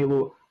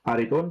 Camilo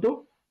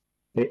Arredondo,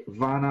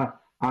 Vanna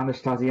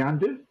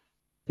Anastasiadou.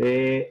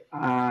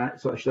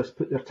 So I should just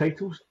put their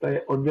titles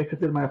on record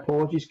there. My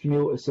apologies.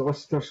 Camilo is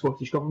Solicitor,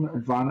 Scottish Government,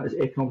 and Vanna is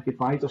Economic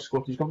Advisor,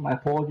 Scottish Government. My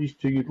apologies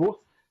to you both.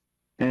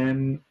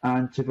 And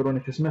to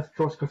Veronica Smith,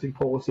 Cross-Cutting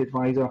Policy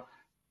Advisor,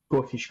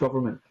 Scottish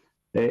Government.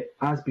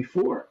 As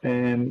before,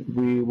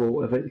 we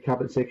will invite the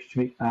Cabinet Secretary to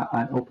make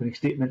an opening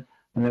statement,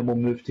 and then we'll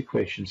move to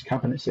questions.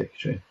 Cabinet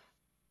Secretary.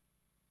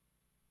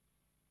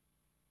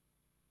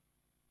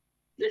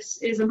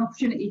 This is an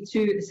opportunity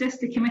to assist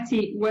the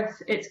committee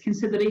with its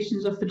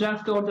considerations of the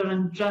draft order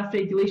and draft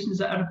regulations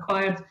that are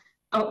required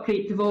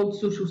upgrade devolved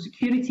social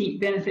security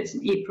benefits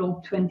in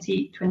April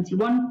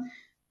 2021.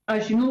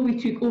 As you know, we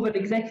took over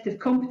executive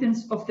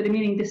competence of the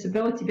remaining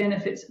disability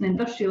benefits and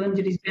industrial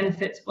injuries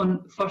benefits on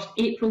 1st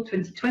April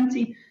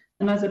 2020,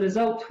 and as a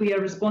result we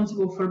are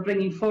responsible for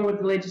bringing forward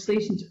the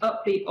legislation to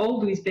update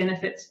all these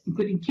benefits,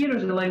 including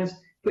carers allowance,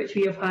 which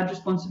we have had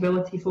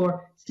responsibility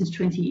for since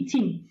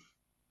 2018.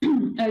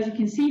 As you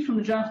can see from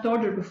the draft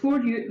order before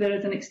you, there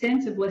is an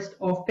extensive list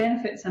of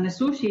benefits and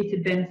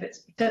associated benefits,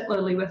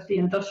 particularly with the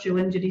industrial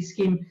injury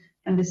scheme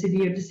and the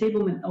severe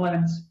disablement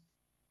allowance.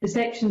 The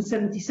Section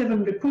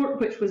 77 report,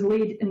 which was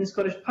laid in the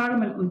Scottish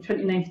Parliament on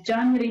 29th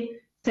January,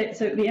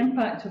 sets out the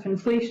impact of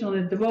inflation on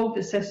the devolved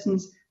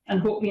assistance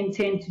and what we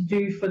intend to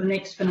do for the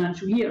next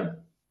financial year.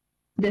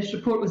 This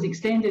report was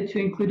extended to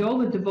include all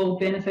the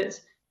devolved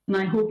benefits, and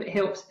I hope it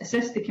helps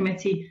assist the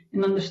committee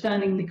in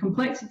understanding the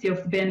complexity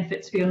of the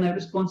benefits we are now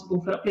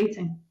responsible for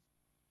updating.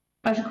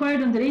 As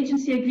required under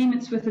agency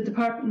agreements with the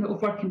Department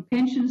of Work and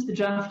Pensions, the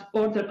draft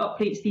order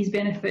updates these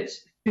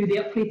benefits through the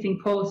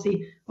updating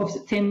policy of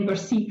September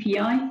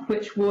CPI,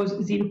 which was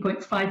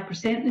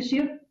 0.5% this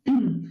year.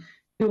 The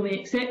only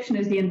exception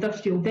is the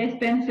industrial death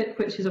benefit,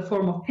 which is a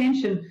form of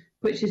pension,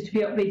 which is to be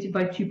updated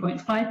by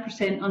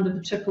 2.5% under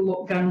the triple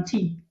lock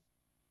guarantee.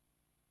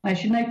 I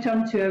should now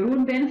turn to our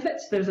own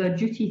benefits. There's a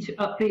duty to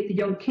update the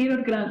young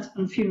carer grant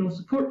and funeral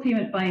support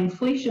payment by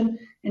inflation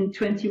in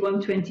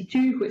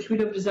 21-22, which would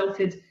have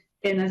resulted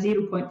in a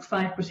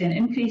 0.5%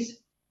 increase.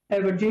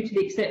 However, due to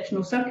the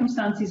exceptional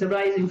circumstances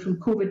arising from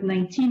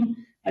COVID-19,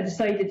 I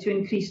decided to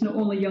increase not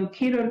only young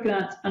carer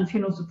grant and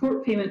funeral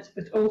support payment,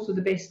 but also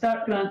the Best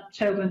Start grant,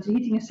 child winter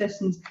heating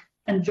assistance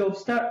and job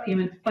start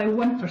payment by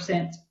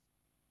 1%.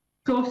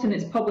 Scott, in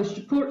its published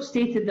report,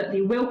 stated that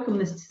they welcome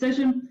this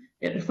decision.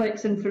 It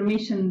reflects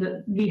information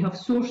that we have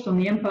sourced on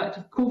the impact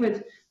of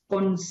COVID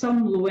on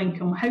some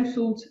low-income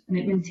households, and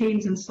it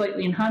maintains and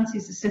slightly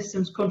enhances the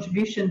system's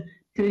contribution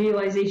to the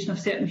realisation of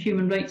certain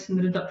human rights and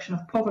the reduction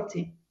of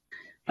poverty.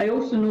 I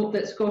also note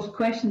that Scott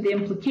questioned the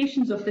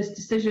implications of this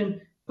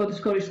decision for the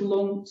Scottish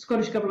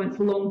Government's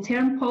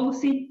long-term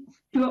policy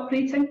to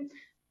uprating.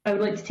 I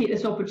would like to take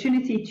this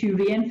opportunity to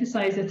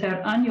re-emphasise that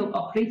our annual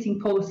uprating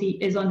policy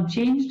is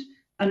unchanged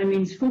and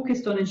remains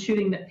focused on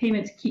ensuring that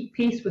payments keep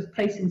pace with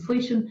price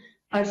inflation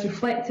as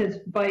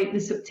reflected by the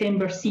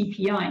September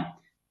CPI.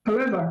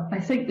 However, I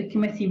think the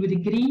committee would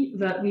agree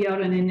that we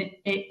are in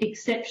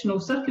exceptional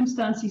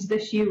circumstances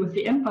this year with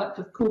the impact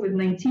of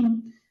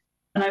COVID-19,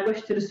 and I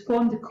wish to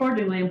respond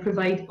accordingly and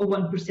provide a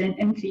 1%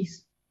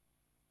 increase.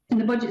 In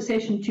the budget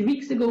session 2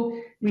 weeks ago,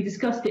 we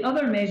discussed the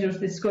other measures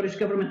the Scottish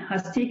Government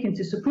has taken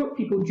to support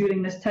people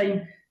during this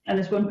time, and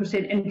this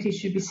 1% increase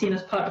should be seen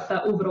as part of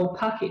that overall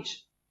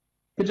package.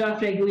 The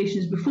draft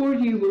regulations before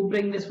you will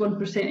bring this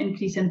 1%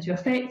 increase into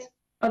effect,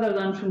 other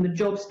than from the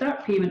job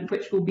start payment,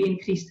 which will be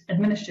increased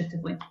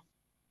administratively.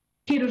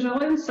 Carers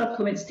Allowance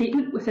Supplement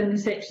Statement within the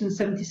Section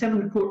 77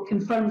 report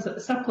confirms that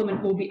the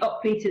supplement will be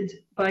updated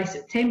by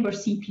September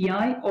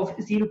CPI of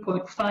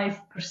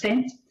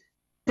 0.5%.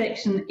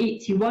 Section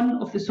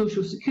 81 of the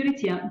Social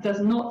Security Act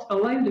does not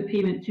allow the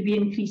payment to be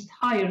increased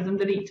higher than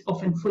the rate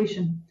of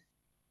inflation.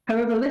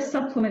 However, this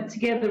supplement,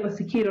 together with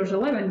the Carers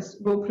Allowance,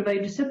 will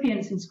provide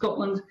recipients in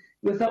Scotland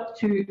with up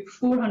to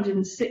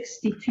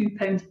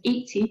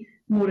 £462.80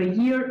 more a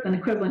year than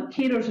equivalent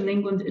carers in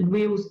England and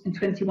Wales in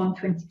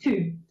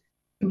 21-22.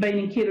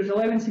 Combining Carers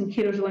Allowance and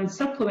Carers Allowance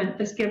Supplement,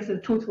 this gives a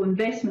total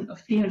investment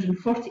of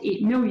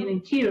 £348 million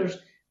in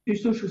carers through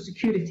Social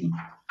Security.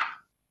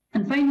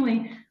 And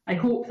finally, I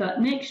hope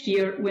that next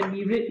year, when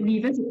we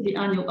revisit the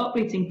annual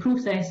uprating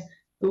process,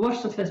 the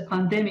worst of this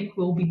pandemic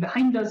will be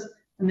behind us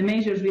and the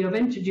measures we have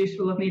introduced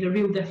will have made a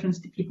real difference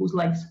to people's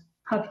lives.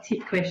 Happy to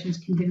take questions,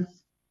 Convener.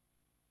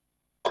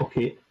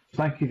 Okay,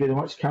 thank you very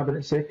much,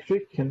 Cabinet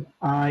Secretary. Can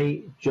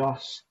I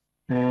just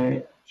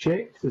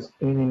check, does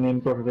any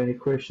member have any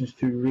questions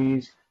to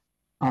raise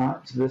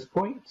at this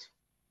point?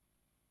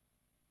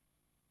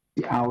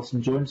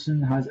 Alison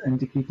Johnson has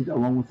indicated,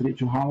 along with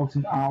Rachel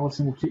Hamilton.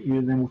 Alison, we'll take you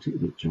and then we'll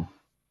take Rachel.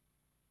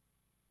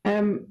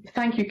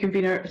 Thank you,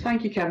 Convener.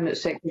 Thank you, Cabinet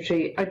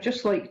Secretary. I'd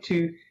just like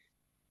to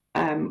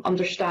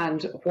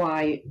understand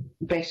why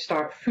Best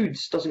Start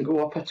Foods doesn't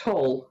go up at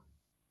all.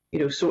 You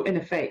know, so in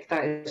effect,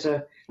 that is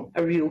a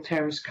real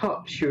terms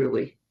cut,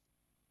 surely.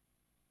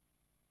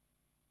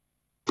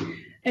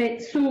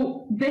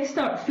 So Best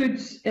Start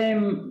Foods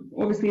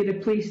obviously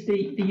replaced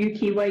the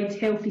UK-wide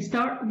Healthy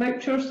Start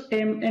vouchers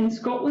in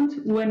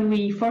Scotland. When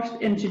we first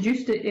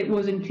introduced it, it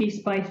was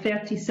increased by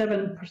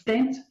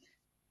 37%.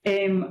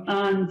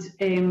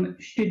 And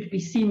should be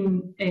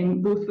seen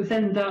both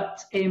within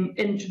that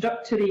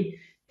introductory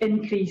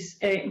increase,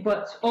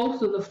 but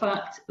also the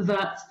fact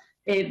that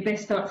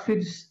Best Start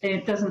Foods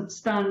doesn't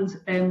stand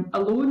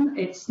alone.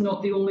 It's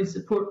not the only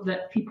support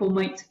that people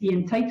might be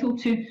entitled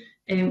to.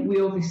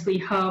 We obviously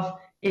have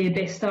a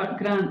Best Start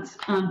grant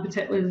and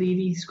particularly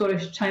the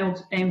Scottish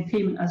Child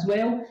Payment as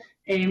well.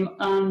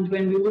 And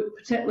when we look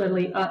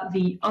particularly at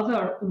the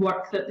other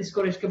work that the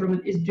Scottish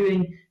Government is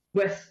doing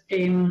with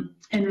in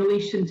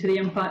relation to the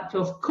impact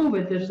of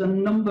COVID, there's a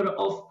number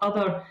of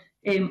other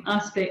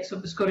aspects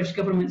of the Scottish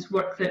Government's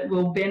work that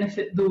will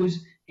benefit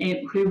those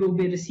who will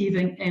be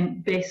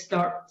receiving Best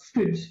Start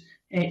food.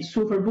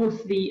 So for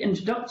both the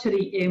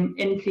introductory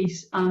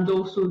increase and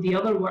also the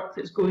other work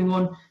that's going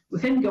on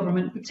within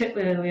government,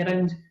 particularly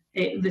around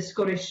the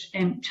Scottish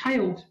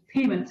Child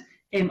Payment,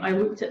 I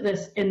looked at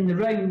this in the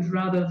round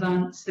rather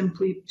than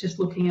simply just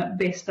looking at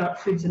Best Start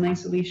foods in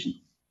isolation.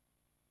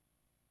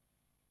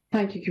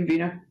 Thank you,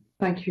 Convener.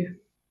 Thank you.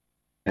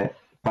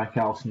 Thank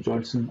you, Alison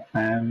Johnson.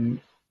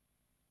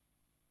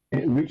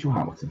 Rachel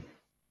Hamilton.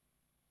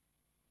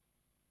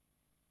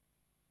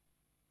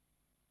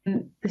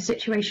 The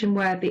situation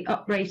where the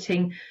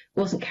uprating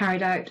wasn't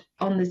carried out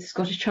on the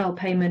Scottish Child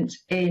Payment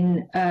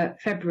in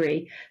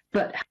February,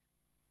 but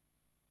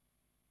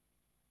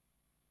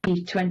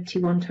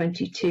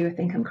 21-22, I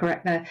think I'm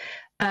correct there.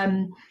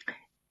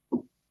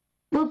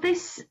 Will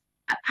this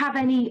have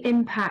any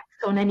impact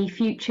on any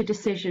future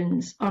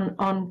decisions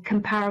on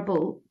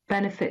comparable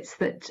benefits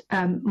that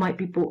might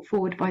be brought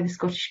forward by the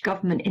Scottish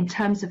Government in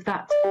terms of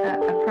that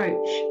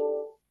approach?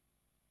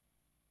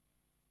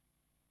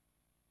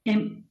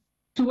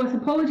 So with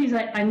apologies,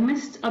 I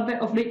missed a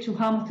bit of Rachel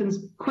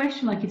Hamilton's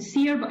question. I could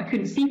see her, but I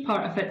couldn't see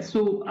part of it.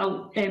 So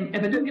I'll,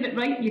 if I don't get it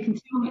right, you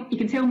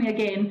can tell me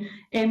again.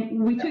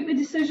 We took the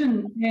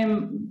decision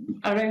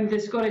around the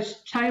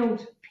Scottish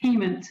Child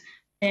Payment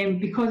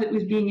because it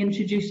was being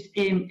introduced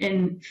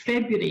in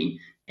February,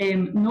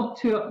 not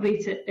to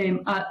uprate it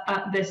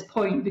at this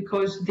point,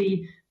 because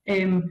the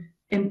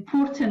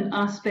important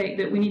aspect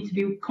that we need to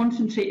be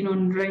concentrating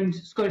on around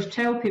Scottish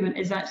Child Payment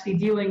is actually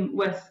dealing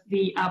with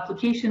the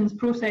applications,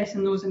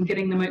 processing those and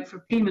getting them out for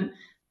payment,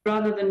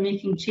 rather than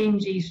making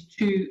changes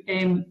to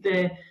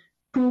the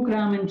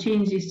programme and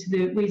changes to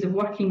the ways of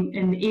working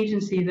in the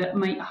agency that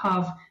might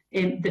have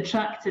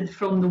detracted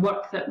from the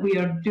work that we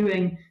are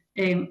doing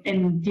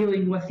in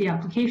dealing with the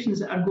applications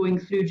that are going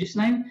through just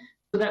now.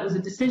 So that was a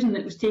decision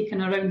that was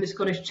taken around the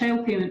Scottish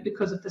Child Payment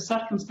because of the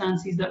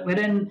circumstances that we're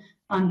in,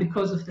 and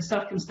because of the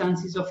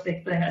circumstances of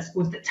I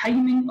suppose, the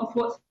timing of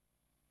what's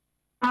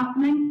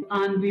happening,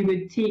 and we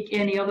would take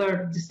any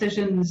other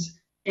decisions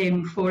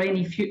for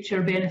any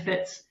future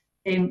benefits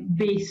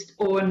based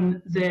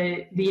on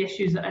the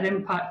issues that are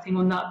impacting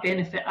on that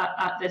benefit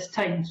at this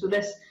time. So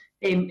this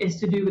is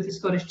to do with the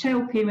Scottish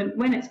Child Payment,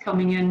 when it's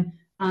coming in,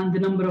 and the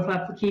number of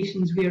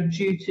applications we are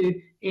due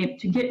to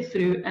get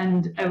through,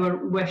 and our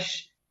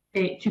wish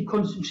to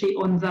concentrate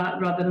on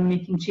that rather than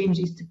making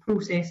changes to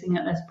processing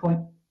at this point.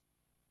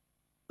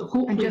 So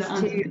hopefully that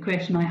answers the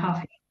question I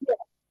have.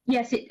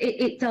 Yes,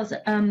 it does.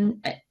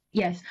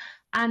 Yes,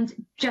 and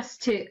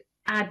just to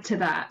add to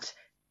that,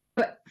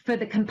 but for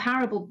the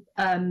comparable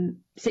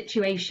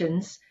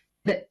situations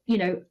that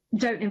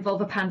don't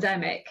involve a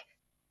pandemic,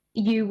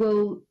 you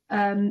will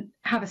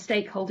have a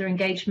stakeholder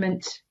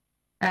engagement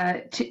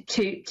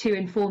to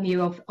inform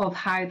you of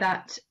how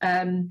that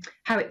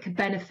how it could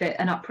benefit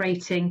an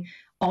uprating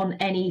on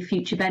any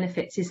future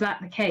benefits. Is that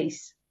the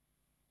case?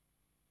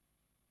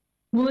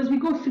 Well, as we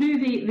go through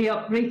the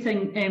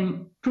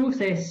uprating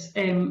process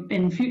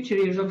in future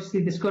years,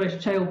 obviously the Scottish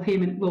Child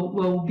Payment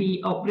will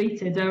be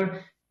uprated.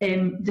 Our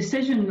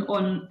decision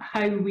on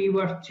how we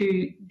were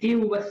to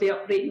deal with the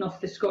uprating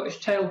of the Scottish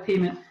Child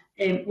Payment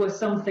was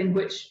something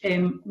which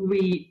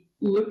we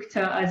looked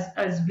at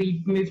as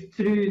we moved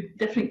through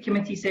different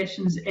committee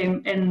sessions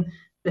in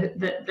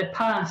the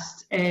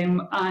past, and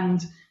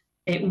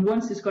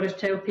once the Scottish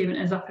Child Payment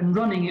is up and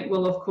running, it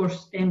will of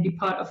course be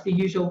part of the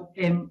usual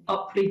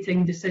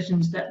uprating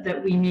decisions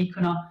that we make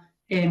on a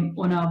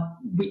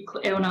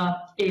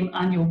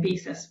annual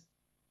basis.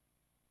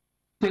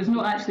 So it's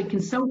not actually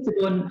consulted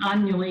on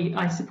annually,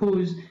 I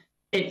suppose.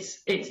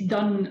 It's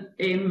done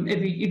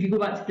if you go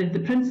back to the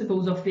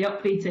principles of the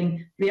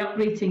uprating. The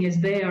uprating is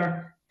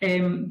there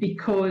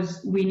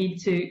because we need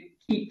to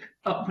keep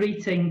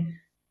uprating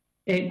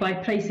by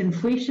price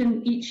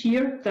inflation each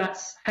year.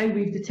 That's how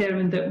we've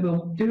determined that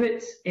we'll do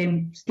it.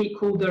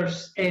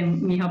 Stakeholders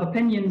may have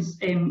opinions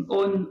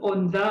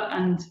on that,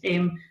 and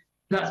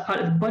that's part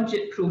of the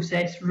budget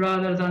process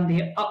rather than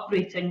the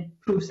uprating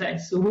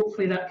process. So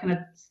hopefully that kind of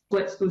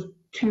splits those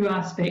two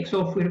aspects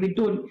off, where we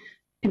don't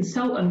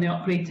consult on the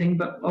uprating,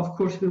 but of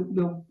course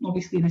we'll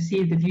obviously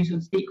receive the views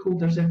of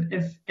stakeholders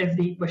if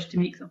they wish to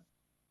make them.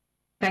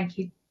 Thank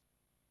you.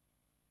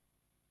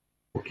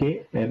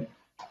 Okay,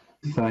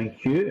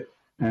 thank you.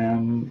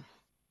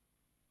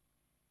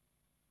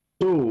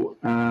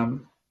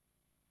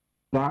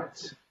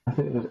 That, I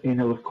think there's any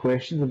other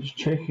questions. I'm just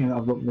checking that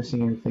I'm not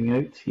missing anything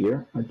out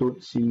here. I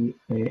don't see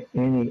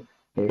any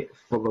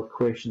further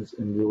questions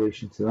in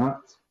relation to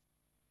that.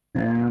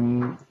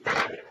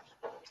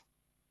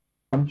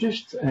 I'm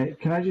just,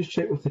 can I just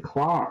check with the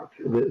clerk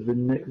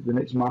the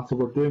next matter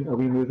we're doing? Are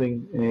we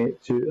moving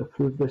to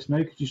approve this now?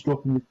 Could you just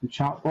drop in the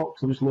chat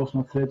box? I've just lost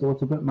my thread a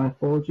little bit. My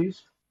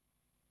apologies.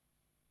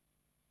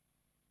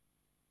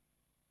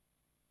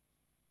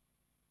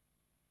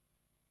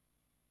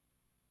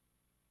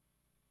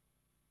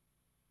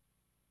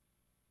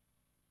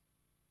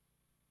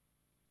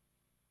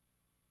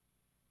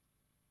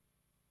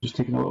 Just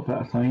taking a little bit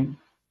of time.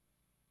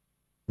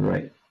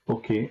 Right,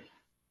 Okay.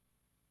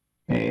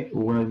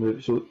 We're now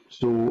move.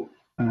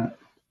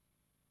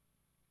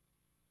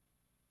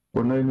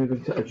 We're now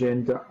moving to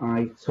agenda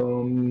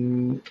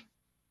item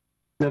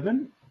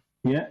 7.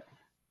 Yeah.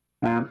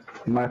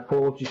 My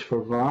apologies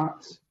for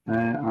that.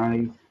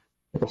 I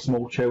had a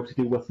small child to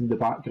deal with in the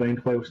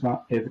background whilst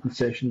that evidence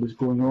session was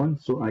going on,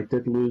 so I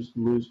did lose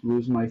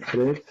my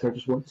thread. So I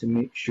just want to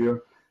make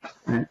sure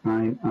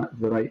I'm at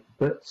the right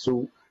bit.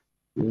 So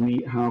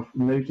we have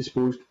now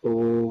disposed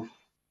of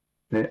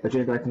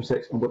agenda item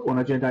 6, and we're on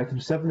agenda item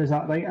 7. Is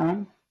that right,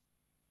 Anne?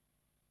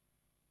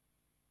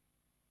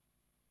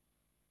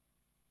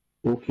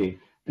 Okay.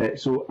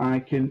 So I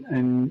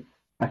can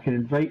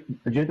invite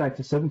agenda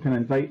item 7. Can I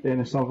invite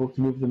Ms Saville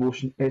to move the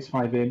motion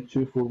S5M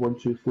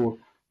 24124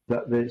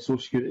 that the Social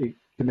Security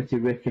Committee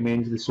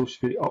recommends the Social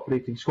Security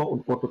Operating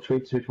Scotland Order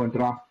 2021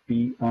 draft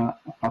be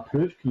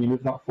approved? Can you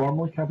move that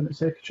formally, Cabinet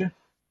Secretary?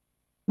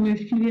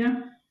 Moved,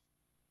 Convener.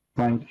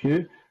 Thank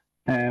you.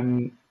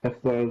 If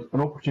there's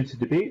an opportunity to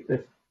debate,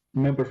 if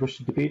members wish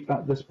to debate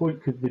at this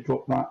point, could they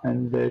drop that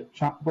in the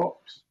chat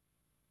box?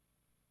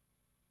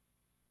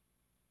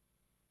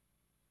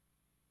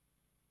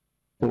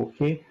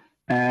 Okay.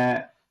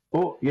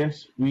 Oh,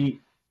 yes, we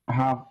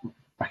have.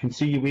 I can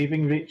see you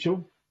waving,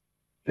 Rachel.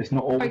 It's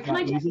not always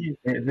that easy.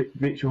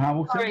 Rachel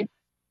Hamilton. Sorry,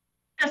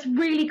 just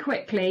really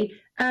quickly.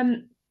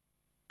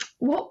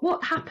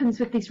 What happens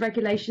with these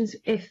regulations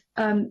if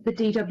the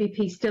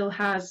DWP still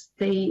has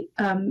the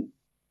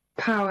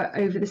power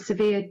over the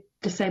severe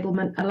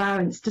disablement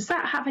allowance? Does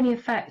that have any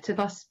effect of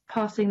us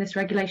passing this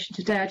regulation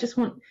today? I just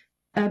want,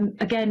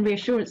 again,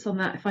 reassurance on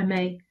that, if I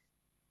may.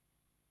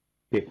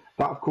 Okay.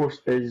 That, of course,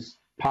 is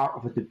part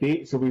of a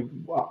debate. So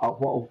what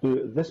I'll do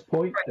at this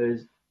point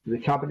is the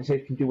Cabinet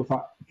Secretary can deal with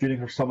that during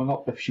her summing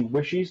up if she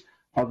wishes.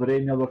 Are there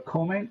any other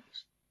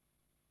comments?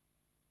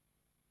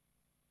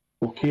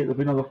 Okay, there'll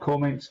be other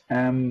comments.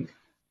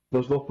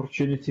 There's the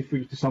opportunity for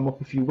you to sum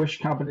up if you wish,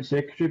 Cabinet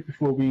Secretary,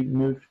 before we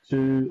move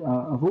to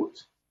a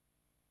vote.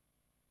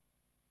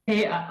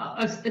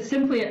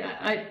 Simply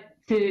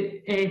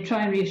to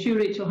try and reassure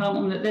Rachel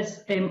Hamilton that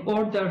this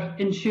order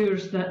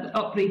ensures that the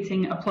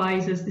uprating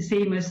applies as the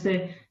same as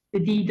the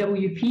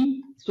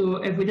DWP. So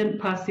if we didn't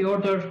pass the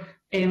order,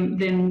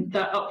 then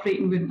that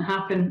uprating wouldn't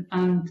happen,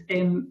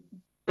 and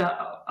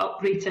that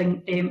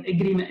uprating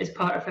agreement is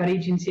part of our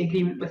agency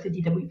agreement with the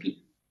DWP.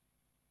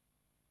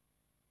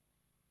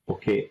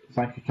 Okay,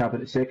 thank you,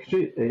 Cabinet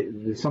Secretary.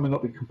 The summing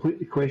up and complete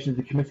the question of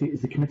the committee.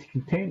 Is the committee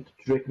content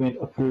to recommend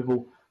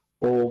approval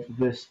of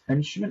this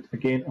instrument?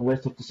 Again,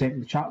 unless there's dissent in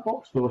the chat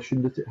box, we'll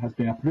assume that it has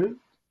been approved.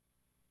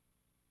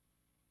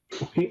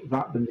 Okay,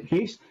 that being the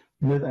case,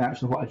 now that I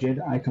actually know what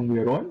agenda item we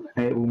are on,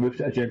 we'll move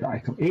to agenda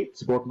item 8,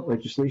 subordinate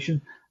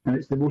legislation, and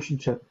it's the motion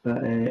to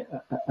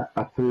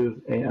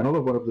approve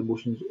another one of the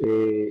motions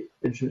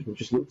instruments we've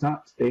just looked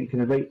at. Can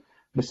I invite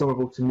Ms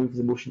Somerville to move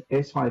the motion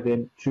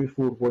S5M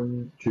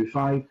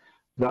 24125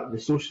 that the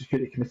Social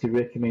Security Committee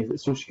recommends that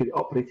Social Security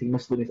Operating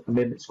Miscellaneous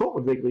Amendment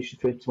Scotland Regulation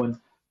 21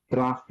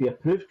 draft be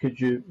approved? Could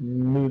you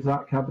move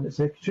that, Cabinet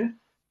Secretary?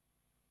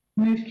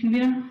 Moved,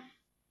 Convener.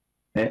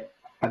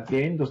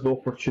 Again, there's the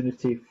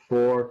opportunity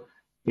for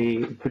a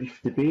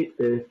brief debate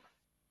if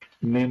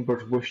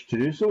members wish to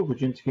do so.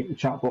 Would you indicate in the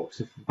chat box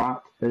if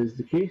that is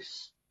the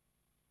case?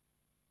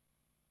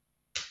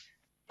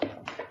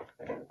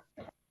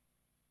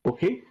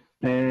 Okay.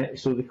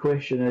 So the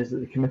question is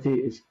that the committee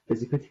is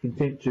the committee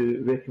content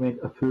to recommend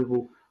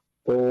approval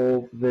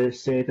of the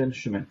said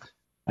instrument?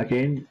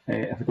 Again,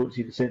 if I don't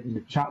see dissent in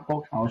the chat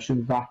box, I'll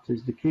assume that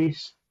is the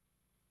case.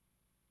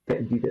 But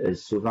indeed it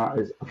is. So that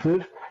is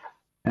approved.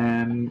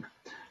 Can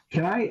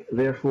I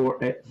therefore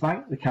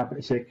thank the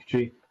Cabinet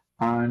Secretary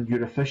and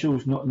your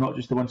officials, not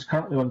just the ones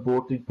currently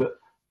onboarded, but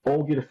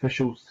all your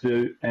officials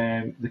throughout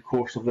the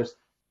course of this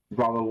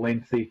rather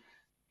lengthy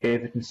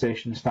evidence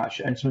session and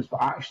statute instruments,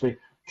 but actually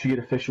to your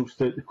officials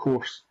throughout the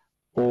course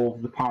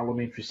of the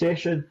parliamentary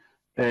session.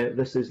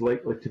 This is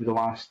likely to be the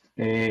last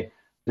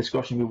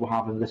discussion we will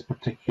have in this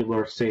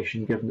particular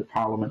session, given that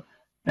Parliament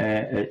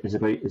is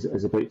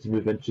about to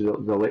move into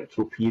the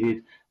electoral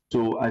period.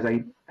 So, as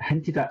I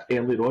hinted at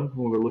earlier on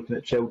when we were looking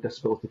at child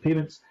disability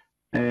payments,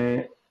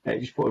 I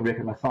just want to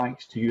record my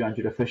thanks to you and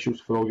your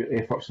officials for all your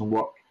efforts and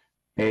work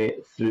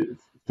through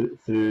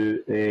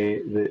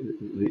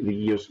the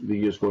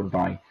years gone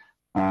by.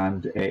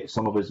 And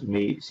some of us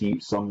may see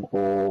some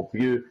of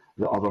you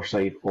the other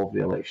side of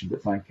the election,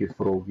 but thank you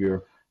for all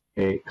your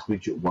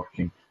collegiate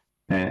working.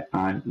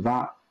 And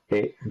that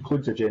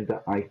concludes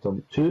agenda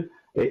item 2,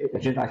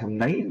 agenda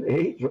item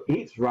 8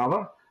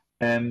 rather.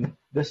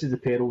 This is the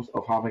perils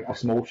of having a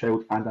small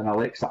child and an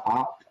Alexa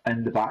app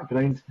in the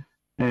background,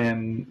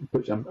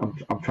 which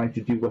I'm trying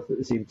to deal with at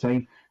the same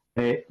time.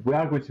 We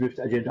are going to move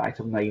to agenda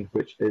item 9,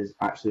 which is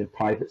actually in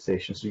private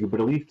session. So you'll be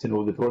relieved to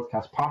know the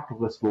broadcast part of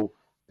this will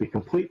be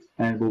complete,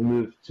 and we'll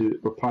move to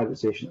the private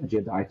session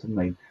agenda item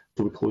 9.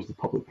 So we close the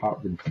public part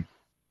of the meeting.